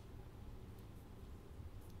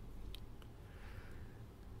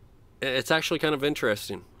 It's actually kind of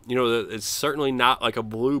interesting. You know, it's certainly not like a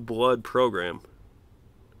blue blood program.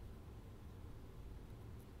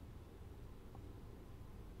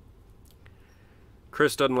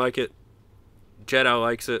 Chris doesn't like it. Jedi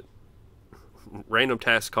likes it. Random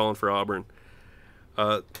task calling for Auburn.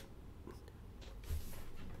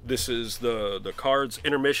 This is the cards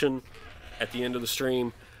intermission at the end of the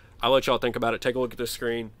stream. I'll let y'all think about it. Take a look at this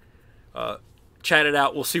screen. Chat it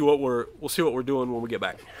out. We'll see what we're doing when we get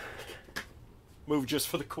back. Move just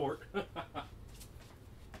for the court.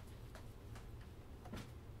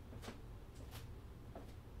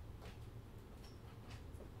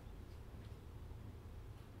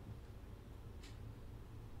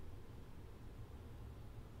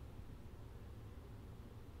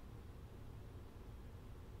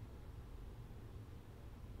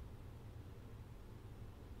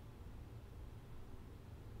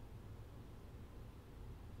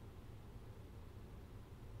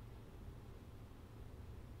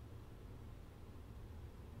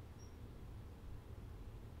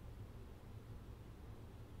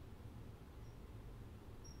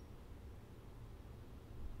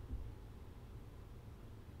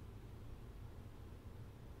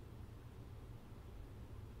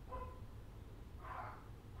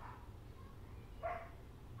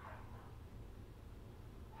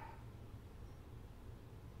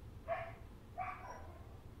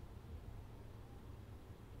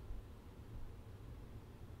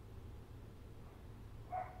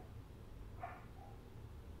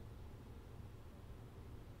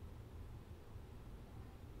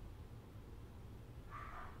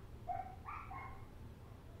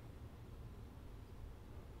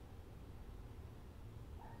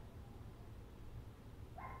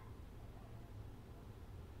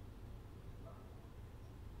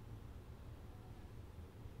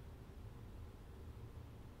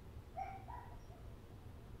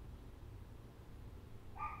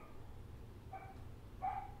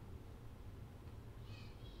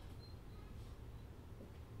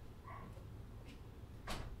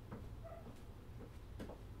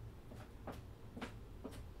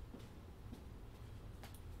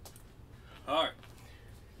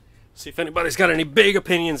 See if anybody's got any big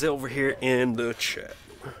opinions over here in the chat.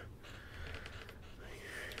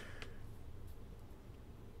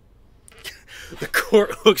 The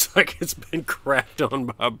court looks like it's been crapped on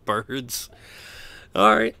by birds.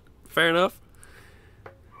 All right, fair enough.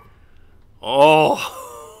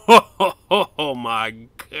 Oh my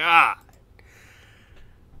God.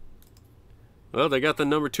 Well, they got the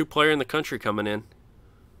number 2 player in the country coming in.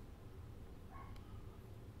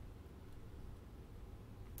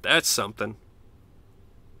 That's something.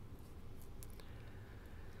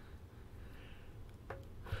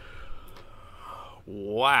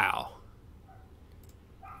 Wow.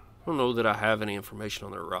 I don't know that I have any information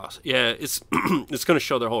on their roster. Yeah, it's it's going to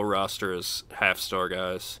show their whole roster as half-star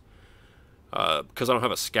guys. Because I don't have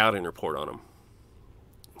a scouting report on them.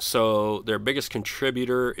 So their biggest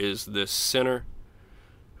contributor is this center,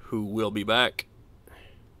 who will be back.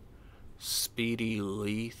 Speedy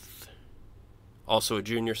Leith, also a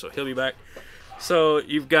junior, so he'll be back. So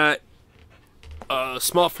you've got a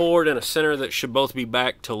small forward and a center that should both be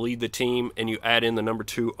back to lead the team, and you add in the number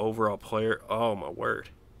 2 overall player. Oh my word.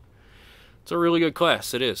 It's a really good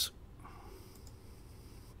class, it is.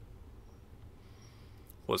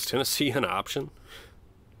 Was Tennessee an option?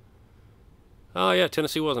 Oh yeah,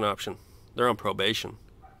 Tennessee was an option. They're on probation.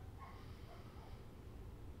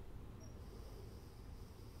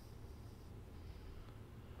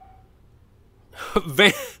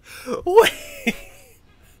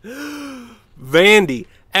 Vandy,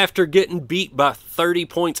 after getting beat by 30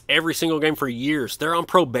 points every single game for years, they're on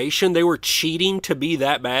probation. They were cheating to be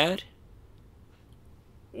that bad?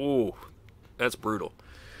 Ooh, that's brutal.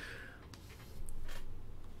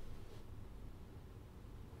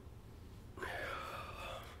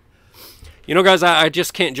 You know, guys, I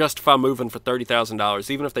just can't justify moving for $30,000,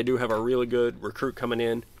 even if they do have a really good recruit coming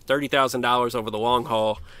in. $30,000 over the long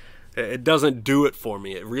haul, it doesn't do it for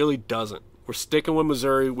me. It really doesn't. We're sticking with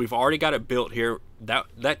Missouri. We've already got it built here.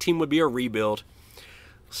 That team would be a rebuild.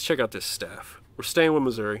 Let's check out this staff. We're staying with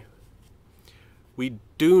Missouri. We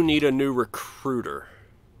do need a new recruiter.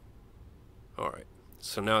 All right,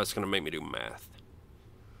 so now it's going to make me do math.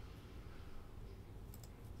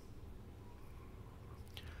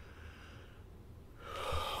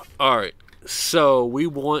 All right, so we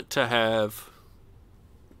want to have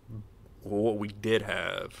what we did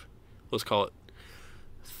have. Let's call it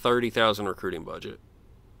 30,000 recruiting budget.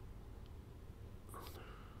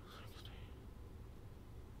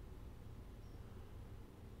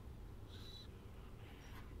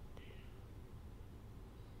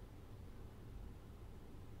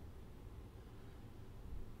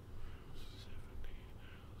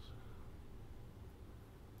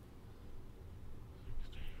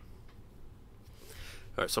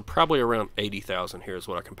 All right, so probably around 80,000 here is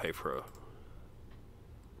what I can pay for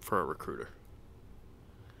a recruiter.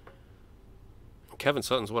 Kevin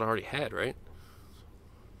Sutton's what I already had, right?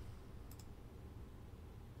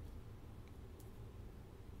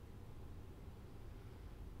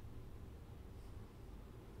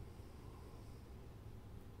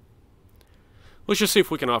 Let's just see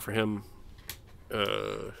if we can offer him.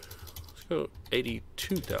 Let's go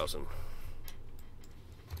 82,000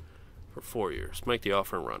 for 4 years. Make the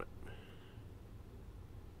offer and run it.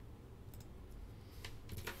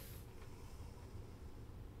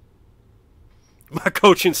 My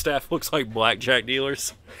coaching staff looks like blackjack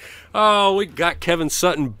dealers. Oh, we got Kevin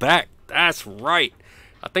Sutton back. That's right.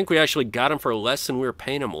 I think we actually got him for less than we were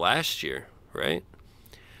paying him last year, right?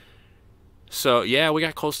 So, yeah, we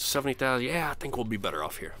got close to 70,000. Yeah, I think we'll be better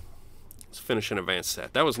off here. Let's finish an advanced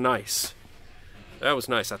stat. That was nice. That was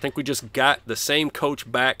nice. I think we just got the same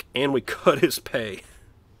coach back and we cut his pay.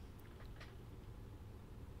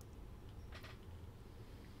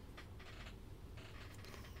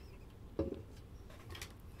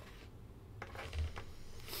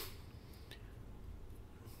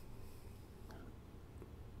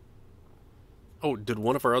 Oh, did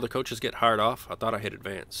one of our other coaches get hired off? I thought I hit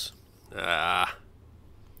advance.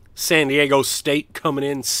 San Diego State coming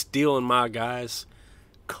in, stealing my guys.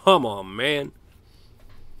 Come on, man.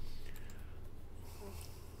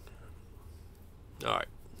 All right,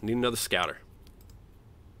 need another scouter.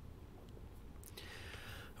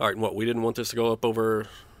 All right, and what, we didn't want this to go up over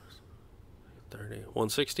 30,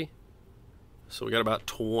 160? So we got about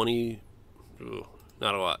 20, ooh,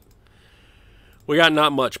 not a lot. We got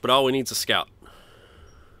not much, but all we need is a scout.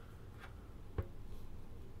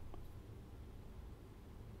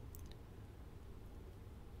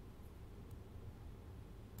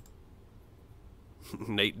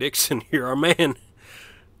 Nate Dixon, you're our man.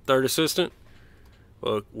 Third assistant.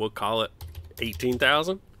 We'll call it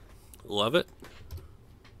 18,000. Love it.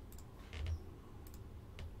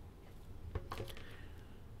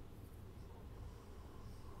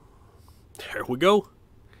 we go.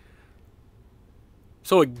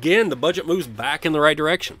 So again, the budget moves back in the right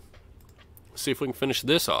direction. Let's see if we can finish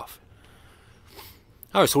this off.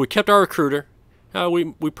 All right, so we kept our recruiter.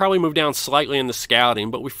 We probably moved down slightly in the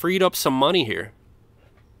scouting, but we freed up some money here.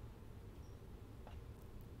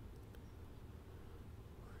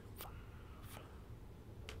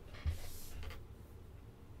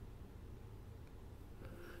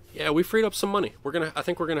 Yeah, we freed up some money. I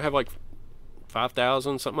think we're gonna have like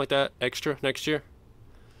 5,000, something like that, extra next year.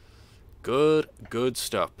 Good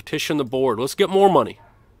stuff. Petition the board. Let's get more money.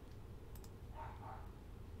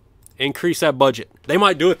 Increase that budget. They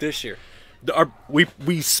might do it this year.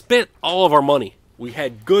 We spent all of our money. We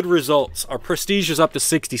had good results. Our prestige is up to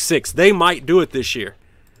 66. They might do it this year.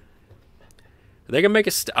 They can make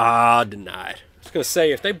us denied. I was gonna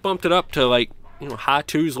say if they bumped it up to like high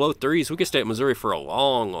 2s, low 3s, we could stay at Missouri for a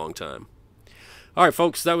long time. All right,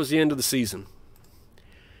 folks, that was the end of the season.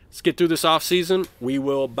 Let's get through this off season. We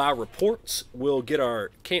will buy reports. We'll get our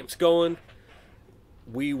camps going.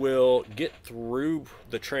 We will get through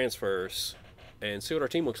the transfers and see what our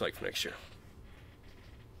team looks like for next year.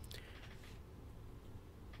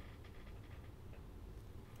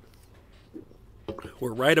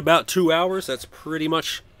 We're right about 2 hours. That's pretty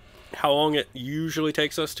much how long it usually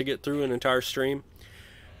takes us to get through an entire stream.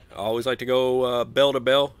 I always like to go bell to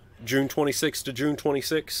bell, June 26th to June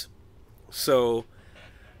 26th. So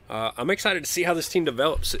I'm excited to see how this team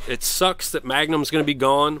develops. It sucks that Magnum's going to be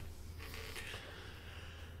gone,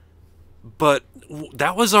 but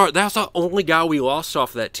that was the only guy we lost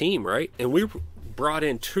off that team, right? And we brought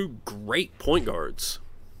in 2 great point guards.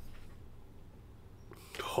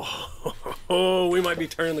 Oh, we might be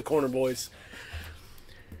turning the corner, boys.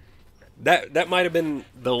 That might have been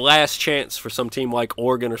the last chance for some team like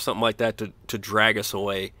Oregon or something like that to drag us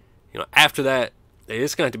away. After that,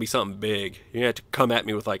 it's going to have to be something big. You're going to have to come at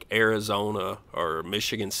me with like Arizona or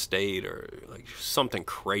Michigan State or like something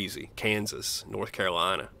crazy. Kansas, North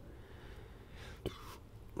Carolina.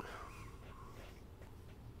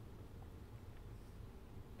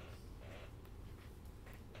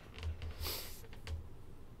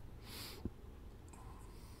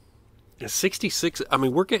 At 66, I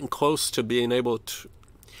mean, we're getting close to being able to...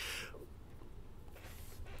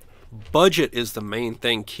 Budget is the main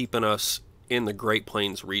thing keeping us in the Great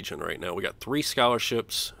Plains region right now. We got 3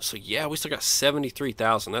 scholarships. So, yeah, we still got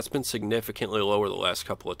 73,000. That's been significantly lower the last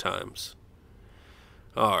couple of times.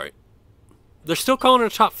 All right. They're still calling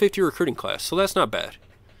it a top 50 recruiting class, so that's not bad.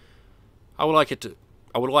 I would like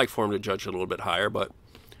for them to judge it a little bit higher, but,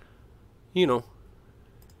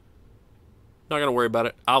 not going to worry about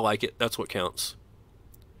it. I like it. That's what counts.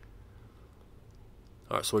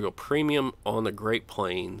 All right, so we go premium on the Great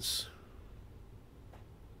Plains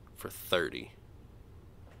for 30.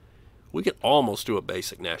 We could almost do a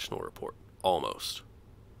basic national report. Almost.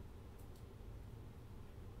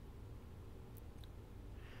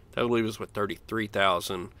 That would leave us with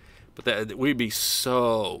 33,000. But we'd be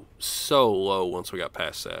so low once we got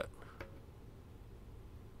past that.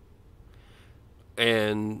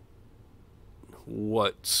 And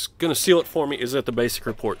what's going to seal it for me is that the basic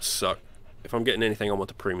reports suck. If I'm getting anything, I want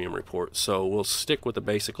the premium report. So we'll stick with the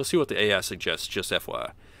basic. Let's see what the AI suggests, just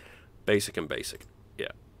FYI. Basic and basic. Yeah.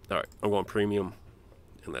 All right. I'm going premium,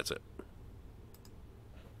 and that's it.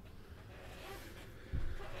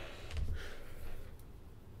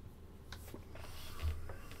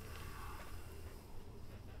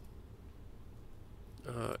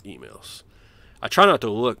 Emails. I try not to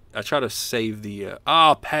look. I try to save the...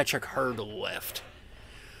 Patrick Hurd left.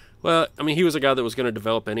 Well, I mean, he was a guy that was going to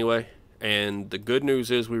develop anyway. And the good news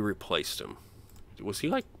is we replaced him. Was he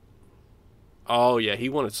like... Oh, yeah, he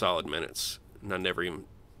wanted solid minutes. And I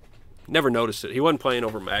never noticed it. He wasn't playing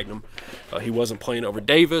over Magnum. He wasn't playing over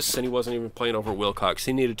Davis. And he wasn't even playing over Wilcox.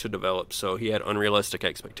 He needed to develop. So he had unrealistic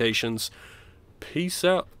expectations. Peace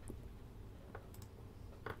out.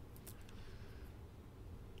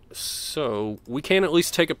 So we can at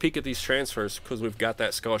least take a peek at these transfers because we've got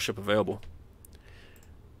that scholarship available.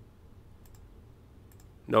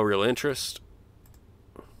 No real interest.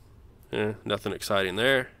 Nothing exciting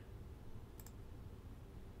there.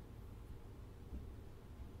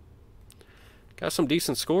 Got some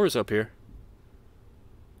decent scores up here.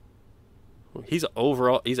 He's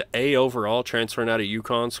an A overall transferring out of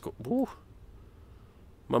UConn. Woo.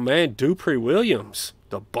 My man Dupree Williams,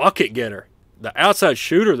 the bucket getter. The outside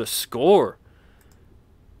shooter, the scorer.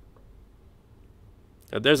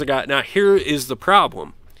 Now, there's a guy. Now, here is the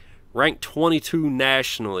problem. Ranked 22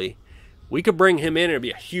 nationally. We could bring him in and it'd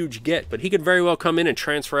be a huge get, but he could very well come in and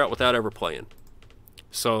transfer out without ever playing.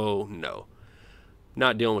 So, no.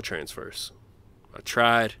 Not dealing with transfers. I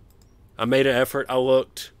tried. I made an effort. I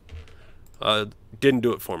looked. Didn't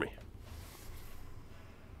do it for me.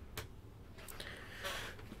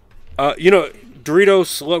 You know,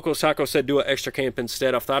 Doritos Locos Taco said do an extra camp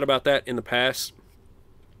instead. I've thought about that in the past.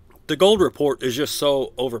 The gold report is just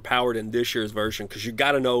so overpowered in this year's version because you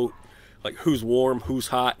got to know like who's warm, who's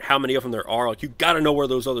hot, how many of them there are. Like you got to know where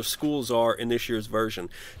those other schools are in this year's version.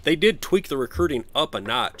 They did tweak the recruiting up a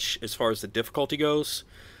notch as far as the difficulty goes.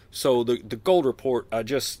 So the gold report,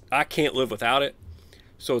 I can't live without it.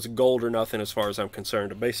 So it's gold or nothing as far as I'm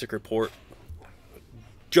concerned. A basic report,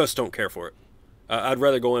 just don't care for it. I'd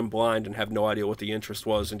rather go in blind and have no idea what the interest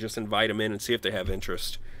was and just invite them in and see if they have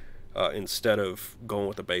interest instead of going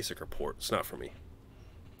with a basic report. It's not for me.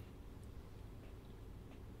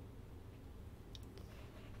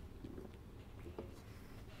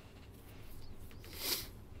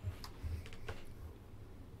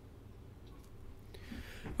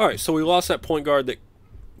 All right, so we lost that point guard that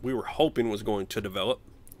we were hoping was going to develop,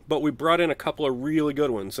 but we brought in a couple of really good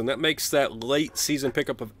ones, and that makes that late season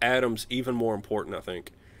pickup of Adams even more important, I think.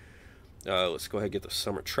 Let's go ahead and get the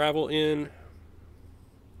summer travel in.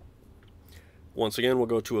 Once again, we'll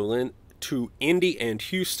go to Indy and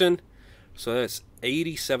Houston, so that's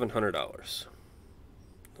 $8,700.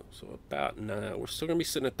 So about we're still gonna be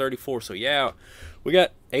sitting at 34. So yeah, we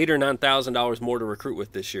got $8,000 or $9,000 more to recruit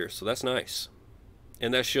with this year, so that's nice.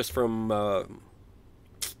 And that's just from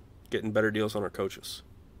getting better deals on our coaches.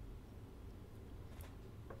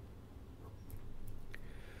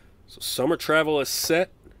 So summer travel is set.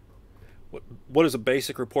 What does a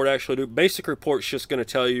basic report actually do? Basic report's just going to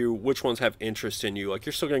tell you which ones have interest in you. Like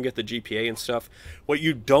you're still going to get the GPA and stuff. What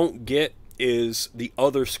you don't get is the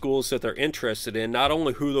other schools that they're interested in. Not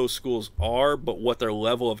only who those schools are, but what their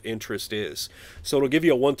level of interest is. So it'll give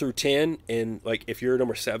you a 1 through 10, and like if you're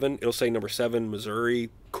number 7, it'll say number 7, Missouri,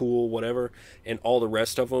 cool, whatever, and all the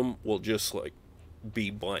rest of them will just like be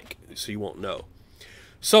blank, so you won't know.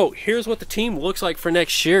 So here's what the team looks like for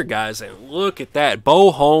next year, guys, and look at that. Bo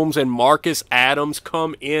Holmes and Marcus Adams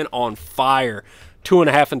come in on fire.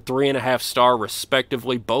 2.5 and 3.5 star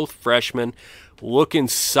respectively, both freshmen. Looking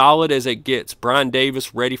solid as it gets. Brian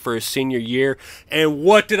Davis ready for his senior year. And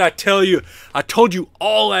what did I tell you? I told you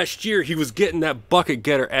all last year he was getting that bucket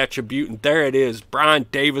getter attribute, and there it is. Brian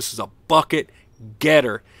Davis is a bucket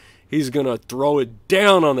getter. He's going to throw it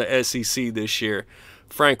down on the SEC this year.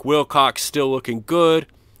 Frank Wilcox still looking good.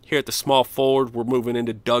 Here at the small forward, we're moving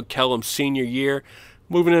into Doug Kellum's senior year.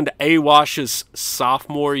 Moving into Awash's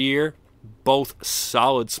sophomore year. Both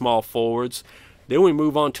solid small forwards. Then we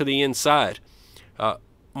move on to the inside.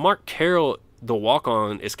 Mark Carroll, the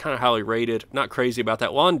walk-on, is kind of highly rated. Not crazy about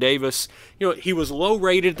that. Lon Davis, you know, he was low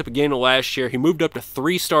rated at the beginning of last year. He moved up to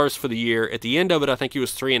 3 stars for the year. At the end of it, I think he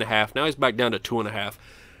was 3.5. Now he's back down to 2.5.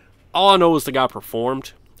 All I know is the guy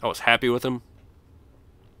performed. I was happy with him.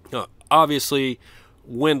 Obviously,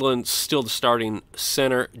 Wendland's still the starting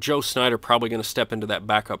center. Joe Snyder probably going to step into that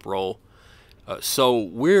backup role. So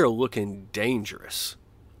we're looking dangerous.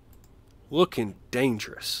 Looking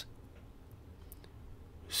dangerous.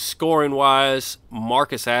 Scoring-wise,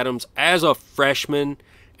 Marcus Adams as a freshman.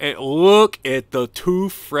 And look at the 2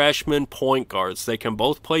 freshman point guards. They can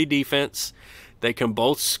both play defense. They can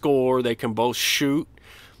both score. They can both shoot.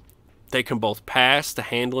 They can both pass. The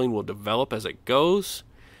handling will develop as it goes.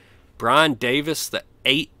 Brian Davis, the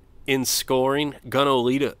 8 in scoring, gonna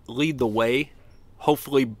lead the way,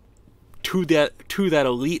 hopefully to that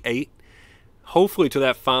Elite 8, hopefully to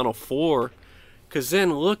that Final 4. Because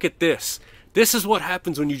then look at this. This is what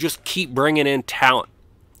happens when you just keep bringing in talent,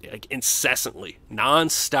 like incessantly,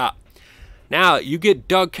 non-stop. Now you get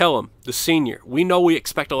Doug Kellum, the senior. We know we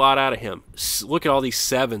expect a lot out of him. Look at all these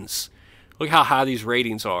 7s. Look how high these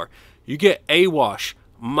ratings are. You get Awash,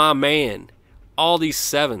 my man. All these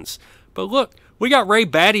 7s. But look, we got Ray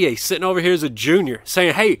Battier sitting over here as a junior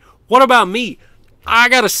saying, hey, what about me? I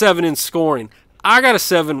got a 7 in scoring. I got a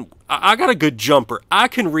 7. I got a good jumper. I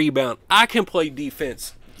can rebound. I can play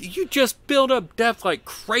defense. You just build up depth like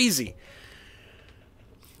crazy.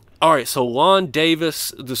 All right, so Lon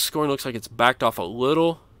Davis, the scoring looks like it's backed off a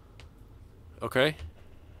little. Okay.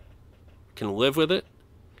 Can live with it.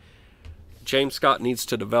 James Scott needs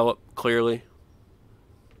to develop, clearly.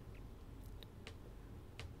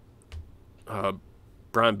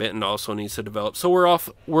 Brian Benton also needs to develop. So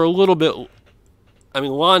we're a little bit... I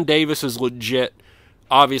mean, Lon Davis is legit.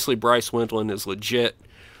 Obviously, Bryce Wendland is legit.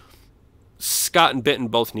 Scott and Benton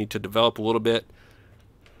both need to develop a little bit.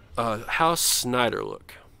 How's Snyder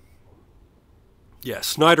look? Yeah,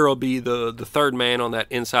 Snyder will be the third man on that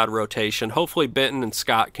inside rotation. Hopefully, Benton and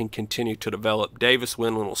Scott can continue to develop. Davis,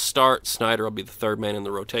 Wendland will start. Snyder will be the third man in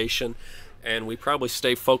the rotation. and we probably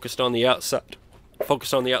stay focused on the outside,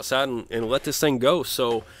 and let this thing go.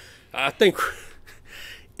 So I think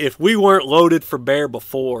if we weren't loaded for bear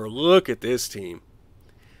before, look at this team.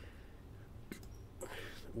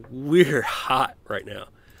 We're hot right now.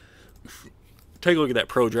 Take a look at that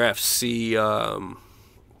pro draft. See, I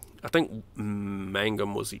think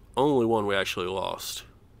Mangum was the only one we actually lost.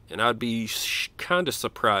 And I'd be kind of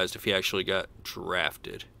surprised if he actually got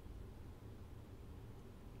drafted.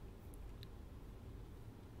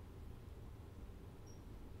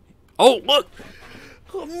 Oh, look!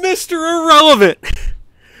 Mr. Irrelevant!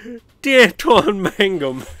 D'Antoine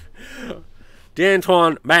Mangum.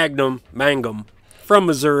 D'Antoine Mangum from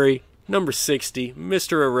Missouri, number 60,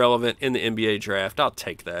 Mr. Irrelevant in the NBA draft. I'll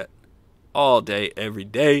take that all day, every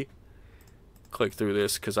day. Click through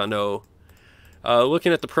this because I know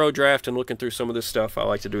looking at the pro draft and looking through some of this stuff, I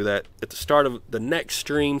like to do that at the start of the next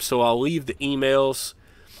stream, so I'll leave the emails.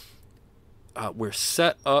 We're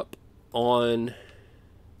set up on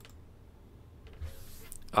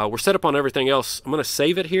everything else. I'm going to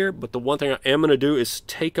save it here, but the one thing I am going to do is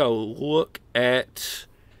take a look at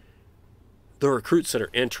the recruits that are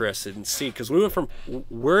interested and see, because we went from,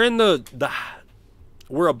 we're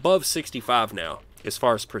above 65 now as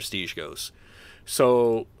far as prestige goes.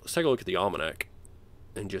 So let's take a look at the almanac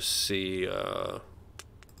and just see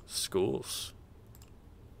schools.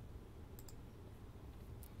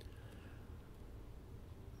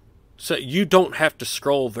 So you don't have to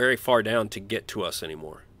scroll very far down to get to us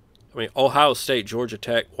anymore. I mean, Ohio State, Georgia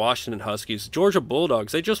Tech, Washington Huskies, Georgia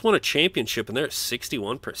Bulldogs, they just won a championship and they're at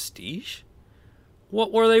 61 prestige?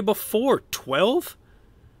 What were they before? 12?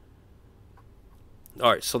 All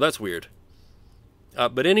right, so that's weird.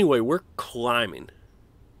 But anyway, we're climbing.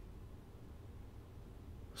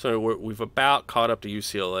 So we've about caught up to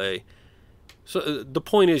UCLA. So the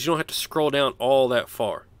point is, you don't have to scroll down all that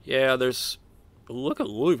far. Yeah, there's... Look at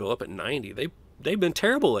Louisville up at 90. They've been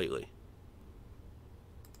terrible lately.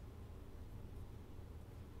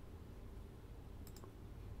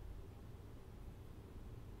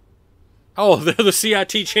 Oh, they're the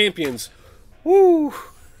CIT champions. Woo!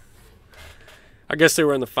 I guess they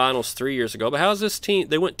were in the finals 3 years ago. But how's this team?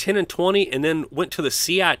 They went 10-20 and then went to the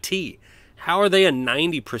CIT. How are they a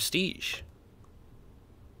 90 prestige?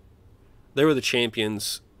 They were the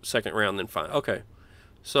champions second round, then final. Okay.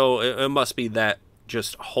 So it must be that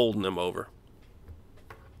just holding them over.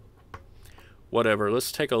 Whatever.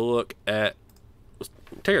 Let's take a look at... Let's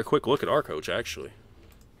take a quick look at our coach, actually.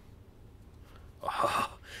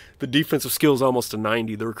 Oh, the defensive skill is almost a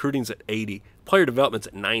 90. The recruiting's at 80. Player development's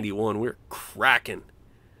at 91. We're cracking.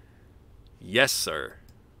 Yes, sir.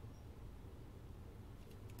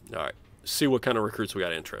 All right. See what kind of recruits we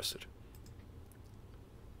got interested.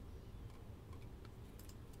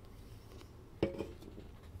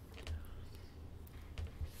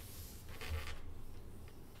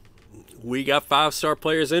 We got 5-star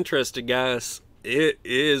players interested, guys. It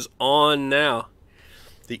is on now.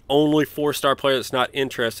 The only 4-star player that's not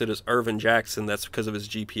interested is Irvin Jackson. That's because of his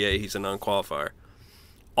GPA. He's a non-qualifier.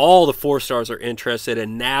 All the 4-stars are interested,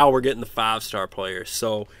 and now we're getting the 5-star players.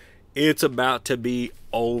 So it's about to be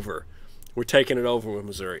over. We're taking it over with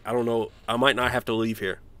Missouri. I don't know. I might not have to leave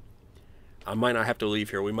here.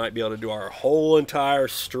 We might be able to do our whole entire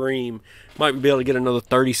stream. Might be able to get another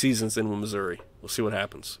 30 seasons in with Missouri. We'll see what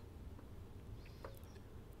happens.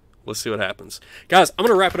 Let's see what happens. Guys, I'm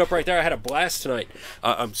going to wrap it up right there. I had a blast tonight.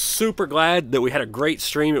 I'm super glad that we had a great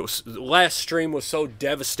stream. The last stream was so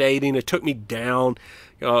devastating. It took me down.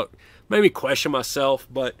 Made me question myself,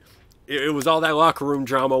 but it was all that locker room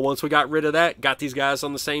drama. Once we got rid of that, got these guys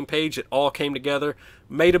on the same page, it all came together.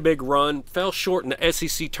 Made a big run. Fell short in the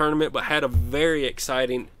SEC tournament, but had a very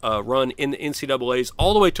exciting run in the NCAAs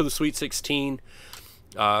all the way to the Sweet 16.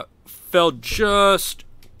 Fell just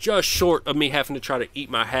short of me having to try to eat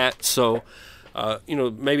my hat. So,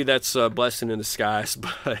 maybe that's a blessing in disguise,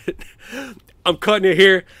 but I'm cutting it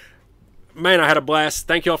here. Man, I had a blast.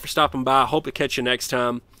 Thank you all for stopping by. Hope to catch you next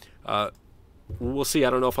time. We'll see. I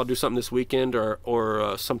don't know if I'll do something this weekend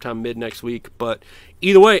or sometime mid next week, but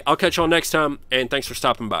either way, I'll catch y'all next time, and thanks for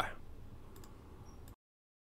stopping by.